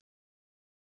angry.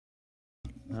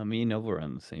 Me and Nova are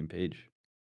on the same page.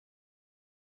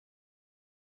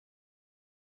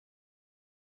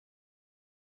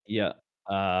 Yeah.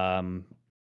 On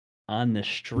the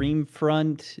stream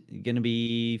front, going to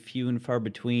be few and far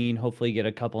between. Hopefully get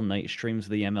a couple night streams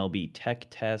of the MLB Tech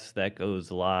Test that goes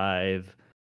live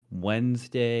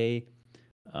Wednesday.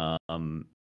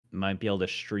 Might be able to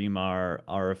stream our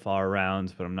RFR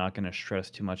rounds, but I'm not going to stress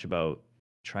too much about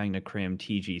trying to cram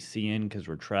TGC in because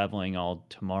we're traveling all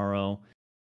tomorrow.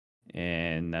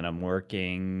 And then I'm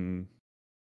working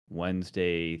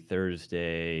Wednesday,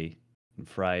 Thursday, and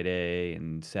Friday,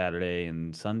 and Saturday,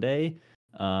 and Sunday.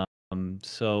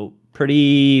 So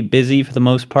pretty busy for the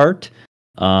most part.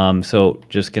 So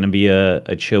just going to be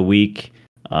a chill week.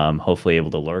 Hopefully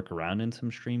able to lurk around in some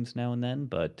streams now and then.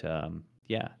 But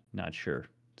yeah, not sure.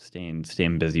 Staying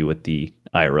busy with the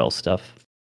IRL stuff.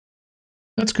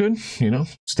 That's good.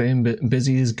 Staying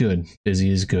busy is good.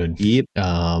 Busy is good. Yep.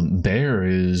 Bear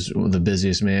is the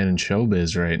busiest man in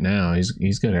showbiz right now.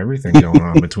 He's got everything going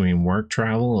on between work,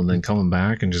 travel, and then coming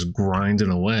back and just grinding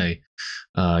away.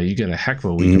 You got a heck of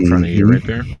a week in front of you, right,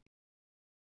 Bear?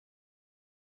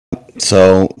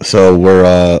 So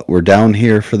we're down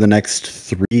here for the next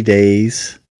 3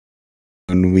 days.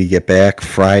 When we get back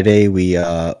Friday,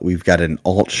 we've got an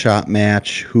alt shot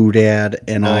match. Hoodad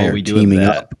and I are teaming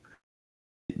up.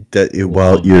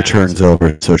 Your turn's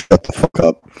over, so shut the fuck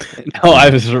up. No, I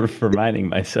was reminding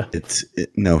myself.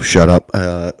 No, shut up.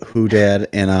 Hoodad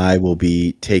and I will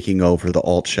be taking over the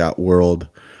alt shot world.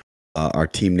 Our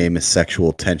team name is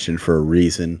Sexual Tension for a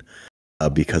reason,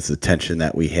 because the tension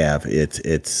that we have,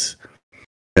 it's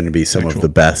going to be some of the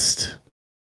best.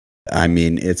 I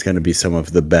mean, it's going to be some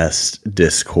of the best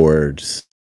discords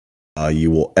you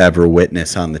will ever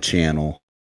witness on the channel.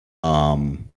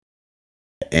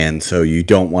 And so you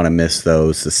don't want to miss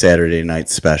those. The Saturday night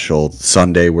special.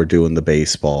 Sunday we're doing the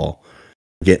baseball.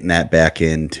 Getting that back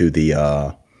into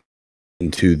the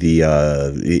mix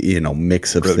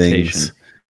of rotation. Things.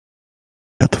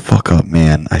 Shut the fuck up,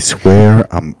 man. I swear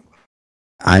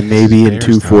I may be in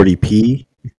 240p.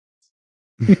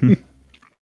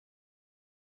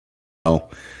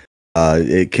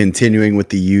 Continuing with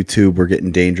the YouTube, we're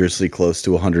getting dangerously close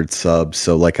to 100 subs.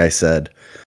 So like I said,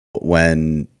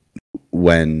 when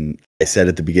I said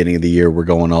at the beginning of the year we're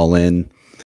going all in,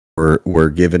 we're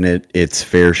giving it its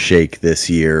fair shake this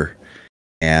year,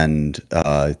 and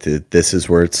this is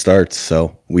where it starts.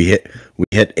 So we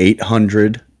hit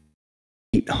 800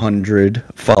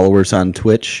 followers on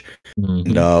Twitch,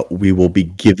 and we will be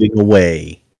giving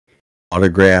away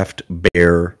autographed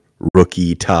Bear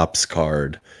rookie Topps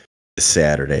card this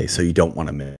Saturday. So you don't want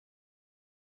to miss.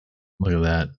 Look at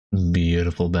that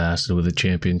beautiful bastard with a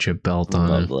championship belt on.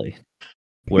 Lovely.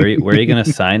 Where are you going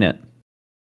to sign it?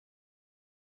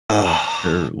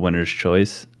 For winner's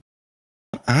choice?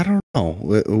 I don't know.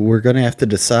 We're going to have to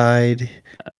decide.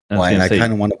 I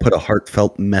kind of want to put a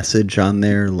heartfelt message on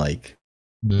there, like,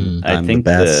 I think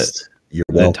the best. You're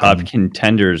the welcome. top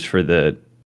contenders for the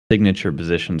signature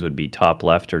positions would be top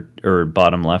left or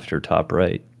bottom left or top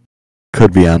right.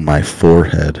 Could be on my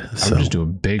forehead. So. I'm just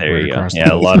doing big There right you go. across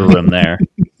Yeah, a lot of room there.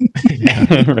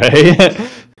 Right?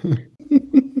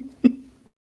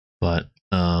 But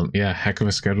yeah, heck of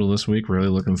a schedule this week. Really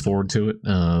looking forward to it.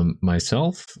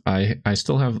 Myself, I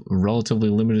still have a relatively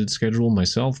limited schedule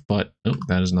myself, but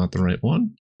that is not the right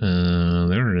one.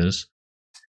 There it is.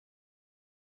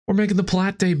 We're making the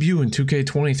Platt debut in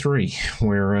 2K23,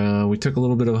 where we took a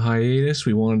little bit of a hiatus.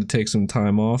 We wanted to take some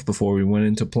time off before we went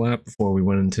into Platt, before we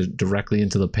went directly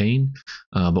into the pain.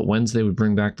 But Wednesday we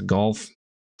bring back the golf.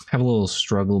 Have a little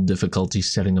struggle, difficulty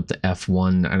setting up the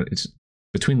F1. It's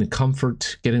between the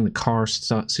comfort, getting the car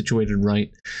situated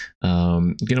right,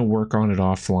 gonna work on it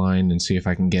offline and see if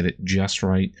I can get it just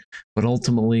right. But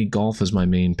ultimately, golf is my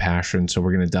main passion, so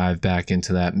we're gonna dive back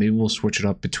into that. Maybe we'll switch it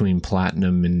up between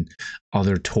Platinum and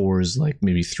other tours like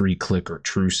maybe 3Click or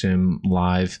TrueSim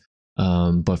Live.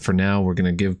 But for now, we're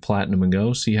gonna give Platinum a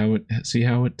go, see how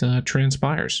it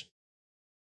transpires.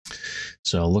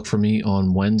 So look for me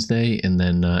on Wednesday, and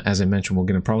then as I mentioned, we're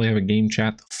going to probably have a game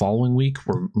chat the following week.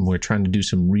 We're trying to do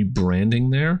some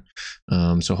rebranding there,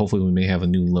 so hopefully we may have a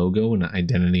new logo and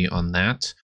identity on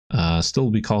that. Still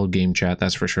will be called Game Chat,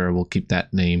 that's for sure. We'll keep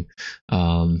that name,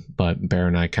 but Bear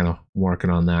and I kind of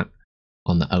working on that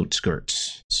on the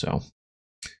outskirts. So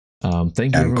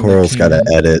thank you. And Coral's got to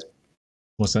edit.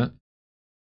 What's that?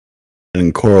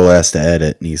 And Coral has to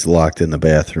edit, and he's locked in the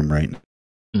bathroom right now.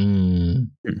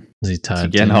 Is he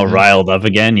tied? Getting all riled up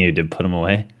again? You did put him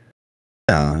away?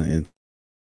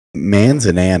 Man's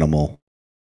an animal.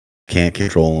 Can't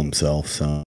control himself,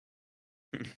 so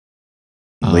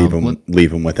leave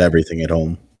him with everything at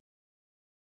home.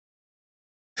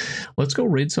 Let's go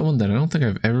raid someone that I don't think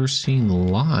I've ever seen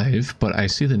live, but I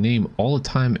see the name all the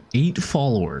time. 8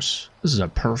 followers. This is a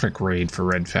perfect raid for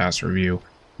Red Fast Review.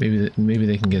 Maybe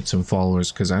they can get some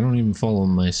followers because I don't even follow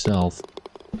them myself.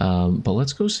 But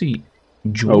let's go see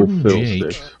Jordan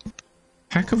Jake.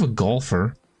 Heck of a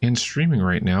golfer and streaming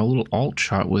right now. A little alt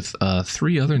shot with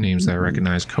 3 other names that I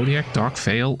recognize: Kodiak, Doc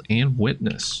Fail, and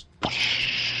Witness.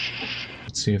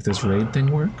 Let's see if this raid thing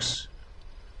works.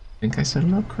 I think I set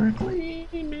it up correctly.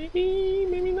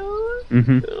 Maybe not. I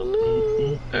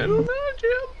don't know,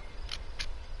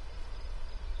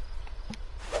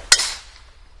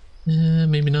 Jim.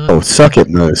 Maybe not. Oh, suck it,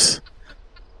 Moose.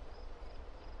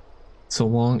 So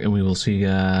long, and we will see you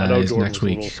guys next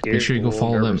week. Make sure you go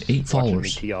follow them. 8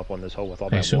 followers.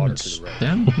 I assume it's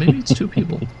them. Maybe it's 2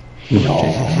 people.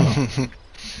 No.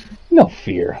 No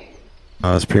fear.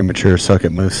 It's premature. Suck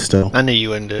it, Moose. Still. I knew you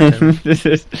wouldn't do it.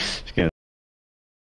 Just gonna